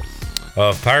 2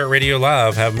 of Pirate Radio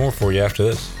Live. Have more for you after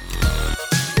this.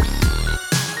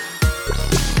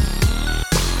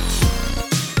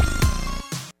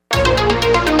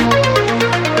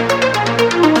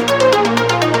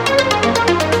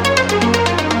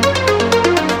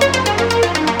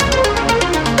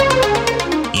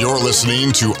 You're listening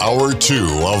listening to Hour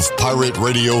 2 of Pirate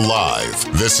Radio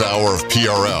Live. This hour of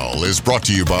PRL is brought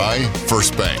to you by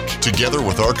First Bank. Together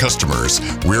with our customers,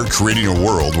 we're creating a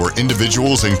world where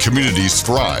individuals and communities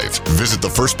thrive. Visit the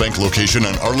First Bank location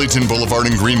on Arlington Boulevard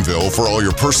in Greenville for all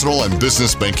your personal and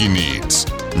business banking needs.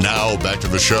 Now, back to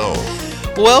the show.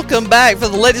 Welcome back. For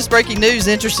the latest breaking news,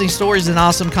 interesting stories, and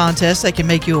awesome contests that can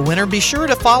make you a winner, be sure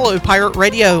to follow Pirate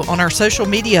Radio on our social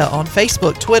media on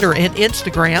Facebook, Twitter, and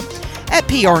Instagram at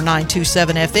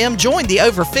PR927FM. Join the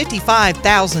over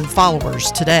 55,000 followers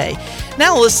today.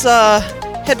 Now let's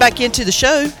head back into the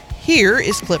show. Here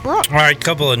is Clip Rock. All right,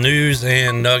 couple of news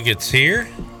and nuggets here.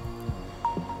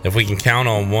 If we can count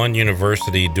on one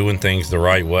university doing things the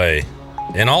right way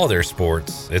in all their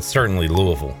sports, it's certainly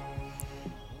Louisville.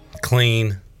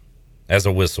 Clean as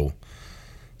a whistle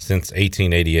since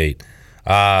 1888.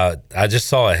 I just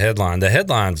saw a headline. The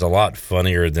headline's a lot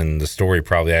funnier than the story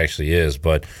probably actually is,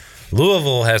 but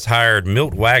Louisville has hired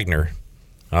Milt Wagner.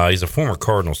 He's a former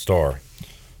Cardinal star,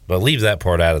 but leave that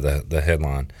part out of the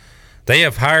headline. They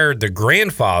have hired the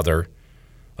grandfather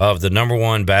of the number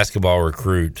one basketball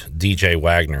recruit, DJ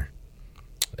Wagner,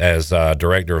 as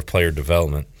director of player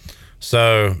development.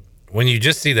 So when you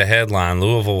just see the headline,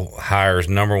 Louisville hires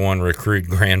number one recruit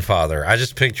grandfather, I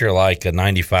just picture like a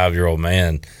 95-year-old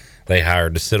man they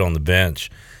hired to sit on the bench.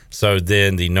 So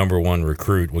then the number one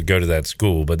recruit would go to that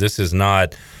school. But this is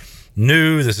not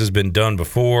new. This has been done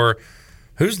before.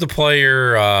 Who's the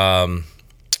player?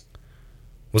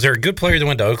 Was there a good player that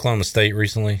went to Oklahoma State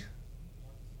recently?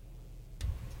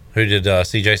 Who did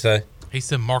CJ say? He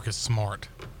said Marcus Smart.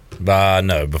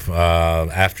 No,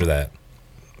 after that.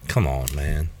 Come on,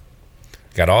 man.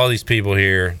 Got all these people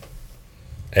here.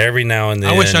 Every now and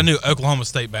then. I wish I knew Oklahoma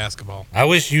State basketball. I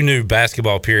wish you knew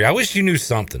basketball, period. I wish you knew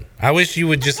something. I wish you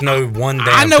would just know one damn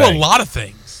I know thing. a lot of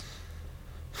things.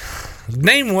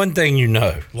 Name one thing you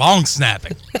know. Long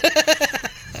snapping.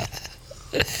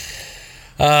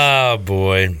 Oh,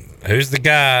 boy. Who's the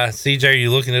guy? CJ, are you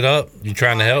looking it up? You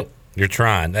trying to help? You're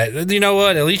trying. You know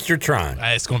what? At least you're trying.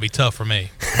 It's going to be tough for me.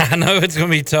 I know it's going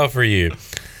to be tough for you.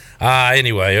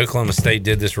 Anyway, Oklahoma State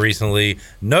did this recently.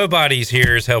 Nobody's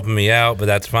here is helping me out, but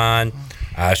that's fine.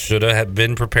 I should have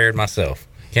been prepared myself.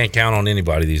 Can't count on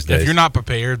anybody these days. If you're not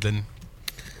prepared, then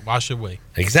why should we?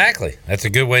 Exactly. That's a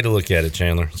good way to look at it,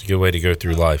 Chandler. It's a good way to go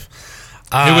through life.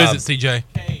 Who is it, CJ?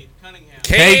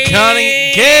 Cade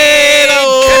Cunningham.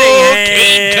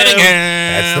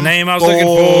 That's the name I was looking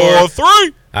for.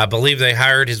 4-3. I believe they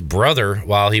hired his brother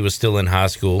while he was still in high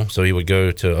school, so he would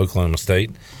go to Oklahoma State.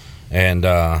 And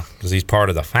because he's part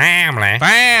of the family.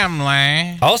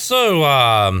 Also,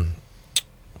 are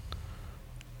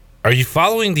you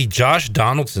following the Josh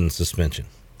Donaldson suspension?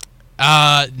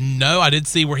 No, I did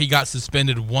see where he got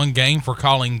suspended one game for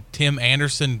calling Tim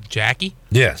Anderson Jackie.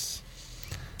 Yes.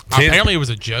 Apparently it was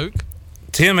a joke.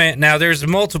 Now, there's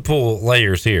multiple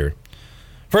layers here.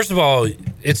 First of all,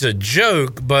 it's a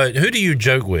joke, but who do you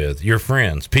joke with? Your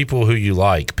friends, people who you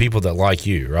like, people that like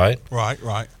you, right? Right.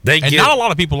 Not a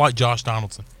lot of people like Josh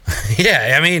Donaldson.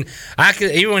 Yeah, I mean, I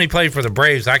could even when he played for the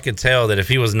Braves, I could tell that if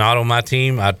he was not on my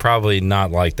team, I'd probably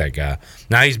not like that guy.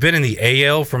 Now, he's been in the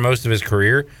AL for most of his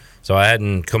career, so I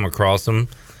hadn't come across him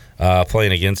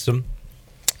playing against him.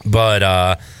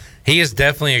 But he is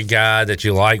definitely a guy that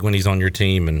you like when he's on your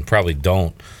team and probably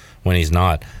don't when he's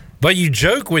not. But you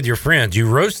joke with your friends. You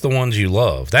roast the ones you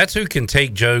love. That's who can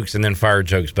take jokes and then fire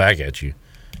jokes back at you.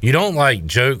 You don't like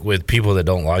joke with people that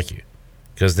don't like you,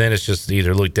 because then it's just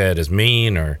either looked at as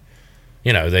mean or,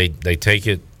 they take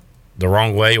it the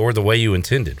wrong way or the way you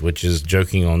intended, which is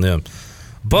joking on them.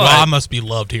 But I must be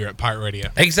loved here at Pirate Radio.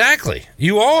 Exactly.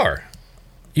 You are.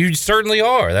 You certainly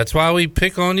are. That's why we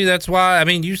pick on you. That's why,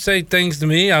 you say things to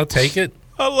me, I'll take it.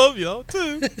 I love y'all,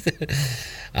 too.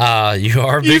 You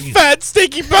are big. You fat,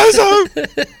 stinky bozo!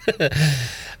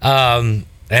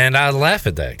 And I laugh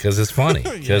at that because it's funny,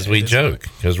 because we joke,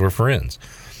 because we're friends.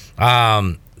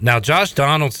 Now, Josh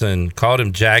Donaldson called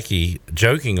him Jackie,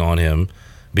 joking on him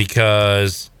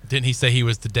because... Didn't he say he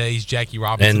was today's Jackie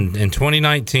Robinson? In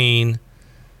 2019,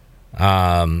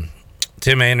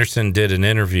 Tim Anderson did an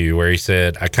interview where he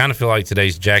said, I kind of feel like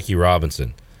today's Jackie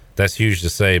Robinson. That's huge to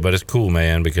say, but it's cool,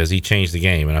 man, because he changed the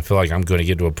game, and I feel like I'm going to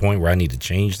get to a point where I need to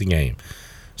change the game.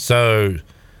 So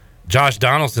Josh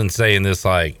Donaldson saying this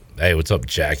like, hey, what's up,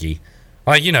 Jackie?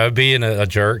 Like, being a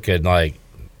jerk and, like,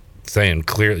 saying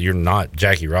clearly you're not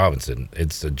Jackie Robinson.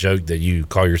 It's a joke that you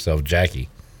call yourself Jackie.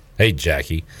 Hey,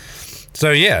 Jackie.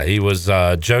 So, yeah, he was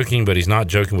joking, but he's not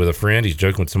joking with a friend. He's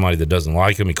joking with somebody that doesn't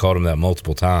like him. He called him that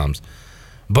multiple times.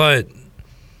 But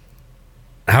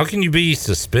how can you be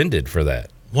suspended for that?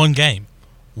 One game.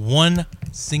 One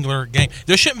singular game.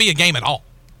 There shouldn't be a game at all.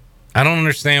 I don't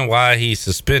understand why he's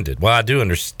suspended. Well, I do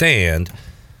understand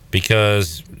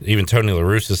because even Tony La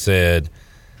Russa said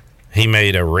he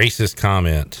made a racist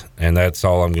comment, and that's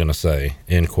all I'm going to say,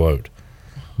 end quote.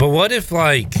 But what if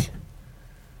I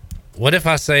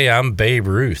say I'm Babe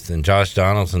Ruth and Josh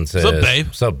Donaldson says, What's up, Babe?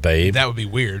 What's up, Babe? That would be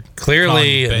weird.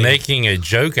 Clearly making a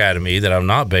joke out of me that I'm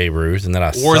not Babe Ruth and that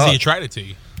I suck. Or is he attracted to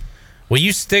you? Will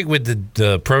you stick with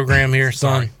the program here,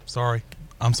 son? Sorry.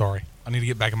 I'm sorry. I need to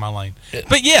get back in my lane.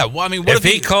 But yeah, well, I mean, what if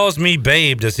he calls me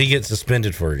Babe, does he get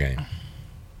suspended for a game?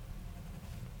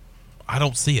 I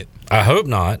don't see it. I hope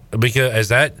not,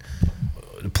 because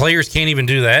players can't even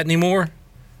do that anymore.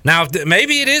 Now,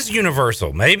 maybe it is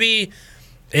universal. Maybe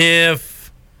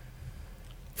if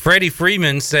Freddie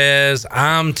Freeman says,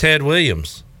 I'm Ted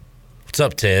Williams. What's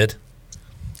up, Ted?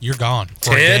 You're gone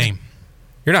for Ted? a game.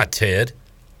 You're not Ted.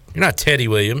 You're not Teddy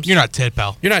Williams. You're not Ted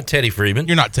Powell. You're not Teddy Freeman.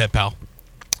 You're not Ted Powell.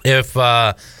 If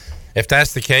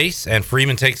that's the case and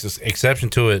Freeman takes exception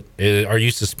to it, are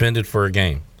you suspended for a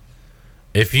game?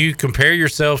 If you compare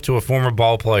yourself to a former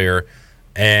ball player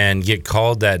and get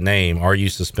called that name, are you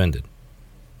suspended?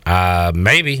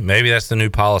 Maybe that's the new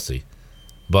policy,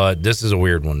 but this is a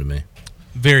weird one to me.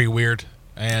 Very weird.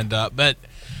 And but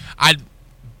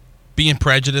being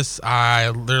prejudiced, I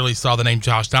literally saw the name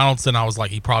Josh Donaldson. I was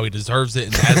like, he probably deserves it.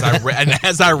 And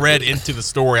as I read into the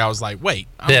story, I was like, wait,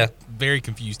 I'm very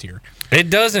confused here. It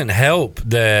doesn't help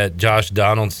that Josh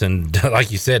Donaldson,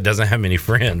 like you said, doesn't have many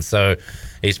friends, so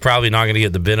he's probably not going to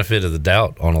get the benefit of the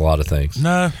doubt on a lot of things.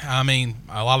 No, I mean,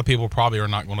 a lot of people probably are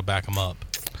not going to back him up.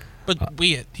 But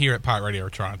we here at Pirate Radio are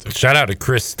trying to. Shout out to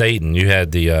Chris Staten. You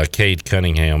had the Cade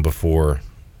Cunningham before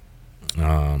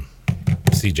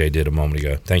CJ did a moment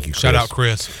ago. Thank you, Chris. Shout out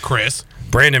Chris.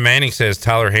 Brandon Manning says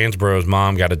Tyler Hansborough's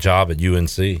mom got a job at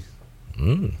UNC.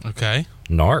 Okay.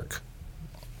 Narc.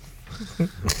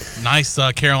 Nice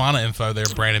Carolina info there,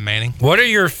 Brandon Manning. What are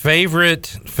your favorite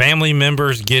family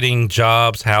members getting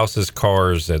jobs, houses,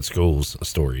 cars at schools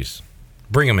stories?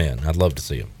 Bring them in. I'd love to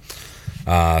see them.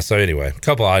 So anyway, a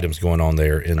couple items going on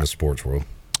there in the sports world.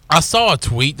 I saw a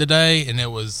tweet today, and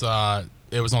it was on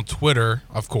Twitter,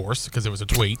 of course, because it was a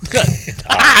tweet.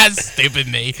 Stupid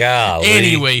me. Golly.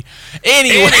 Anyway.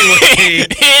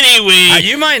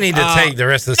 You might need to take the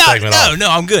rest of this segment off. No,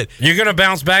 I'm good. You're going to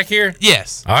bounce back here?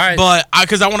 Yes. All right. But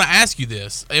because I want to ask you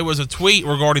this. It was a tweet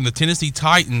regarding the Tennessee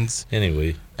Titans.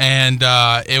 Anyway. And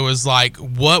it was like,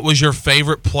 what was your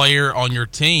favorite player on your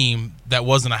team that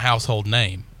wasn't a household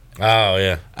name? Oh,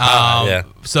 yeah. Yeah.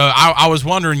 So I was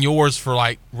wondering yours for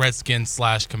like Redskins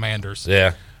 / Commanders.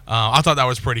 Yeah. I thought that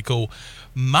was pretty cool.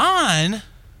 Mine,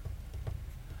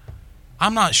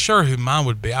 I'm not sure who mine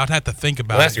would be. I'd have to think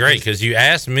about it. That's great because you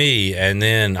asked me, and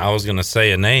then I was going to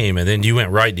say a name, and then you went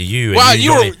right to you. Well,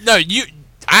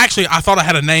 I thought I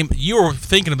had a name. You were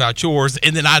thinking about yours,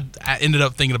 and then I ended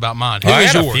up thinking about mine. Who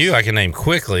is yours? A few I can name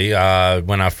quickly.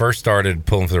 When I first started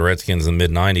pulling for the Redskins in the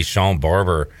mid-'90s, Sean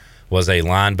Barber was a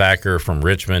linebacker from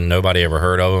Richmond. Nobody ever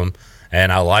heard of him, and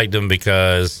I liked him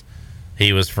because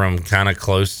he was from kind of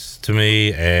close to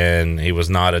me, and he was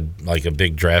not a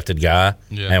big drafted guy,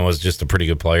 and was just a pretty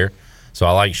good player. So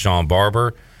I like Sean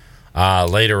Barber.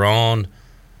 Later on,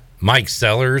 Mike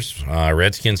Sellers,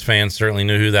 Redskins fans certainly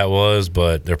knew who that was,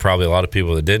 but there are probably a lot of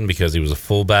people that didn't because he was a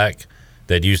fullback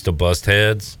that used to bust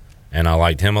heads, and I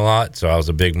liked him a lot. So I was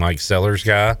a big Mike Sellers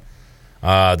guy.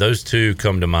 Those two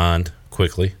come to mind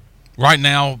quickly. Right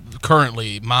now,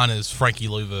 currently, mine is Frankie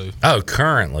Louvu. Oh,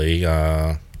 currently,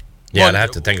 I'd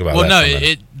have to think about that. Well,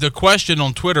 no, the question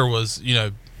on Twitter was,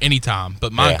 anytime,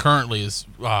 but mine currently is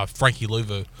Frankie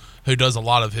Louvu, who does a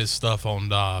lot of his stuff on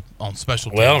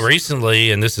special teams. Well, recently,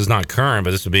 and this is not current,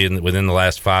 but this would be within the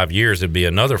last 5 years, it'd be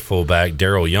another fullback,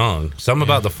 Daryl Young. Something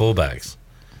about the fullbacks.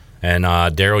 And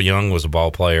Daryl Young was a ball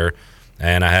player,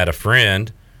 and I had a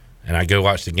friend, and I'd go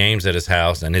watch the games at his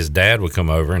house, and his dad would come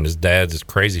over, and his dad's this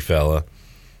crazy fella.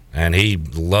 And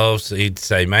he'd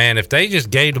say, man, if they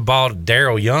just gave the ball to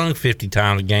Daryl Young 50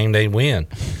 times a game, they'd win.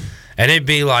 And it'd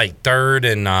be like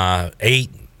 3rd and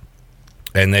 8,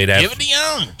 and they'd have Give it to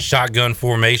Young. Shotgun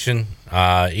formation,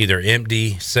 either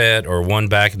empty set or one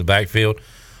back in the backfield.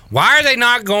 Why are they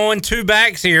not going 2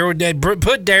 backs here? They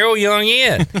put Daryl Young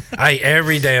in.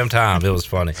 Every damn time. It was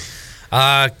funny.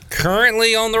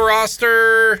 Currently on the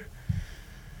roster,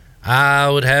 I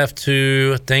would have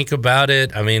to think about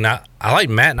it. I mean, I like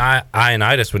Matt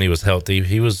Ioannidis when he was healthy.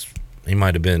 He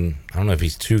might have been, I don't know if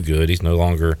he's too good. He's no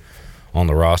longer on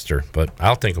the roster, but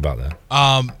I'll think about that.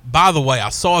 By the way, I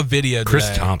saw a video Chris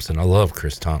today. Thompson. I love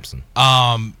Chris Thompson.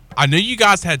 I knew you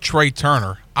guys had Trey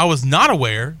Turner. I was not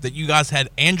aware that you guys had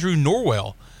Andrew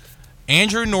Norwell.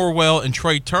 Andrew Norwell and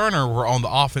Trey Turner were on the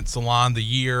offensive line the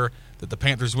year that the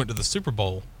Panthers went to the Super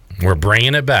Bowl. We're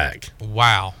bringing it back.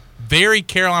 Wow. Very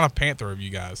Carolina Panther of you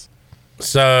guys.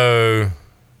 So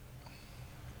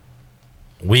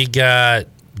we got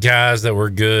guys that were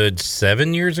good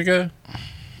 7 years ago.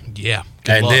 Yeah.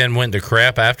 And then went to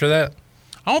crap after that.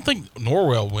 I don't think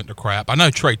Norwell went to crap. I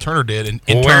know Trey Turner did in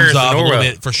terms of a little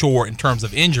bit for sure in terms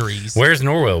of injuries. Where's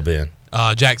Norwell been?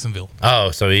 Jacksonville.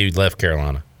 Oh, so he left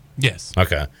Carolina. Yes.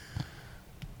 Okay.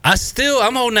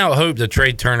 I'm holding out hope that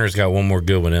Trey Turner's got one more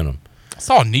good one in him. I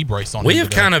saw a knee brace on him. We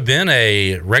have kind of been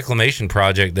a reclamation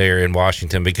project there in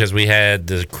Washington because we had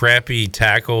the crappy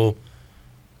tackle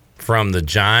from the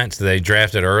Giants that they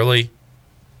drafted early.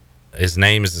 His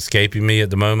name is escaping me at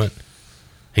the moment.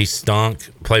 He stunk.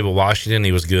 Played with Washington.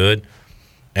 He was good.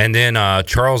 And then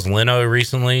Charles Leno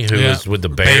recently, who was with the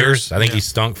Bears. I think he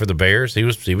stunk for the Bears. He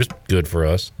was good for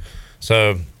us.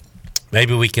 So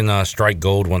maybe we can strike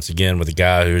gold once again with a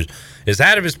guy who is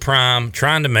out of his prime,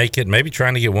 trying to make it, maybe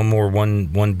trying to get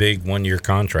one big 1 year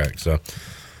contract. So,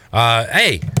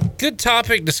 hey, good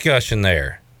topic discussion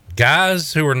there.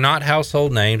 Guys who are not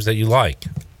household names that you like.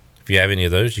 If you have any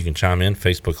of those, you can chime in.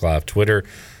 Facebook Live, Twitter.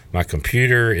 My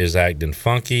computer is acting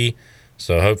funky,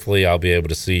 so hopefully I'll be able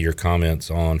to see your comments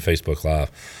on Facebook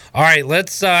Live. All right,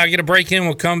 let's get a break in.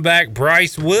 We'll come back.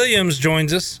 Bryce Williams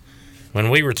joins us when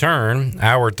we return.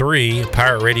 Hour 3,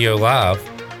 Pirate Radio Live.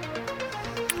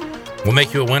 We'll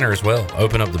make you a winner as well.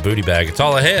 Open up the booty bag. It's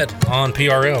all ahead on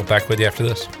PRL. Back with you after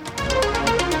this.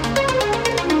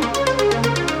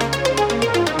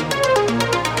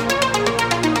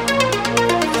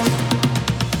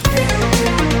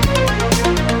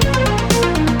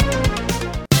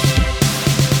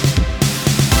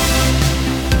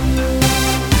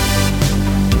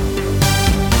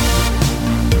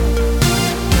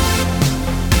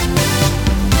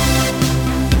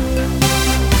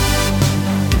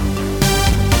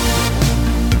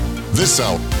 This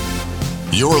hour,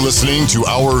 you're listening to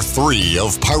Hour 3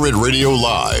 of Pirate Radio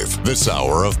Live. This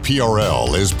hour of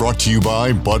PRL is brought to you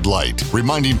by Bud Light,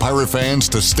 reminding Pirate fans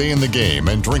to stay in the game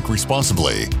and drink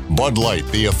responsibly. Bud Light,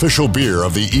 the official beer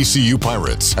of the ECU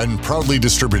Pirates, and proudly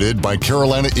distributed by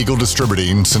Carolina Eagle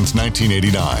Distributing since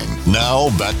 1989. Now,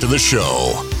 back to the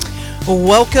show.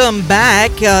 Welcome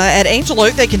back. At Angel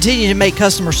Oak, they continue to make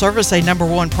customer service a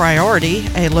 #1 priority.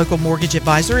 A local mortgage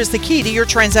advisor is the key to your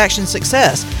transaction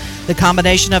success. The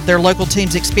combination of their local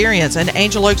team's experience and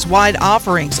Angel Oak's wide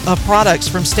offerings of products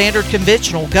from standard,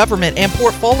 conventional, government, and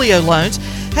portfolio loans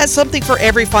has something for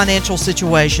every financial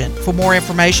situation. For more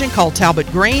information, call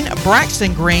Talbot Green,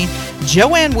 Braxton Green,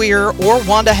 Joanne Weir, or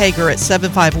Wanda Hager at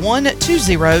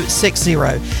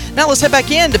 751-2060. Now let's head back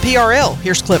in to PRL.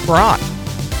 Here's Clip Brock.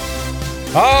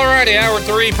 All righty, Hour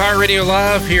 3, Pirate Radio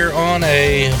Live here on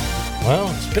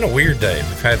it's been a weird day.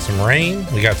 We've had some rain.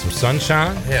 We got some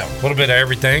sunshine. Yeah. A little bit of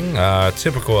everything.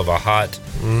 Typical of a hot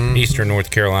Eastern North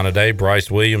Carolina day.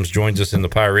 Bryce Williams joins us in the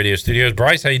Pirate Radio studios.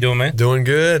 Bryce, how you doing, man? Doing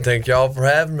good. Thank y'all for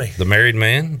having me. The married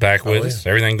man back with us.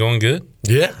 Everything going good?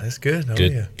 Yeah, that's good.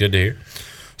 Good to hear.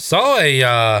 Saw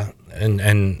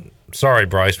and sorry,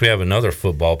 Bryce, we have another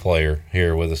football player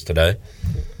here with us today.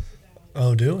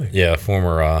 Oh, do we? Yeah,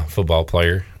 former football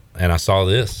player. And I saw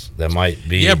this. That might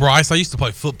be... Yeah, Bryce, I used to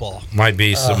play football. Might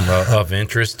be some of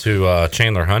interest to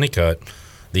Chandler Honeycutt.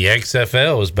 The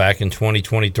XFL is back in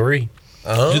 2023.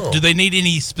 Oh. Do they need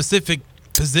any specific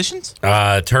positions?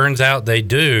 Turns out they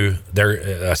do.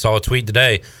 I saw a tweet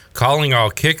today calling all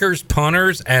kickers,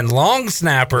 punters, and long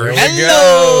snappers.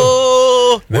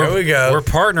 There we go. We're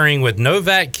partnering with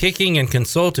Novak Kicking and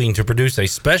Consulting to produce a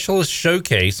specialist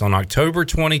showcase on October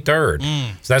 23rd.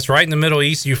 So that's right in the middle of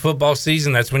ECU football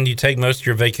season. That's when you take most of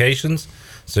your vacations.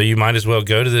 So you might as well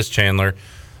go to this, Chandler.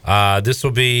 This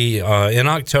will be in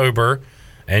October,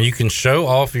 and you can show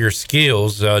off your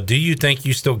skills. Do you think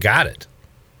you still got it?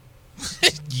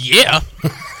 Yeah.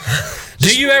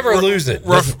 Do you ever lose it?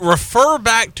 Refer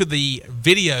back to the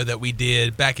video that we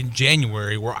did back in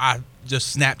January where I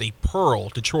just snapped a pearl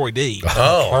to Troy D.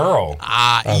 Oh, pearl.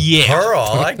 Yeah. Pearl,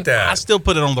 I like that. I still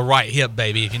put it on the right hip,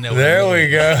 baby, if you know there what I mean.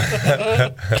 we go.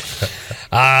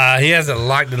 He has it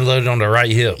locked and loaded on the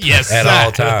right hip at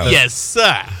all times. Yes,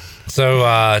 sir.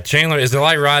 So, Chandler, is it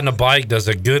like riding a bike? Does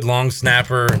a good long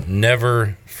snapper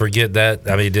never forget that?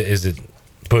 I mean, is it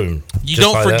boom? You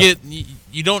don't forget.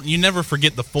 You never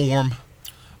forget the form.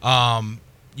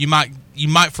 You might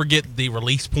forget the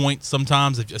release point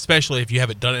sometimes, especially if you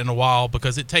haven't done it in a while,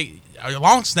 because a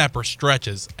long snapper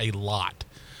stretches a lot.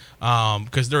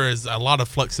 Because there is a lot of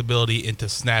flexibility into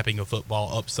snapping a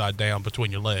football upside down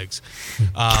between your legs.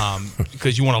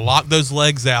 Because you want to lock those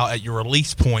legs out at your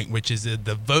release point, which is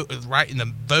right in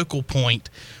the vocal point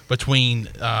between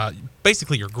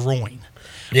basically your groin.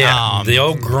 Yeah, the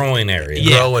old groin area.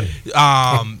 Yeah. Growing.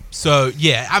 So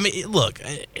yeah, I mean, look,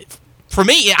 for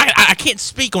me, I can't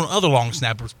speak on other long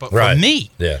snappers, but for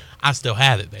me, I still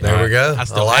have it. Baby. There we go. I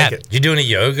still like have it. You do any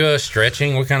yoga,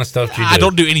 stretching? What kind of stuff do you do? I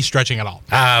don't do any stretching at all.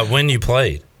 When you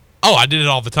played? Oh, I did it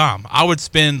all the time. I would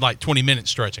spend like 20 minutes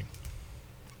stretching.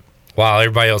 While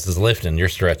everybody else is lifting, you're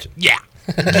stretching. Yeah.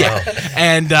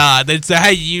 And they'd say,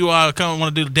 "Hey, you come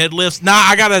want to do the deadlifts?" Nah,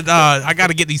 I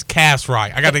gotta get these calves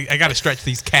right. I gotta stretch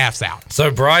these calves out.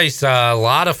 So Bryce, a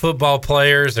lot of football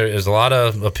players. There's a lot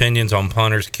of opinions on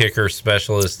punters, kickers,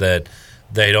 specialists that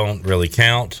they don't really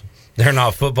count. They're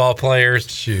not football players.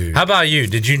 Shoot. How about you?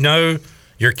 Did you know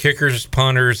your kickers,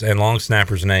 punters, and long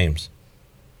snappers' names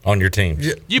on your team?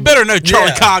 You better know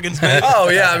Charlie Coggins, man. Oh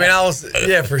yeah, I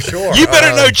mean for sure. You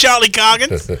better know Charlie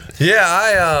Coggins.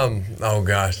 Yeah, oh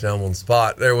gosh, now I'm on the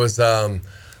spot. There was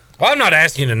Well, I'm not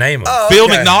asking you to name them. Oh, Phil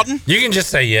okay. McNaughton. You can just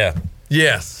say yeah.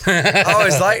 Yes.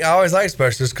 I always like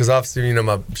specialists because obviously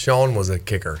my Sean was a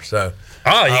kicker, so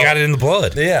you got it in the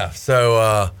blood. Yeah.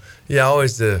 So I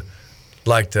always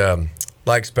liked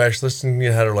specialists and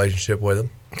had a relationship with them.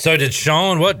 So did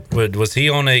Sean? Was he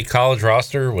on a college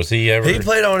roster? Was he ever? He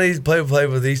played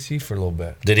with EC for a little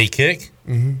bit. Did he kick?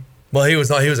 Mm-hmm. Well, he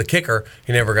was a kicker.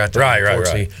 He never got to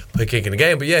unfortunately play kick in the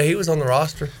game. But yeah, he was on the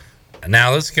roster.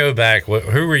 Now let's go back.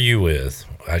 Who were you with?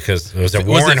 Because was it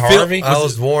Warren Harvey? I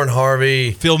was Warren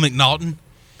Harvey. Phil McNaughton.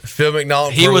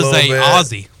 He was a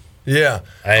Aussie. Yeah.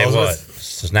 Hey, what?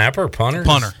 Snapper, punter?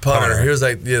 Punter. He was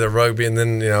like the rugby, and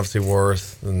then obviously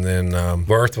Worth, and then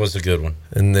Worth was a good one,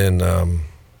 and then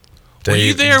were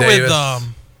you there with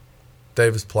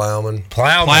Davis Plowman?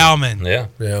 Plowman.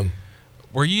 Yeah.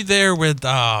 Were you there with?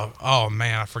 Oh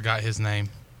man, I forgot his name.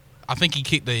 I think he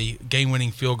kicked the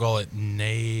game-winning field goal at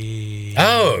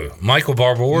Michael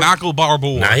Barbour. Michael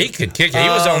Barbour. Now he could kick it. He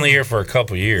was only here for a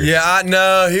couple years. Yeah,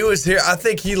 no, he was here. I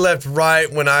think he left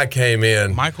right when I came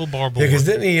in. Michael Barbour. Yeah, because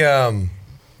didn't he?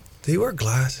 Did he wear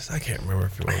glasses? I can't remember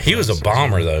if he wore He was a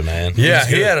bomber though, man. Yeah,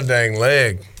 he had a dang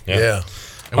leg. Yeah.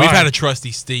 And we've had a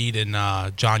trusty Steed and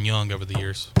John Young over the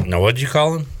years. Now, what'd you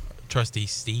call him? Trusty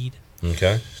Steed.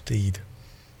 Okay. Steed.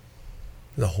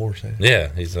 The horse. Yeah,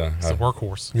 he's a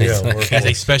workhorse. Yeah, he's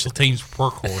a special teams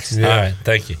workhorse. Yeah. All right,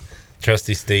 thank you,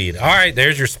 Trusty Steed. All right,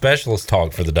 there's your specialist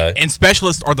talk for the day. And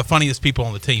specialists are the funniest people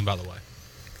on the team, by the way.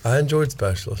 I enjoyed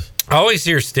specialists. I always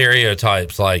hear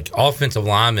stereotypes like offensive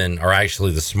linemen are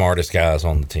actually the smartest guys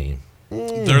on the team.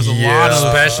 There's a lot of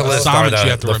specialists are you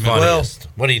have to the remember. funniest.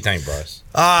 What do you think, Bryce?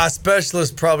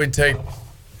 Specialists probably take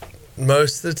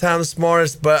most of the time the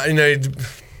smartest, but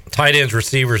tight ends,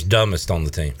 receivers, dumbest on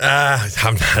the team.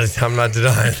 I'm not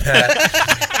denying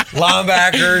that.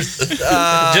 Linebackers,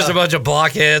 just a bunch of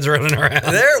blockheads running around.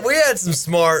 We had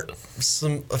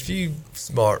a few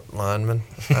smart linemen.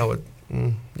 I would,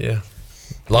 yeah.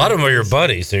 A lot of them are your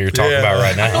buddies that you're talking about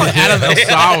right now. Adam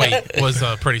El-Sawi was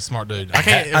a pretty smart dude. Is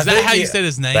that how you said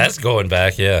his name? That's going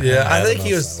back, yeah. Yeah, I think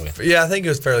he was. Yeah, I think he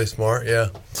was fairly smart. Yeah.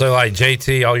 So like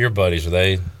JT, all your buddies, were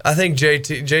they? I think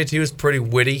JT was pretty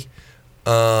witty.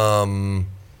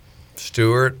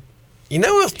 Stewart. Who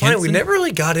was playing? Henson? We never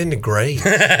really got into grades.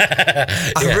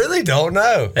 I really don't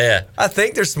know. Yeah. I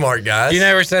think they're smart guys. You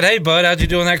never said, "Hey, bud, how'd you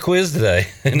do on that quiz today?"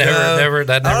 That never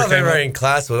I don't know if I came ever up. in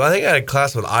class with. I think I had a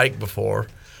class with Ike before.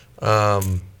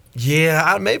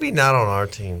 Maybe not on our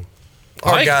team.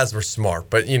 Our Ike? guys were smart,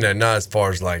 but not as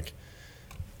far as like.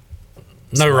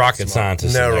 No rocket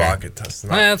scientists. No in there. rocket scientists.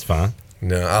 That's fine.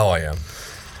 No, I am.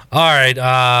 All right,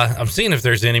 I'm seeing if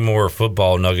there's any more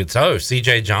football nuggets.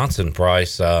 C.J. Johnson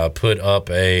Price put up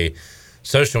a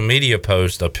social media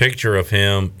post, a picture of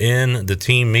him in the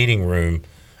team meeting room,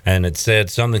 and it said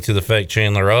something to the effect,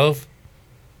 Chandler, of?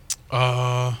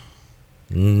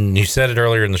 You said it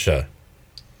earlier in the show.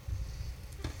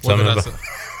 Come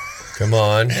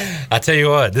on. I tell you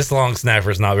what, this long snapper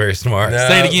is not very smart. No.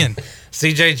 Say it again.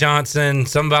 C.J. Johnson,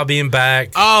 something about being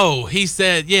back. Oh, he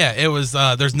said, it was,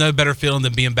 there's no better feeling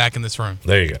than being back in this room.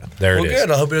 There you go. There it is. Well,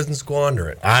 good. I hope he doesn't squander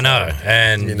it. I know.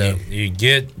 And you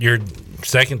get your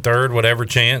second, third, whatever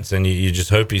chance, and you just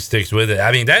hope he sticks with it.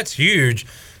 I mean, that's huge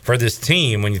for this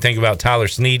team when you think about Tyler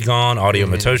Snead gone, Audio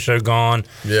Matosho gone.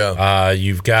 Yeah.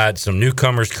 You've got some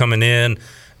newcomers coming in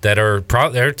that are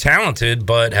they're talented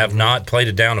but have not played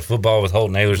a down of football with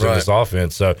Holton Ahlers in this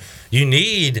offense. So you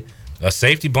need a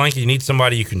safety blanket. You need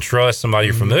somebody you can trust, somebody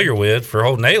you're familiar with. For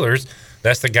Holton Ahlers,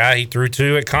 that's the guy he threw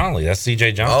to at Conley. That's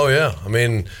C.J. Johnson. Oh, yeah. I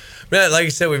mean, like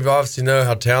you said, we obviously know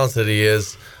how talented he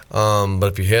is, but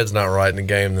if your head's not right in the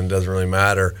game, then it doesn't really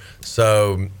matter.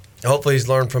 So hopefully he's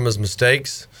learned from his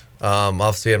mistakes.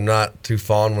 Obviously, I'm not too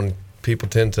fond when people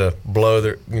tend to blow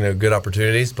their good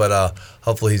opportunities, but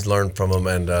hopefully he's learned from them,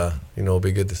 and it'll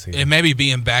be good to see. And maybe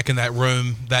being back in that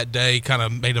room that day kind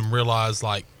of made him realize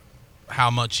like how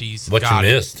much he's what got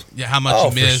you missed. Yeah, how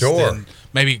much he missed. For sure. And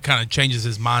maybe it kind of changes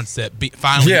his mindset.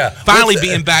 Finally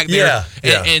being back there,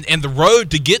 and the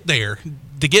road to get there.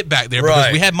 To get back there,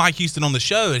 because we had Mike Houston on the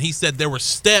show, and he said there were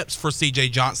steps for C.J.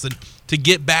 Johnson to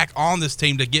get back on this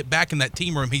team, to get back in that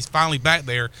team room. He's finally back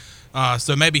there,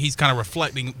 so maybe he's kind of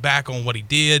reflecting back on what he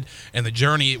did and the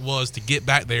journey it was to get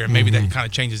back there, and maybe that kind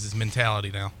of changes his mentality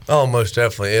now. Oh, most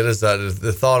definitely, it is that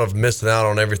the thought of missing out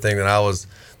on everything that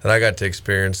I got to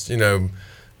experience. Playing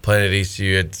at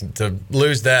ECU, to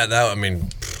lose that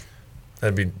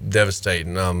that'd be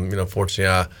devastating. Fortunately,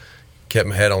 I kept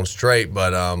my head on straight,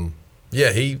 but I'm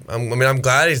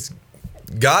glad he's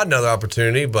got another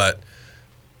opportunity, but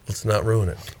let's not ruin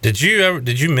it. Did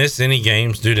you miss any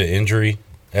games due to injury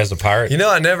as a Pirate?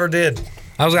 I never did.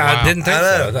 I didn't think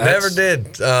so. Never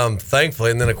did,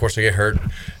 thankfully. And then, of course, I get hurt.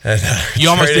 And you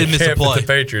almost did miss a play. With the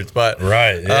Patriots, but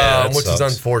which is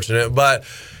unfortunate. But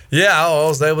I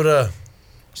was able to.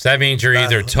 So that means you're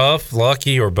either tough,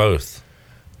 lucky, or both.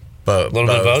 Both. A little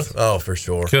bit of both? Oh, for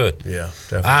sure. Good. Yeah,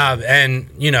 definitely. And,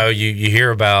 you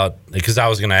hear about, because I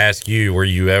was going to ask you, were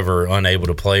you ever unable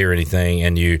to play or anything,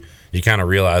 and you kind of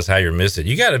realize how you miss it.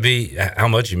 You got to be, how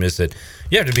much you miss it.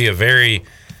 You have to be a very,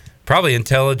 probably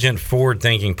intelligent,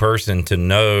 forward-thinking person to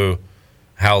know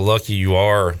how lucky you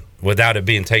are without it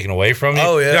being taken away from you.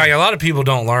 Oh, yeah. Like, a lot of people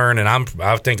don't learn, and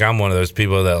I think I'm one of those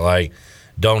people that, like,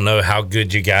 don't know how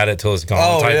good you got it till it's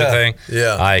gone type of thing.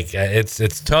 Yeah. Like,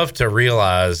 it's tough to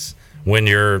realize when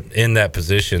you're in that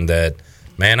position that,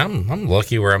 man, I'm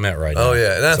lucky where I'm at right now. Oh,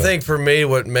 yeah. And I think for me,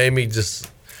 what made me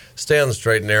just stay on the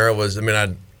straight and narrow was,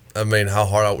 how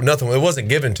hard it wasn't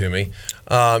given to me.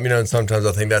 And sometimes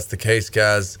I think that's the case.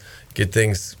 Guys get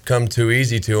things come too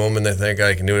easy to them, and they think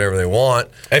I can do whatever they want.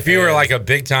 If you were like a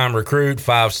big time recruit,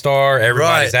 5-star,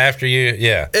 everybody's after you.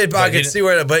 Yeah, I could see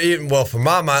where. But for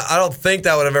my mind, I don't think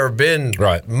that would have ever been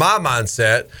my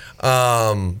mindset.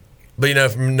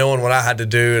 But from knowing what I had to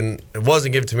do, and it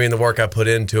wasn't given to me, and the work I put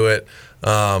into it,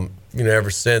 ever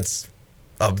since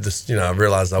I've just I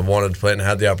realized I wanted to play and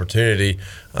had the opportunity.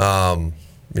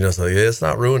 Let's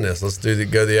not ruin this. Let's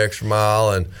go the extra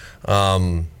mile and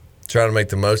try to make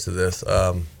the most of this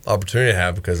opportunity I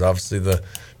have, because obviously the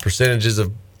percentages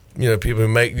of people who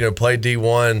make play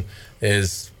D1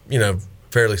 is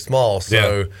fairly small.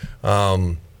 So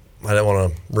I didn't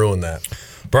want to ruin that.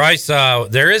 Bryce,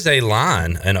 there is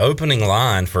an opening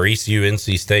line for ECU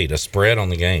NC State, a spread on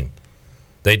the game.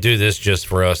 They do this just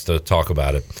for us to talk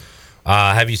about it.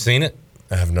 Have you seen it?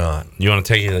 I have not. You want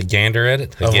to take a gander at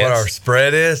it? Of what our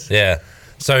spread is? Yeah.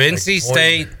 So NC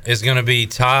State is going to be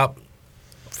top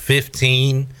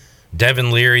 15.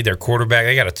 Devin Leary, their quarterback,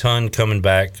 they got a ton coming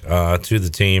back to the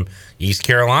team. East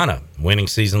Carolina, winning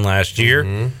season last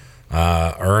year,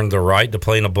 earned the right to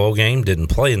play in a bowl game, didn't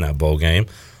play in that bowl game.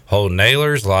 Holden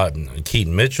Ahlers,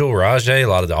 Keaton Mitchell, Rajay, a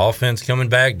lot of the offense coming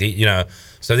back.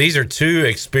 So these are two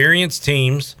experienced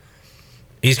teams.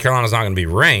 East Carolina's not going to be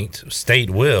ranked. State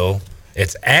will.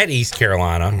 It's at East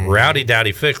Carolina. Rowdy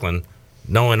Dowdy Ficklin.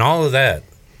 Knowing all of that,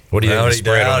 what do you think the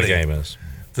spread on the game is?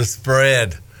 The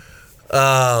spread.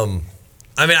 Of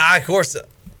course,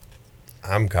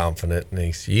 I'm confident in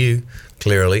ECU,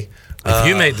 clearly. If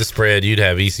you made the spread, you'd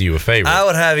have ECU a favorite. I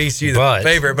would have ECU the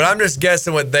favorite, but I'm just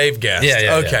guessing what they've guessed.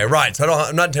 Yeah. Right. So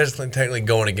I'm not technically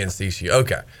going against ECU.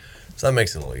 Okay. So that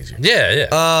makes it a little easier. Yeah.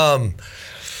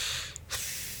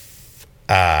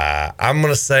 I'm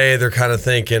going to say they're kind of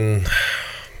thinking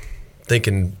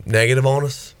negative on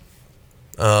us.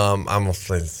 I'm going to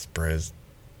say the spread is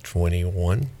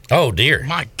 21. Oh, dear.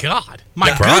 My God. My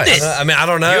goodness. I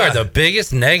don't know. You are the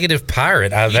biggest negative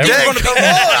Pirate I've ever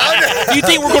Do you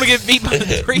think we're going to get beat by the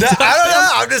 3 touchdowns?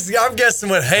 I don't know. I'm guessing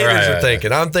what haters are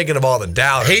thinking. I'm thinking of all the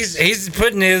doubters. He's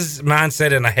putting his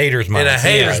mindset in a hater's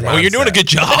mindset. Well, you're doing a good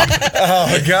job.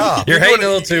 Oh, God. You're hating a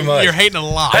little too much. You're hating a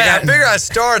lot. Hey, I figure I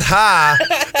start high.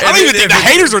 I don't even think the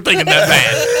haters are thinking that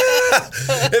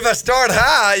bad. If I start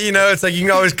high, it's like you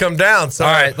can always come down. So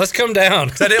all right, let's come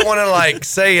down. So I didn't want to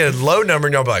say a low number,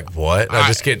 and y'all be like, "What?" I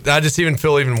just even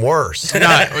feel even worse. We'll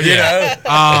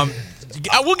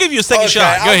give you a second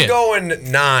shot. Go ahead. I'm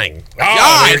going 9.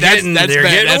 Oh, they're getting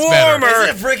warmer. Is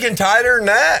it freaking tighter than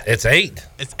that? It's 8.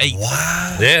 It's 8.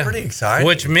 Wow. Yeah. Pretty exciting.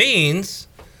 Which means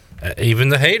even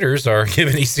the haters are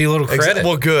giving ECU a little credit.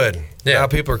 Well, good. Now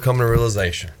people are coming to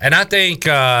realization. And I think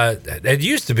it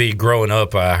used to be growing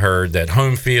up, I heard that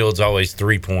home field's always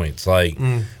 3 points. Like,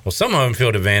 well, some home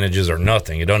field advantages are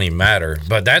nothing. It don't even matter.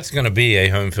 But that's going to be a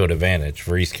home field advantage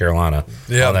for East Carolina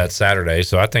on that Saturday.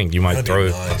 So I think you might throw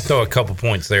a couple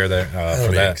points there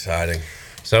for that. Exciting.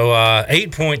 So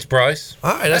 8 points, Bryce.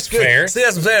 All right, that's good. fair. See,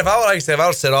 that's what I'm saying. If I would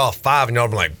have said 5, and y'all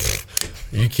would be like,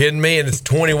 you kidding me? And it's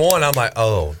 21. I'm like,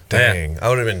 oh, dang. I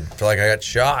would have been feel like I got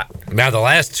shot. Now, the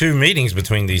last 2 meetings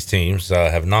between these teams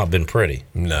have not been pretty.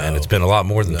 No. And it's been a lot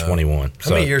more than 21.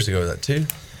 How many years ago was that, 2?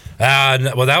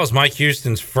 Well, that was Mike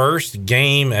Houston's first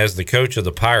game as the coach of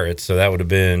the Pirates, so that would have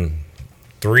been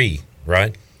 3,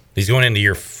 right? He's going into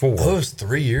year 4. Oh, it was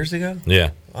 3 years ago?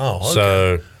 Yeah. Oh,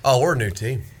 okay. We're a new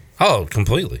team. Oh,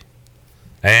 completely.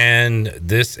 And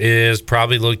this is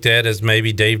probably looked at as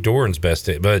maybe Dave Doran's best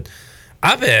day, but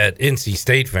I bet NC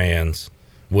State fans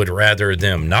would rather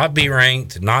them not be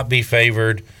ranked, not be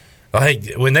favored.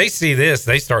 Like, when they see this,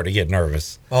 they start to get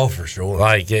nervous. Oh, for sure.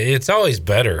 Like, it's always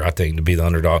better, I think, to be the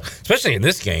underdog, especially in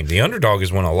this game. The underdog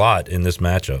has won a lot in this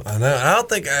matchup. I know. I don't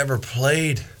think I ever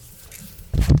played.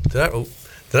 Did I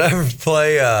ever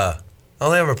play? I don't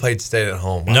think I ever played State at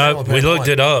home. No, we looked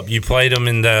it up. You played them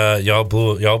in the y'all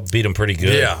beat them pretty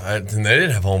good. Yeah, and they didn't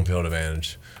have home field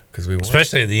advantage because we won.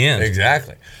 Especially at the end.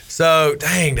 Exactly. So,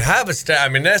 dang, to have a state. I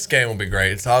mean, this game will be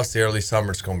great. It's obviously early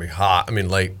summer. It's going to be hot. I mean,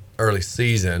 late early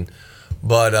season.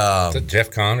 But is it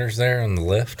Jeff Connors there on the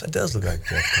left? That does look like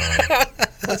Jeff Connors.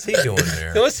 What's he doing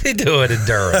there? What's he doing in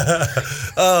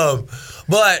Durham?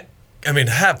 But I mean,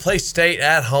 play State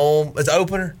at home. It's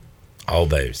opener. Oh,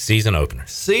 baby, season opener.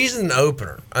 Season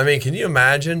opener. I mean, can you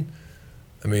imagine?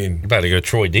 I mean, you're about to go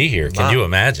Troy D here. Can you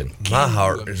imagine? My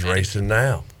heart is racing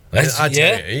now. I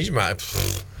tell you might.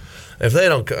 If they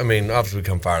don't, I mean, obviously we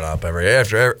come fired up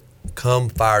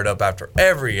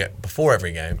before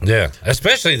every game. Yeah,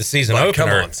 especially the season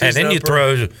opener, and then you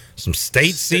throw some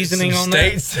state seasoning on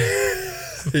there.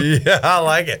 Yeah, I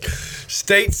like it.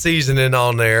 State seasoning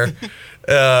on there.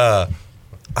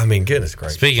 I mean, goodness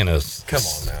gracious. Speaking of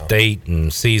state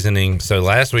and seasoning, so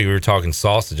last week we were talking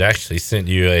sausage. I actually sent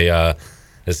you a.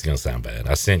 This is gonna sound bad.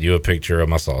 I sent you a picture of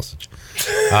my sausage.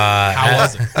 How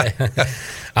was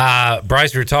it?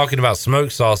 Bryce, we were talking about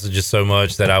smoked sausages so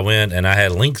much that I went and I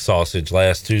had link sausage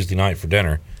last Tuesday night for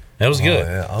dinner. It was good.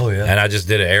 Oh, yeah. And I just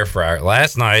did an air fryer.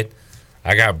 Last night,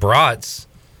 I got brats,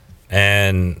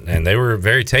 and they were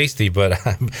very tasty. But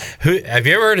have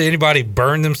you ever heard of anybody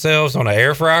burn themselves on an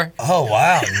air fryer? Oh,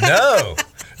 wow. No.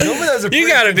 You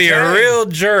got to be a real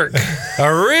jerk,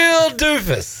 a real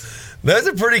doofus.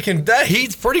 That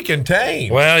heat's pretty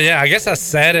contained. Well, yeah, I guess I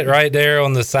sat it right there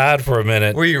on the side for a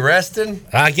minute. Were you resting?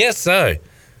 I guess so.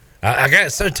 I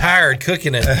got so tired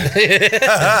cooking it,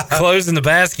 closing the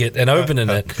basket and opening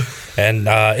it, and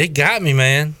it got me,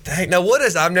 man. Dang, now what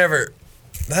is? I've never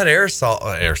that air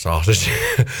sausage,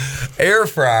 air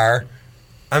fryer.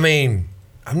 I mean,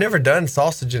 I've never done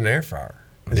sausage in an air fryer.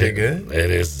 Is it good?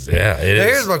 It is. Yeah, it is.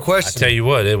 Here's my question. I tell you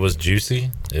what, it was juicy.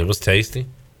 It was tasty.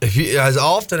 If you, as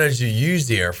often as you use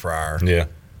the air fryer, yeah.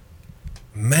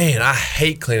 Man, I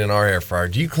hate cleaning our air fryer.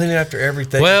 Do you clean it after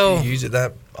everything? Well, do you use it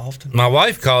that often? My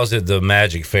wife calls it the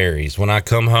magic fairies. When I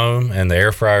come home and the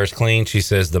air fryer's clean, she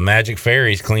says the magic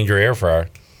fairies cleaned your air fryer.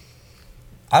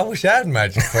 I wish I had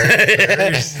magic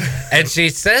fairies. And she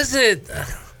says it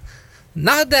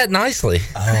not that nicely.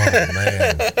 Oh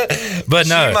man! But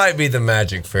no, she might be the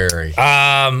magic fairy.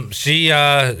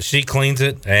 She cleans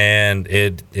it and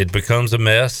it becomes a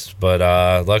mess. But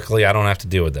luckily, I don't have to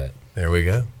deal with that. There we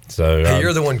go. So hey,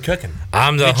 you're the one cooking.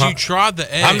 Did you try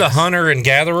the eggs? I'm the hunter and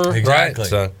gatherer, exactly. Right?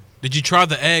 So did you try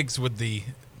the eggs with the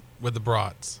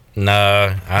brats?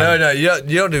 No. No.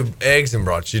 You don't do eggs and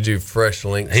brats. You do fresh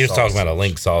link. He was talking about a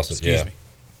link sausage. Excuse me.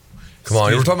 Come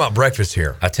on, we're talking about breakfast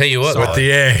here. I tell you what, with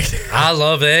the egg. I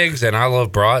love eggs and I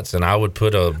love brats, and I would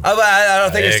put a. I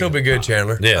don't think it'd still be good,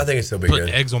 Chandler. Yeah, I think it'd still be put good.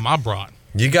 Eggs on my brat.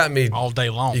 You got me all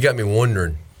day long. You got me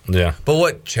wondering. Yeah, but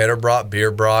what cheddar brat,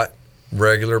 beer brat?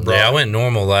 Regular brat? Yeah, I went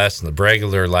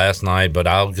regular last night, but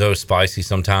I'll go spicy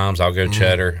sometimes. I'll go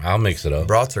cheddar. I'll mix it up.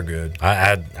 Brats are good.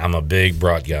 I'm a big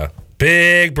brat guy.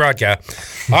 Big brat guy.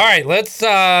 All right, let's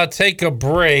take a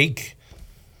break.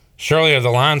 Shirley, are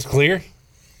the lines clear?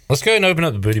 Let's go ahead and open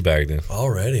up the booty bag then.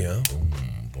 Already, huh?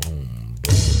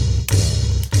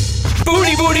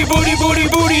 Booty, booty, booty, booty,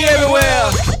 booty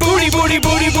everywhere. Booty, booty,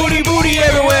 booty, booty, booty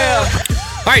everywhere.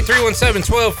 All right,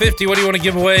 317-1250. What do you want to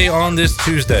give away on this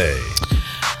Tuesday?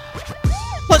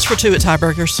 Lunch for two at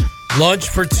Tiebreakers. Lunch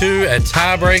for two at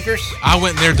Tiebreakers. I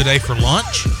went there today for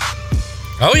lunch.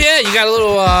 Oh yeah, you got a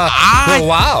little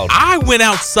wild. I went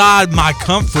outside my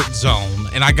comfort zone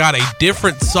and I got a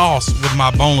different sauce with my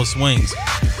boneless wings.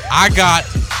 I got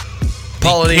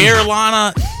the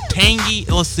Carolina Tangy.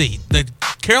 Let's see, the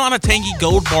Carolina Tangy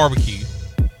Gold Barbecue,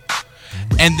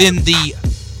 and then the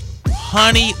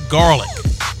honey garlic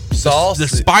sauce. The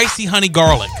spicy honey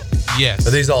garlic. Yes.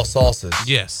 Are these all sauces?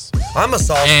 Yes. I'm a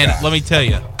sauce And guy. let me tell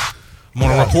you, I'm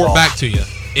gonna report back to you.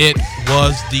 It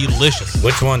was delicious.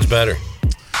 Which one's better?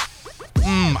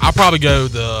 I'll probably go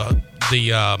the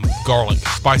garlic,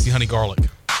 spicy honey garlic.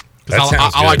 That I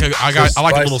sounds like good. I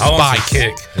like a little I want spice. some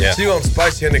kick. Yeah. So you want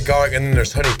spicy honey garlic, and then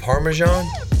there's honey parmesan?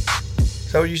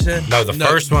 Is that what you said? No, the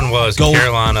first one was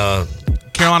Carolina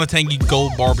Tangy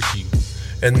Gold Barbecue.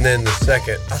 And then the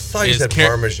second, I thought you Is said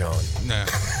parmesan. No.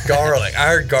 Garlic. I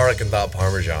heard garlic and thought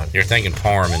parmesan. You're thinking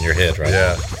parm in your head, right?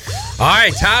 Yeah. All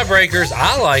right, tiebreakers.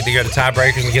 I like to go to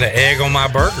tiebreakers and get an egg on my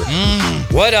burger.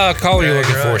 What call are you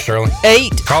looking for, Shirley?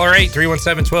 8. Caller 8,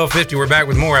 317-1250. We're back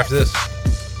with more after this.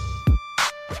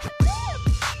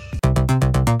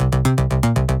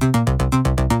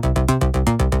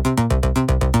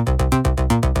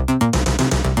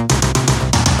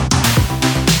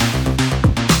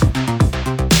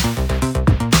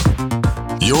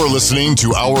 You're listening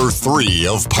to Hour 3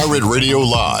 of Pirate Radio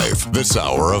Live. This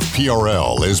hour of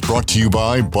PRL is brought to you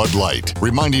by Bud Light,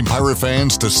 reminding Pirate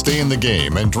fans to stay in the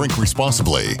game and drink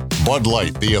responsibly. Bud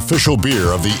Light, the official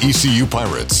beer of the ECU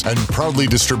Pirates, and proudly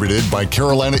distributed by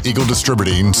Carolina Eagle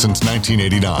Distributing since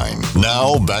 1989.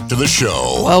 Now, back to the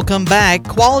show. Welcome back.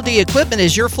 Quality Equipment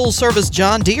is your full-service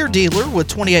John Deere dealer with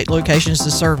 28 locations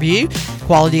to serve you.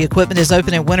 Quality Equipment is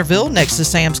open in Winterville next to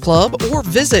Sam's Club, or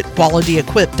visit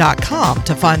qualityequip.com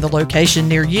to find the location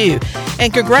near you.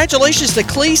 And congratulations to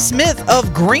Clee Smith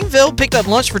of Greenville. Picked up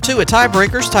lunch for 2 at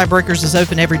Tiebreakers. Tiebreakers is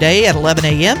open every day at 11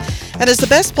 a.m. and is the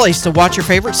best place to watch your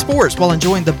favorite sports while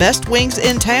enjoying the best wings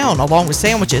in town, along with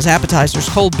sandwiches, appetizers,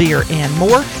 cold beer, and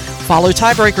more. Follow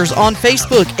Tiebreakers on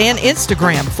Facebook and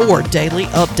Instagram for daily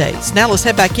updates. Now let's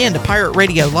head back into Pirate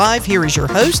Radio Live. Here is your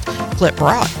host, Clip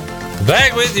Brock.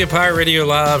 Back with you, Pirate Radio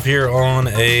Live, here on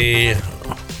a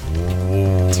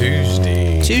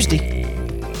Tuesday.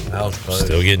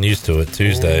 Still getting used to it.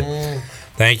 Tuesday.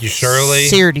 Thank you, Shirley.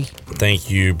 Saturday. Thank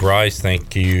you, Bryce.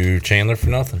 Thank you, Chandler, for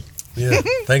nothing. Yeah.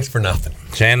 Thanks for nothing.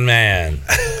 Chan man.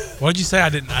 What did you say? I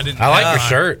didn't. I like your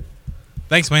shirt.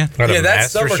 Thanks, man. What, a Yeah,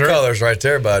 that's master summer shirt? colors right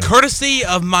there, bud. Courtesy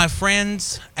of my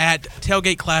friends at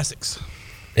Tailgate Classics.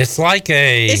 It's like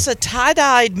It's a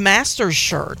tie-dyed Masters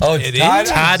shirt. Oh, It tie-dye? is.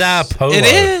 tie-dye polo. It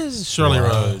is Shirley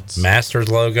Rhodes. Masters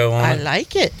logo on I it.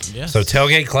 like it. Yes. So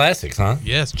Tailgate Classics, huh?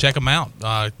 Yes, check them out.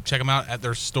 Check them out at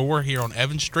their store here on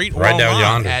Evans Street, or Right down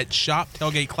online yonder. at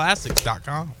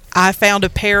shoptailgateclassics.com. I found a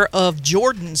pair of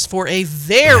Jordans for a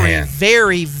very, Man.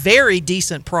 very, very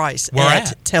decent price Where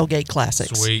at at? Tailgate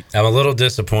Classics. Sweet. I'm a little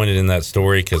disappointed in that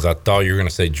story because I thought you were going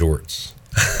to say jorts.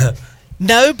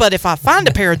 No, but if I find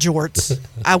a pair of jorts,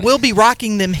 I will be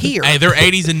rocking them here. Hey, they're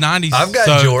 80s and 90s. I've got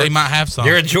so jorts. They might have some.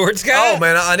 You're a jorts guy? Oh,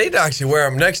 man, I need to actually wear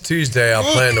them. Next Tuesday, I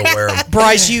plan to wear them.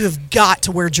 Bryce, you have got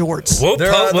to wear jorts.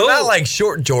 They're not like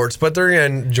short jorts, but they're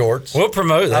in jorts. We'll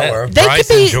promote I that. wear 'em. They could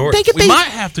be. They could we be. might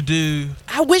have to do.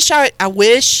 I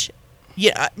wish.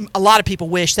 Yeah, a lot of people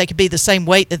wish they could be the same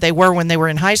weight that they were when they were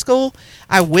in high school.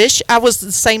 I wish I was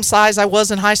the same size I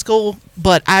was in high school,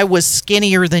 but I was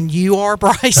skinnier than you are,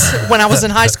 Bryce, when I was in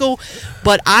high school.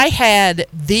 But I had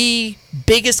the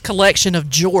biggest collection of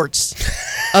jorts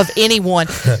of anyone,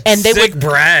 and they Sick would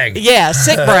brag. Yeah,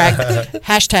 sick brag.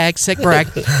 Hashtag sick brag.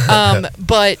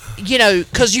 But you know,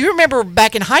 because you remember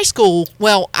back in high school.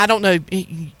 Well, I don't know.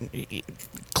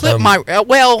 Clip my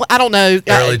well, I don't know.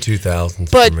 Early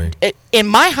 2000s But for me. in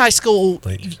my high school,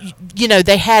 you know,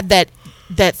 they had that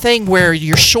thing where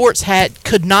your shorts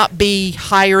could not be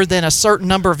higher than a certain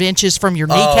number of inches from your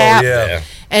kneecap. yeah.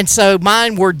 And so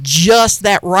mine were just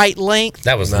that right length.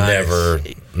 That was never.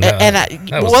 And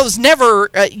it was never,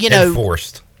 you know,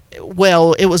 enforced.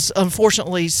 Well, it was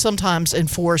unfortunately sometimes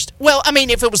enforced. Well, I mean,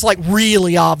 if it was like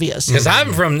really obvious. Because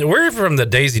we're from the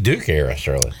Daisy Duke era,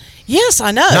 Shirley. Yes,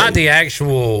 I know. Not the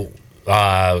actual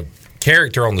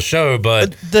character on the show,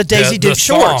 but the Daisy Duke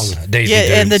shorts. Song Daisy Yeah,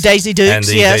 Dukes. and the Daisy Dukes, And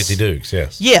the yes. Daisy Dukes,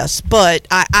 yes. Yes, but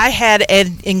I had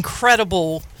an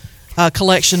incredible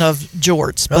collection of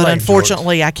jorts, but like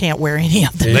unfortunately I can't wear any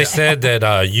of them. They said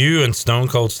that you and Stone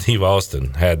Cold Steve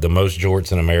Austin had the most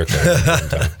jorts in America. at one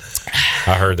time.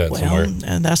 I heard that somewhere.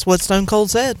 And that's what Stone Cold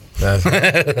said. That's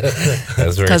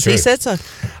very true. Because he said so.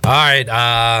 All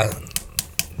right.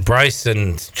 Bryce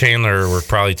and Chandler were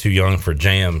probably too young for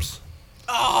jams.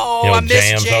 Oh, You know I what miss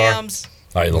jams are? jams.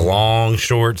 Like the long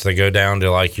shorts, they go down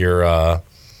to like your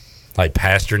like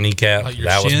pastor kneecap. Like your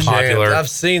that was shin? popular. Yeah, I've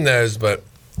seen those, but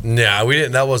no, we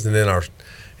didn't. That wasn't in our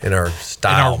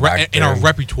style. In our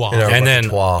repertoire. And then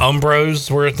Umbros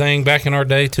were a thing back in our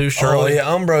day too, Shirley. Oh yeah,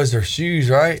 Umbros are shoes,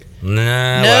 right? No,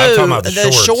 I'm talking about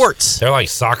the shorts. They're like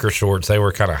soccer shorts. They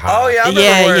were kind of high. Oh yeah, I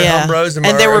remember wearing Umbros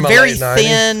and they were very late 90s.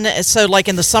 thin. So like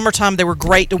in the summertime, they were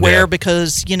great to wear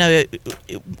because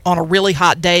on a really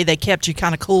hot day they kept you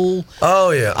kind of cool.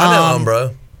 Oh yeah, I know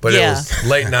Umbro, but it was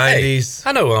late 90s.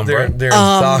 I know Umbro. They're in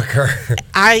soccer.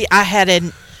 I had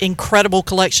an incredible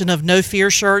collection of No Fear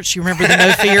shirts. You remember the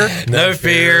No Fear? No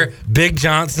Fear, Big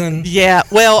Johnson. Yeah.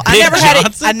 Well, I never had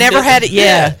it. I never had it.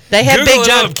 Yeah, they had Google Big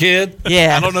Johnson. up, kid.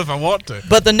 Yeah. I don't know if I want to.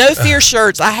 But the No Fear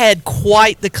shirts, I had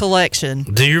quite the collection.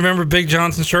 Do you remember Big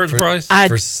Johnson shirts, Bryce?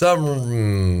 For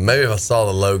some, maybe if I saw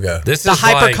the logo. This The is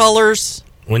hyper like colors.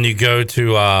 when you go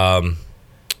to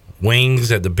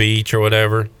Wings at the beach or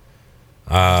whatever.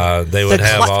 They would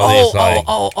have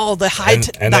all these the high and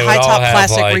the they would high all top have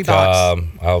classic like, Reeboks.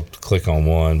 I'll click on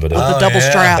one, but the double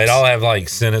straps. They'd all have like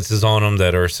sentences on them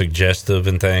that are suggestive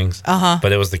and things.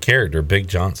 But it was the character Big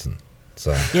Johnson.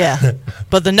 So Yeah,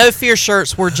 but the No Fear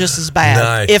shirts were just as bad,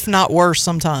 Nice. if not worse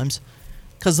sometimes.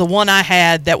 Because the one I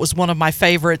had, that was one of my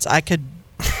favorites. I could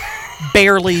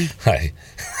barely. Hey,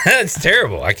 that's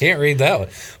terrible. I can't read that one.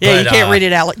 Yeah, But, you can't read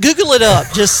it out. Google it up.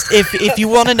 Just if you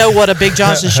want to know what a Big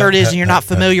Johnson shirt is and you're not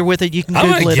familiar with it, you can I'm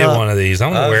Google gonna it get up. one of these.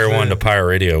 I'm gonna wear one to Pirate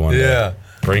Radio one day.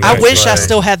 Bring I back wish I the-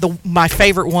 still had my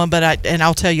favorite one, but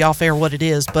I'll tell you off air what it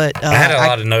is. But I had a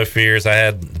lot of No Fears. I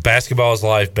had basketball is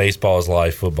life, baseball is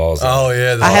life, football is life. Oh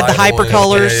yeah, I had the hyper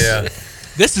colors. Yeah, yeah.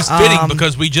 This is fitting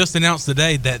because we just announced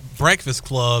today that Breakfast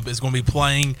Club is going to be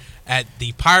playing at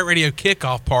the Pirate Radio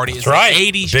kickoff party. It's right.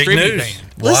 the 80s Big tribute news. band.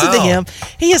 Listen to him.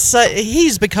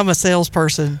 He's become a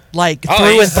salesperson, like Oh, through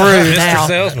and he's through Mr. now.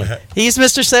 Salesman. He's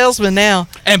Mr. Salesman now.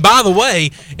 And by the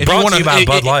way, if Brought you want to you by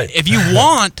Bud Light. if you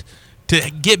want to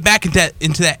get back into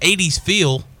that 80s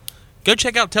feel, go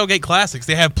check out Tailgate Classics.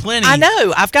 They have plenty. I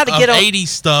know. I've got to of get on. 80s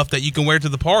stuff that you can wear to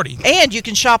the party. And you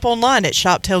can shop online at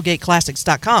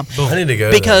shoptailgateclassics.com. I need to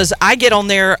go because I get on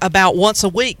there about once a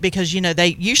week because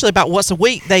they usually about once a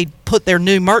week they put their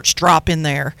new merch drop in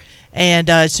there, and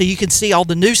so you can see all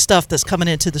the new stuff that's coming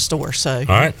into the store. So all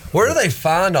right, where do they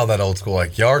find all that old school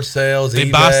like yard sales? They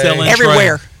eBay? buy, sell, and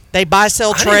everywhere. They buy,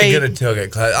 sell, I trade. need to get a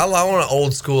tailgate class. I want an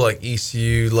old school like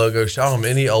ECU logo. Show them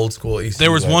any old school ECU.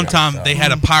 There was logo. one time they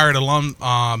had a Pirate alum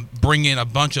bring in a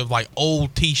bunch of like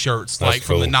old T-shirts, That's like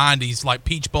from the cool. '90s, like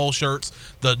Peach Bowl shirts,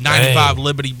 the '95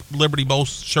 Liberty Bowl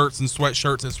shirts and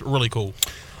sweatshirts. It's really cool.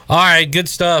 All right, good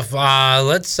stuff.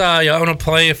 Let's y'all want to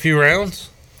play a few rounds?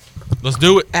 Let's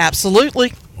do it.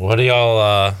 Absolutely. What do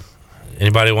y'all?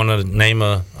 Anybody want to name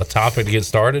a topic to get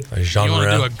started? A You genre.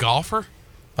 want to do a golfer?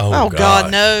 Oh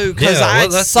God, no! Because I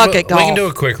suck at golf. We can do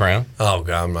a quick round. Oh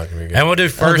God, I'm not gonna be good. And we'll do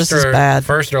this is bad.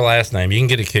 first or last name. You can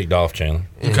get it kicked off, Chandler.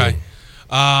 Okay.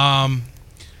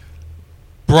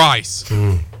 Bryce.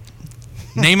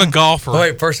 Name a golfer. Oh,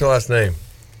 wait, first or last name?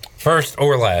 First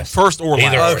or last. First or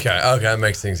Either last. or. Okay, that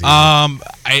makes things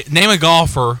easy. Name a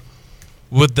golfer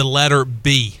with the letter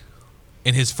B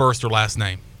in his first or last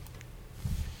name.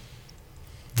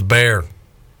 The Bear.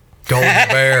 Golden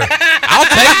Bear. I'll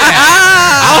take that.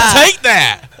 I'll take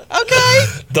that.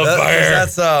 Okay. The Bear.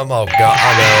 That's oh God,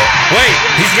 I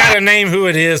Wait, he's got to name who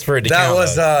it is for it to know. That count.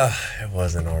 was though. it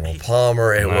wasn't Arnold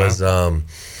Palmer. It No. was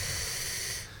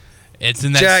It's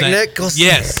in that Jack same. Nicholson.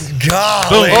 Yes.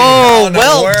 Golly. Oh, I don't know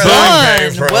well where that came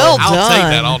done. from. Well I'll done. take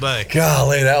that all day.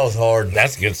 Golly, that was hard.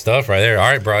 That's good stuff right there. All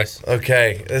right, Bryce.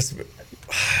 Okay, this.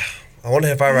 I wonder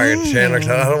if I write Chandler. 'Cause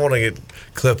I don't want to get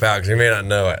clip out because he may not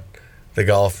know it. The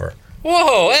golfer.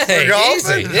 Whoa, hey, For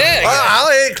golfing? easy. Yeah.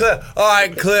 I'll hit clip. All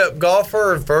right, clip.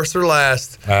 Golfer, first or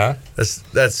last. Uh-huh.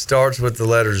 That starts with the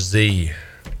letter Z.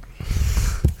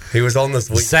 He was on this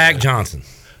week. Zach Johnson.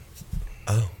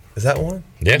 Oh, is that one?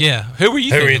 Yeah. Yeah. Who were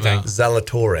you thinking about?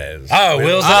 Zalatoris. Oh,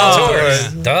 Will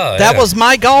Zalatoris. yeah. Duh. That yeah. was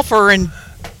my golfer, and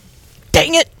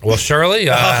dang it. Well, Shirley,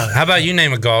 how about you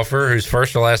name a golfer whose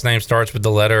first or last name starts with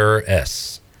the letter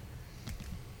S?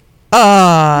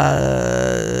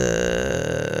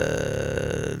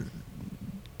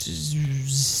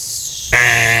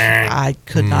 I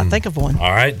could not think of one. All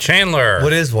right, Chandler.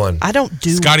 What is one? I don't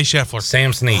do. Scotty Scheffler.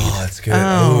 Sam Snead. Oh, that's good.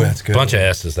 Oh. Oh, that's good. Bunch of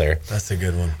S's there. That's a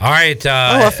good one. All right.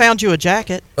 I found you a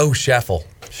jacket. Oh, Schaffel.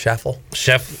 Schaffel?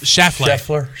 Scheffler.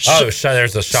 Scheffler? Oh,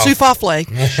 there's a Souflé.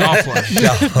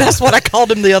 Scheffler. That's what I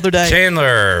called him the other day.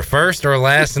 Chandler, first or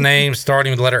last name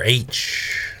starting with the letter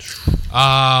H.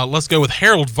 Let's go with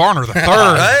Harold Varner the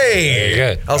third. Hey. Very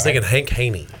good. I was thinking Hank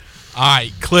Haney. All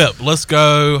right, Clip. Let's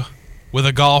go with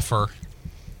a golfer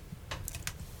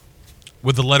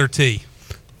with the letter T.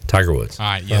 Tiger Woods. All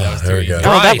right, yeah, that was there too we go. easy.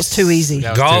 Oh, that was too easy.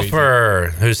 That was too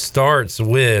Golfer who starts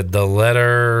with the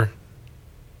letter,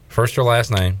 first or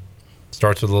last name,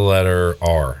 starts with the letter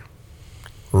R.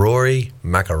 Rory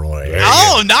McIlroy.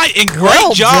 Oh, nice. And great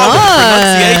Well job done. with the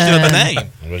pronunciation of the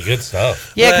name. Well, good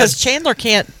stuff. Yeah, because Chandler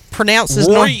can't pronounce his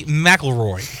Rory name.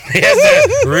 McIlroy. He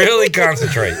has to really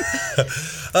concentrate.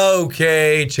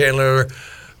 Okay, Chandler.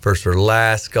 First or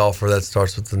last golfer that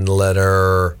starts with the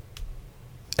letter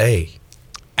A.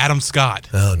 Adam Scott.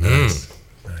 Oh, nice.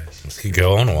 This could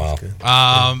go on a while.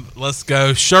 Let's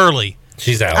go Shirley.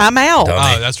 She's out. I'm out.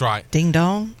 Dummy. Oh, that's right. Ding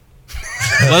dong.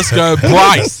 Let's go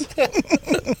Bryce.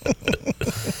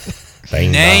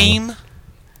 Bang, Name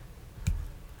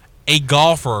a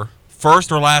golfer,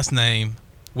 first or last name,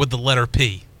 with the letter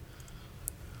P.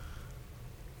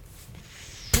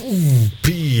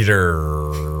 Peter.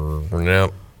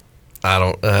 Nope. I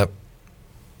don't.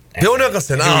 Phil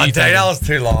Mickelson. Oh, dang, that was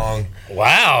too long.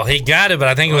 Wow, he got it, but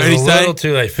I think it was What did a he say? little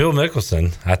too late. Phil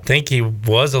Mickelson. I think he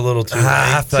was a little too late.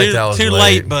 I feel like that was Too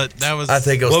late, but that was. I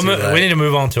think it was Well, too late. we need to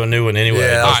move on to a new one anyway.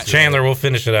 Yeah, All let's do Chandler, we'll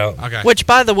finish it out. Okay. Which,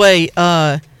 by the way,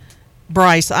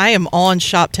 Bryce, I am on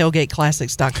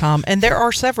shoptailgateclassics.com, and there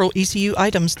are several ECU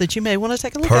items that you may want to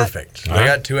take a look Perfect. All I right.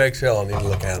 got 2XL. I need to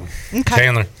look at them. at. Okay.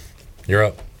 Chandler, you're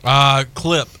up.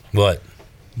 Clip. What?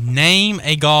 Name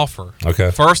a golfer. Okay.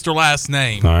 First or last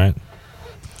name. All right.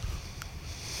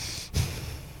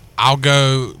 I'll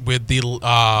go with the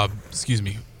excuse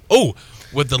me. Oh,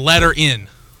 with the letter N.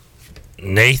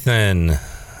 Nathan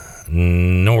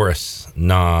Norris.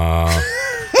 Nah.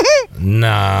 Nick.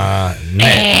 I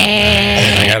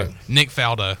got it. Nick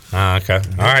Faldo. Okay.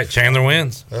 All right. Chandler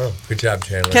wins. Oh, good job,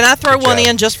 Chandler. Can I throw Good one job.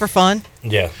 in just for fun?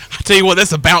 Yeah. I tell you what,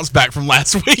 that's a bounce back from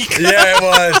last week. Yeah, it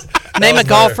was. Name a was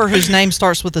golfer whose name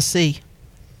starts with a C.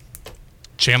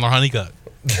 Chandler Honeycutt.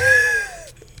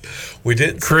 We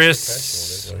didn't.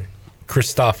 Chris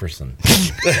Christopherson.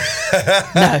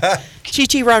 No.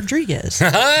 Chichi Rodriguez.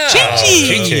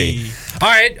 Chi-Chi. All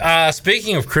right.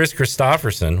 Speaking of Chris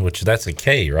Christopherson, which that's a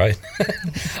K, right?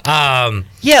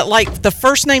 Yeah, like the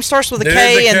first name starts with a It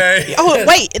K. is a And K. oh,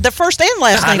 wait, the first and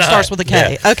last I name know. starts with a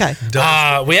K. Yeah. Okay.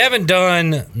 We haven't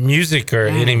done music or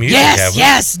any music. Yes, have we?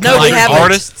 yes. No, we Like haven't.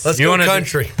 artists. Let's You go wanna do-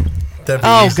 country. That'd be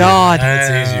Oh, easier. God.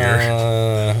 It's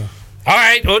easier. All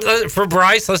right. Well, for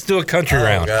Bryce, let's do a country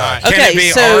round. God. Can Okay, it be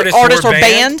so artist or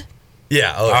band?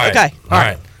 Yeah. Oh, All right. Okay. All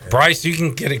right. Bryce, you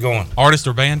can get it going. Artist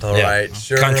or band? All Yeah. right.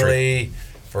 Shirley. Country.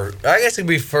 I guess it could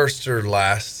be first or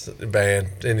last band.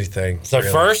 Anything. So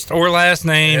really. first or last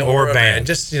name Yeah, or a band.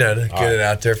 Just to get it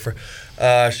out there for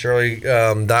Shirley.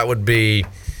 That would be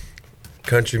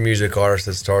country music artist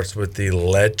that starts with the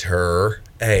letter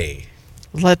A.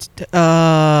 Let's.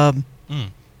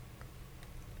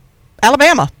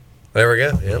 Alabama. There we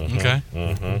go. Yep.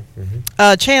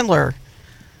 Okay. Chandler.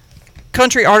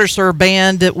 Country artist or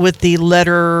band with the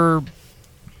letter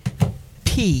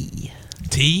P.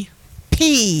 T.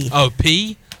 P. Oh,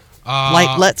 P.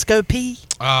 Like Let's Go P.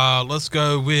 Let's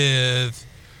go with.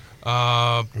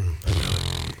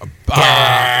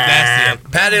 That's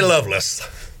it. Patty Loveless.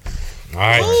 All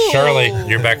right, Shirley,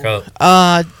 you're back up.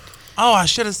 Oh, I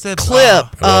should have said Clip.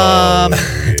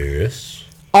 Yes.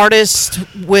 Artist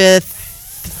with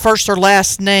first or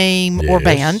last name or Yes.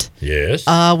 band. Yes.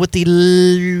 With the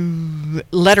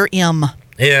letter M.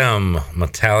 M.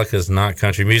 Metallica's not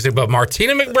country music, but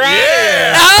Martina McBride.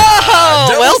 Yeah. Oh,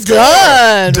 Double well score.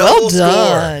 done. Double Well score.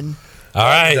 done. All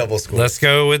right. Double score. Let's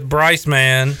go with Bryce,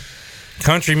 man.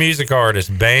 Country music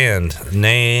artist, band,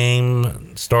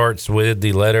 name starts with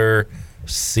the letter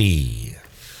C.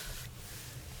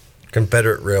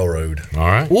 Confederate Railroad. All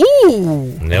right.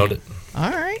 Ooh. Nailed it.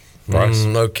 All right. Bryce.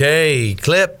 Okay,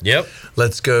 clip. Yep.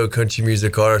 Let's go country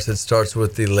music artist that starts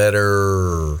with the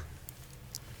letter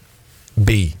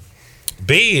B.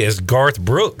 B is Garth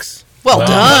Brooks. Well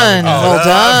done. Well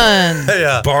done.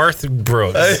 Yeah. Barth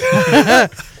Brooks.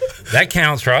 That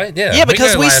counts, right? Yeah. Yeah,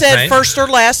 because got a we last said name. first or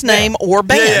last name or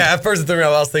band. Yeah, at first I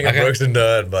was thinking Okay. Brooks and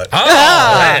Dunn, but Oh,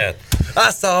 man. I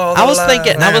saw. I was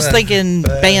thinking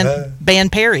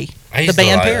band Perry. I The used to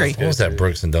band like- Perry. What was that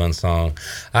Brooks and Dunn song?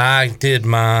 I did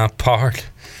my part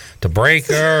to break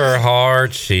her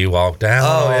heart. She walked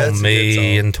out Oh, yeah, that's on a good me song.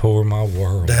 and tore my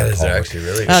world That is apart. actually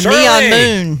really Neon Shirley.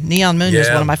 Moon. Neon Moon is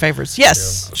Yeah. one of my favorites.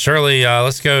 Yes. Shirley,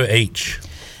 let's go H.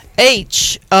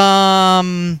 H.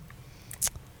 Hal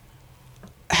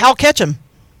Ketchum.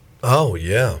 Oh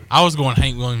yeah, I was going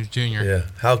Hank Williams Jr. yeah.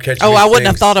 How catch? Oh, I wouldn't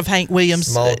have thought of Hank Williams.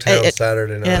 Small Town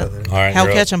Saturday Night. yeah. I think. All right. Hal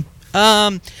you're up. Ketchum.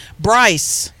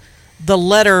 Bryce. The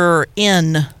letter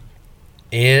N.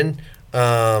 In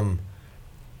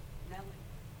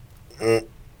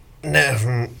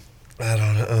I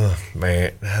don't know. Oh,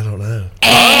 man, I don't know.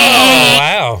 Oh,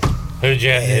 wow. Who did you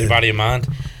have? Anybody in mind?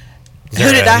 Who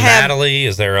did I have? Natalie?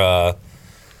 Is there a...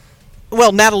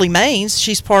 Well, Natalie Maines.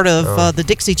 She's part of the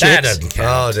Dixie Chicks. That doesn't count.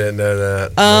 Oh, I didn't know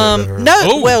that.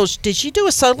 No. Well, did she do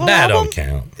a solo That album? don't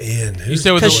count. Ian, You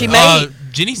said with 'Cause she made-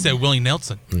 Jenny said Willie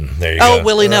Nelson. There you go. Oh,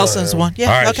 Willie Nelson's one. Yeah.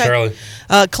 All right, okay. Shirley.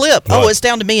 Clip. What? Oh, it's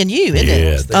down to me and you, isn't Yeah,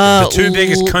 it? the two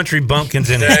biggest country bumpkins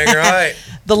in Dang right.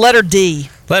 The letter D.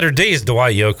 Letter D is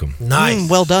Dwight Yoakam. Nice.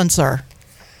 Well done, sir.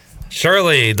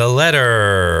 Shirley, the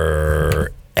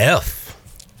letter F.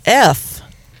 F.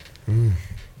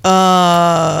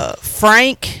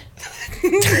 Frank.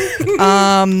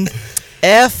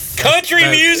 F. Country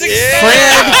music.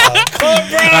 Fred.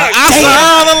 I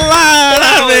saw the line.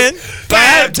 I've been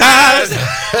baptized.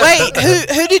 Wait,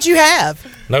 who did you have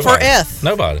Nobody. for F?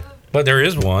 Nobody. But there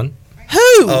is one. Who?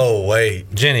 Oh,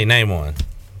 wait. Jenny, name one.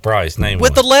 Bryce, name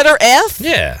With one. the letter F?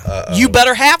 Yeah. You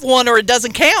better have one or it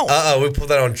doesn't count. We put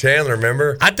that on Chandler,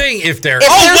 remember? I think if they're...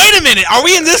 Wait a minute. Are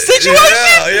we in this situation?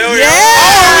 Yeah. Are we in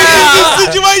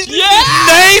this situation?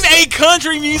 Name a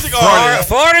country music artist.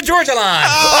 Florida Georgia Line.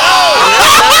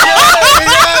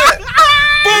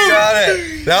 You got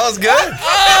it. That was good.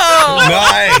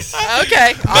 Nice.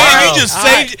 Okay.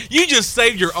 Man, you just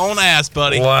saved your own ass,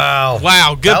 buddy. Wow.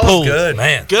 Wow, good That pull. was good.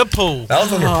 Man. Good pull. That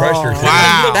was under pressure, too.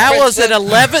 Wow. That was an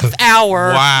 11th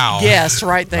hour. Wow. Yes,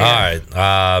 right there. All right.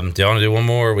 Do you want to do one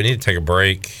more? We need to take a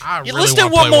break. I Yeah, really let's do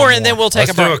wanna one play more and then we'll take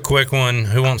Let's a break. do a quick one.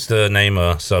 Who wants to name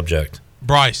a subject?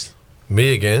 Bryce.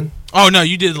 Me again? Oh, no,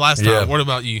 you did it last time. Yeah. What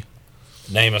about you?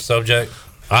 Name a subject.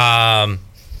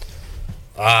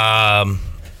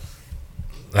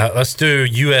 Let's do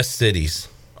U.S. cities.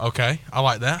 Okay, I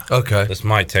like that. Okay. This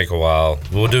might take a while.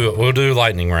 We'll do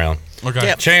lightning round. Okay.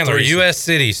 Yep. Chandler, Three. U.S.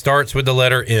 city starts with the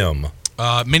letter M.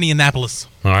 Minneapolis.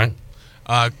 All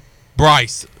right.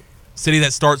 Bryce. City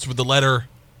that starts with the letter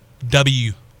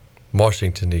W.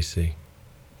 Washington, D.C.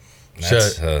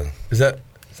 That's, Is that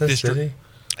District. city?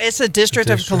 It's a district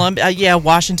of District. Columbia. Yeah,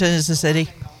 Washington is the city.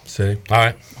 City. all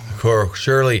right.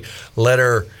 Shirley,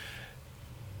 letter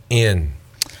N.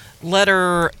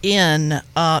 Letter N.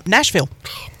 Nashville.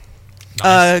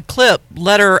 Clip.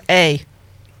 Letter A.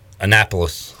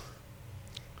 Annapolis,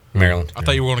 Maryland. I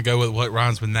thought you were going to go with what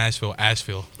rhymes with Nashville,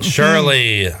 Asheville.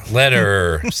 Shirley,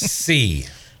 letter C.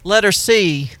 Letter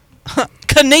C.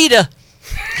 Canita.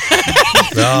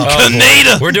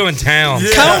 Canada. We're doing towns.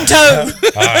 Cone toe.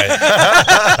 All right.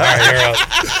 All right, you're up.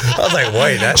 I was like,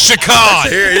 wait, that's Chicago.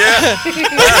 here, yeah.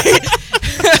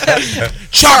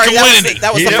 Sorry,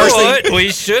 that was You the know first what? thing.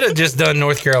 We should have just done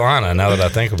North Carolina. Now that I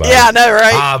think about it. Yeah, I know,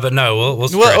 right? But no, we'll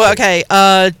stretch Well, it.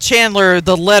 okay. Chandler,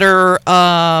 the letter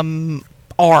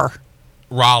R.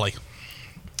 Raleigh.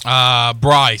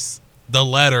 Bryce. The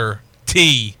letter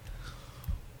T.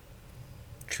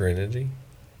 Trinity.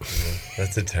 Yeah,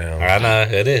 that's a town. I know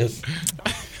it is.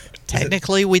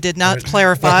 Technically, we did not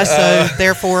clarify, so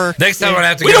therefore. Next time we're gonna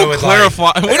have to We go don't with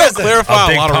clarify. We don't clarify a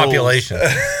big a lot of population.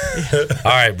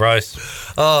 All right, Bryce.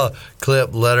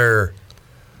 Clip letter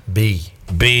B.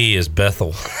 B is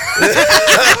Bethel.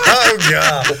 Oh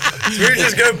God! We're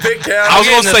just gonna pick towns. I was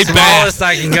Getting gonna say the Bath. smallest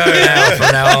I can go now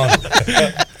from now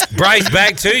on. Bryce,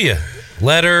 back to you.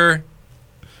 Letter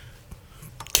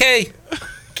K.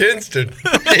 Kinston.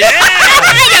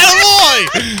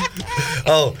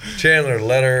 Oh, Chandler,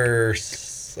 letter.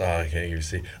 I can't even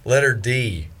see. Letter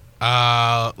D.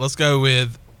 Let's go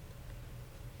with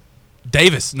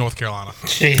Davis, North Carolina.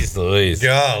 Jeez Louise.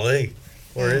 Golly,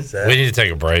 where is that? We need to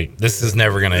take a break. This is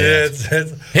never going to Yeah,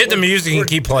 end. Hit the music and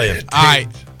keep playing. All right.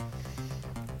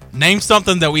 Name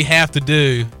something that we have to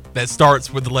do that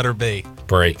starts with the letter B.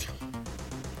 Break.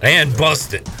 And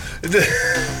bust it.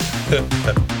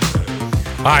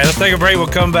 All right, let's take a break. We'll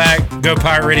come back. Go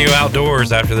Pirate Radio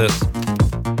Outdoors after this.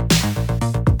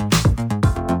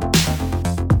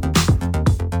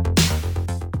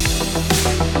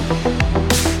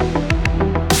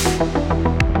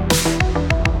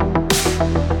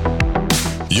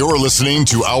 You're listening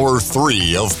to Hour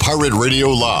 3 of Pirate Radio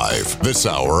Live. This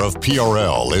hour of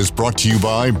PRL is brought to you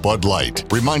by Bud Light,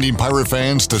 reminding pirate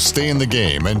fans to stay in the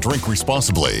game and drink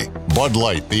responsibly. Bud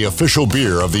Light, the official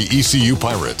beer of the ECU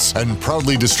Pirates, and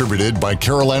proudly distributed by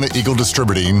Carolina Eagle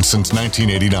Distributing since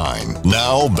 1989.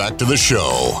 Now, back to the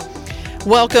show.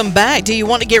 Welcome back. Do you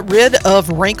want to get rid of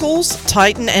wrinkles,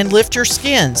 tighten and lift your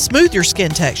skin, smooth your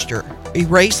skin texture?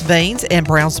 erase veins and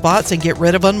brown spots and get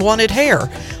rid of unwanted hair.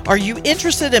 Are you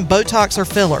interested in Botox or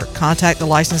filler? Contact the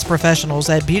licensed professionals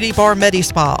at Beauty Bar Medi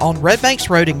Spa on Red Banks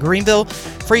Road in Greenville.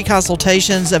 Free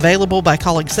consultations available by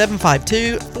calling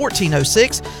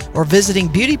 752-1406 or visiting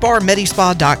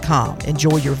beautybarmedispa.com.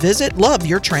 Enjoy your visit. Love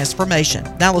your transformation.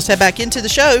 Now let's head back into the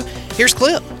show. Here's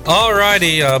Clip. All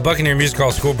righty. Buccaneer Music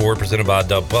Hall Scoreboard presented by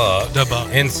The Buck.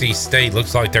 NC State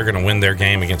looks like they're going to win their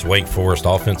game against Wake Forest.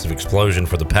 Offensive explosion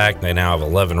for the Pack. They now have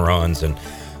 11 runs and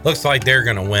looks like they're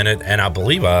going to win it. And I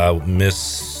believe I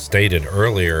misstated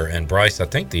earlier. And Bryce, I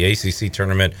think the ACC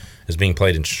tournament is being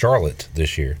played in Charlotte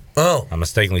this year. Oh. I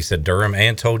mistakenly said Durham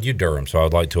and told you Durham, so I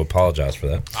would like to apologize for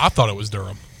that. I thought it was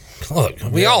Durham. Look,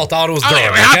 we all thought it was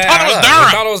Durham. I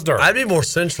thought it was Durham. I'd be more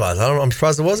centralized. I'm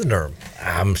surprised it wasn't Durham.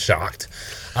 I'm shocked.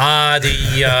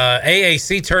 The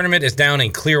AAC tournament is down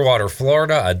in Clearwater,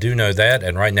 Florida. I do know that.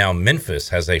 And right now, Memphis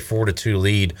has a 4-2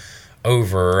 lead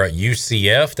over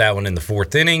UCF. That one in the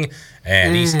fourth inning.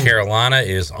 And East Carolina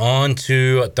is on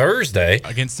to Thursday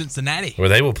against Cincinnati, where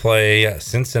they will play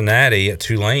Cincinnati.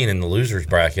 Tulane in the losers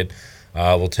bracket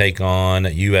will take on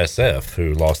USF,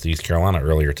 who lost to East Carolina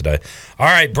earlier today. All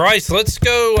right, Bryce, let's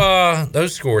go.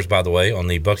 Those scores, by the way, on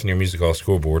the Buccaneer Music Hall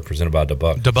scoreboard presented by The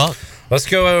Buck. The Buck. Let's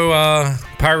go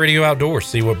Pirate Radio Outdoors,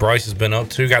 see what Bryce has been up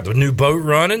to. Got the new boat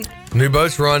running. New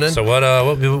boat's running. So what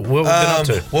we been up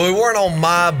to? Well, we weren't on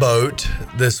my boat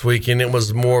this weekend. It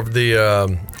was more of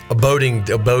the a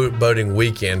boating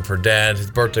weekend for Dad. His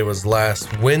birthday was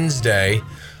last Wednesday.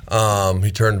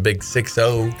 He turned a big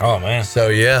 6-0. Oh man! So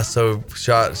yeah,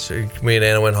 me and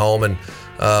Anna went home, and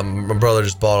my brother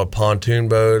just bought a pontoon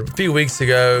boat a few weeks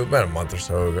ago, about a month or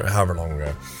so ago, however long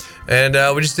ago, and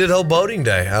we just did a whole boating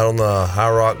day out on the High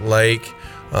Rock Lake.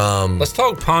 Let's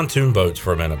talk pontoon boats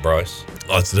for a minute, Bryce.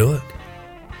 Let's do it.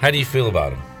 How do you feel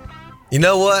about them? You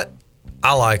know what?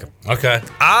 I like them. Okay.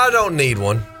 I don't need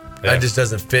one. Yeah. It just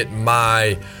doesn't fit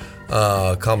my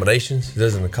accommodations. It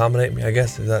doesn't accommodate me, I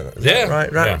guess. Is that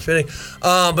right? Yeah. Fitting.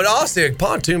 But honestly, a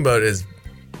pontoon boat is,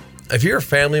 if you're a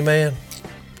family man,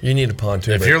 you need a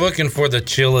pontoon boat. If you're looking for the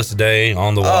chillest day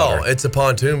on the water. Oh, it's a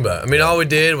pontoon boat. I mean, all we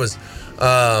did was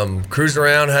cruise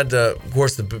around, had of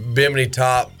course, the bimini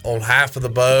top on half of the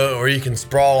boat, or you can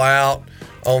sprawl out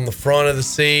on the front of the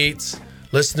seats,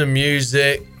 listen to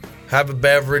music, have a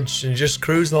beverage, and just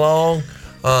cruise along.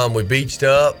 We beached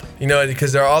up,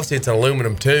 because it's an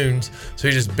aluminum tunes, so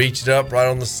you just beach it up right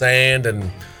on the sand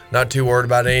and not too worried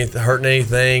about hurting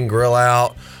anything, grill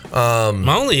out.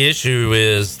 My only issue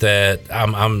is that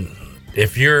I'm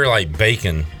if you're like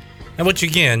baking, and which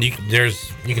again you can throw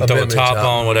a top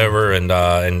on whatever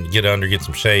and get under, get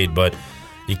some shade, but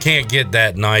you can't get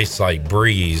that nice like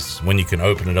breeze when you can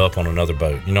open it up on another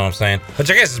boat. You know what I'm saying? Which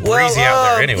I guess is breezy out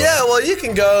there anyway. Yeah, well, you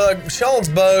can go like Sean's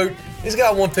boat. He's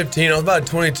got 115 on, about a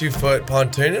 22-foot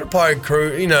pontoon. It'll probably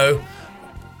cruise,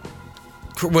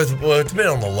 depending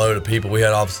on the load of people. We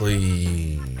had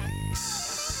obviously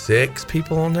 6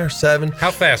 people on there, 7.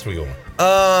 How fast we going?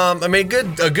 I mean,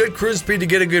 a good cruise speed to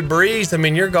get a good breeze. I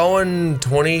mean, you're going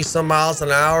 20 some miles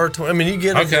an hour. You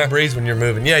get a good breeze when you're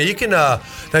moving. Yeah, you can. Now,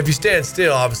 if you stand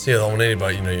still, obviously on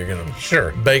anybody, you're gonna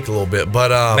bake a little bit.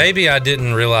 But maybe I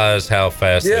didn't realize how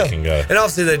fast they can go. And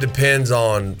obviously, that depends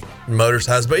on motor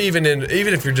size. But even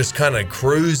if you're just kind of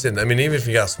cruising, I mean, even if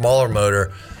you got a smaller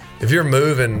motor, if you're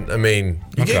moving, I mean,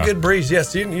 you get a good breeze.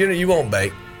 Yes, you won't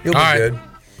bake. You'll be good.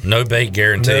 No bait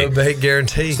guarantee. No bait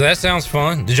guarantee. So that sounds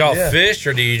fun. Did y'all fish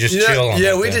or do you just chill on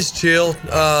Yeah, we just chilled.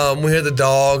 We had the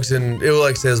dogs, and it was,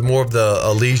 like I said, it was more of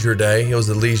a leisure day. It was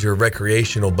a leisure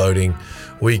recreational boating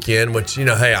weekend, which,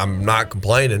 hey, I'm not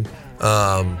complaining. It's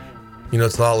a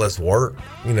lot less work.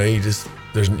 You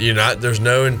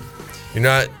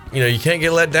can't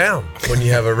get let down when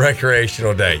you have a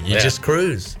recreational day. You just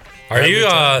cruise. Are you,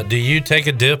 do you take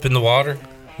a dip in the water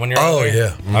when you're out there? Yeah.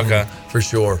 Mm-hmm. Okay. For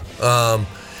sure.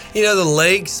 The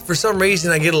lakes, for some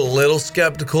reason, I get a little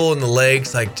skeptical in the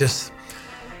lakes, like just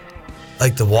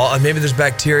like the wall. Maybe there's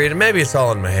bacteria, and maybe it's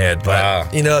all in my head. But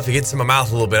if it gets in my mouth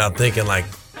a little bit, I'm thinking like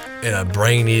a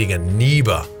brain-eating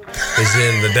amoeba is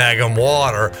in the daggum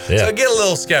water. Yeah. So I get a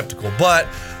little skeptical. But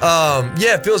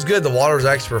it feels good. The water is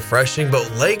actually refreshing.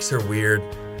 But lakes are weird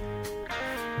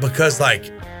because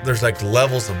there's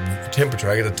levels of temperature.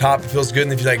 At the top, it feels good,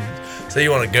 and if you say you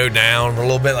want to go down for a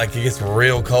little bit, it gets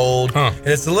real cold, and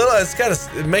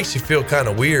it makes you feel kind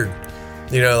of weird,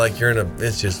 like you're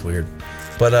it's just weird.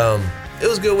 But it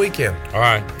was a good weekend. All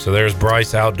right, so there's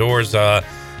Bryce Outdoors.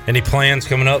 Any plans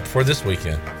coming up for this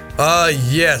weekend?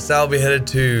 Yes, I'll be headed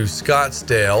to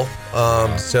Scottsdale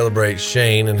to celebrate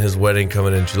Shane and his wedding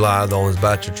coming in July, on his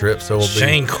bachelor trip. So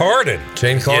Shane Carden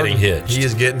getting hitched. He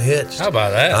is getting hitched. How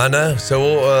about that? I know. So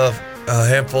we'll a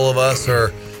handful of us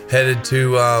are headed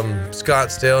to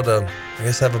Scottsdale to, I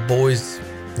guess, have a boys'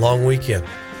 long weekend.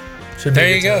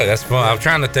 There you go. That's fun. I'm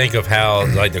trying to think of how,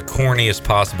 like, the corniest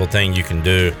possible thing you can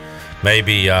do.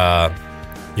 Maybe you got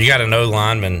an O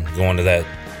lineman going to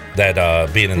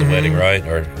that being in the wedding, right?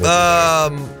 Or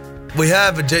we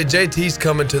have JT's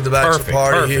coming to the bachelor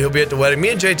party. Perfect. He'll be at the wedding. Me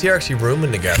and JT are actually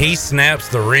rooming together. He snaps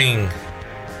the ring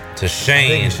to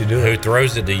Shane, who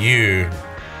throws it to you.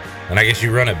 And I guess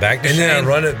you run it back to Shane? And then I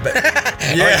run it back.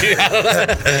 Yeah.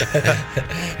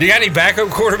 Do you got any backup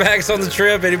quarterbacks on the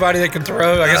trip? Anybody that can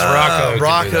throw? I guess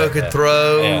Rocco could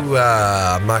throw.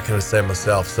 Yeah. I'm not going to say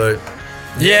myself. So,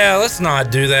 yeah, let's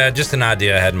not do that. Just an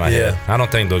idea I had in my head. I don't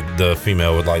think the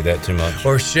female would like that too much.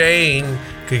 Or Shane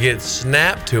could get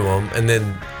snapped to him, and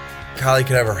then Kylie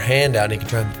could have her hand out, and he could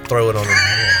try and throw it on her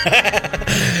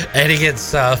hand. And he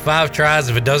gets 5 tries.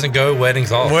 If it doesn't go,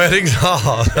 wedding's off. Wedding's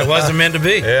off. It wasn't meant to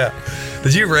be. Yeah.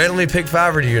 Did you randomly pick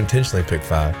 5 or did you intentionally pick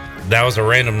 5? That was a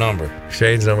random number.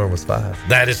 Shane's number was 5.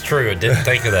 That is true. I didn't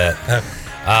think of that.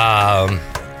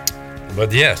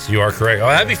 But yes, you are correct. Oh,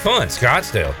 that'd be fun.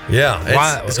 Scottsdale. Yeah.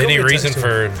 Why? Any reason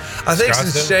for I think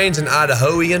Scottsdale? since Shane's an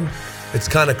Idahoan, it's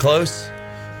kind of close.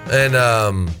 And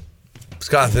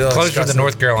Scottsdale. Closer than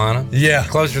North Carolina. Yeah.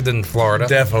 Closer than Florida.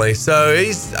 Definitely. So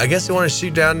I guess they want to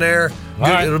shoot down there.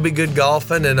 Right. It'll be good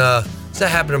golfing, and it's a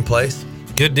happening place.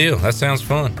 Good deal. That sounds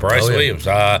fun. Bryce Williams.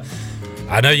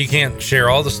 I know you can't share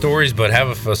all the stories, but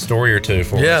have a story or two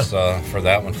for us for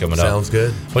that one coming up. Sounds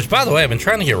good. Which, by the way, I've been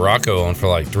trying to get Rocco on for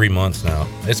like 3 months now.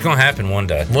 It's going to happen one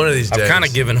day. One of these days. I've kind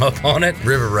of given up on it.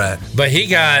 River Rat. But he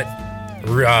got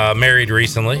married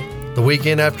recently. The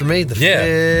weekend after me, the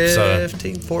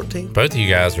 15th, 14th. Both of you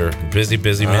guys are busy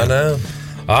men. I know.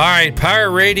 All right,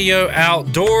 Pirate Radio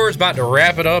Outdoors. About to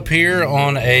wrap it up here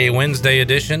on a Wednesday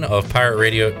edition of Pirate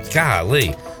Radio.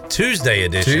 Golly. Tuesday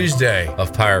edition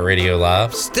of Pirate Radio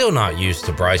Live. Still not used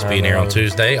to Bryce being here on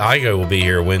Tuesday. Igo will be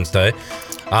here Wednesday.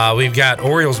 We've got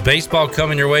Orioles baseball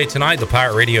coming your way tonight. The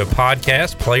Pirate Radio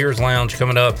podcast, Players Lounge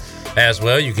coming up as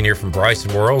well. You can hear from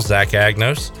Bryson Worrell, Zach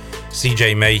Agnos,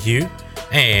 CJ Mayhew,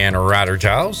 and Ryder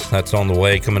Giles. That's on the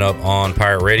way coming up on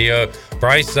Pirate Radio.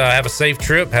 Bryce, have a safe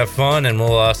trip, have fun, and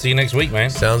we'll see you next week, man.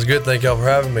 Sounds good. Thank y'all for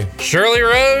having me. Shirley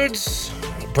Rhodes,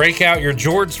 break out your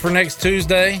Jordans for next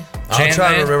Tuesday. I'll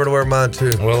try to remember to wear mine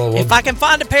too. If I can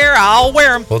find a pair, I'll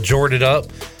wear them. We'll Jord it up.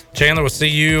 Chandler, we'll see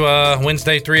you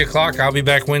Wednesday, 3 o'clock. I'll be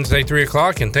back Wednesday, 3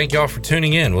 o'clock. And thank y'all for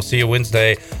tuning in. We'll see you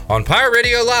Wednesday on Pirate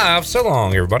Radio Live. So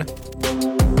long, everybody.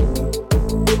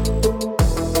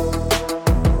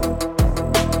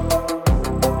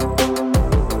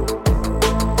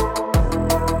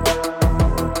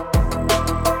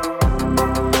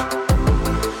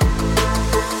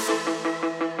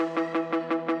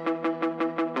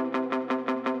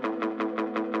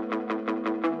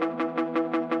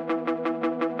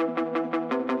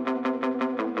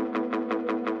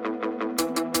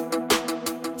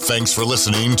 Thanks for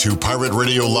listening to Pirate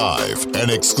Radio Live, an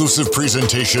exclusive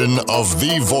presentation of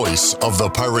the voice of the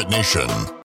Pirate Nation.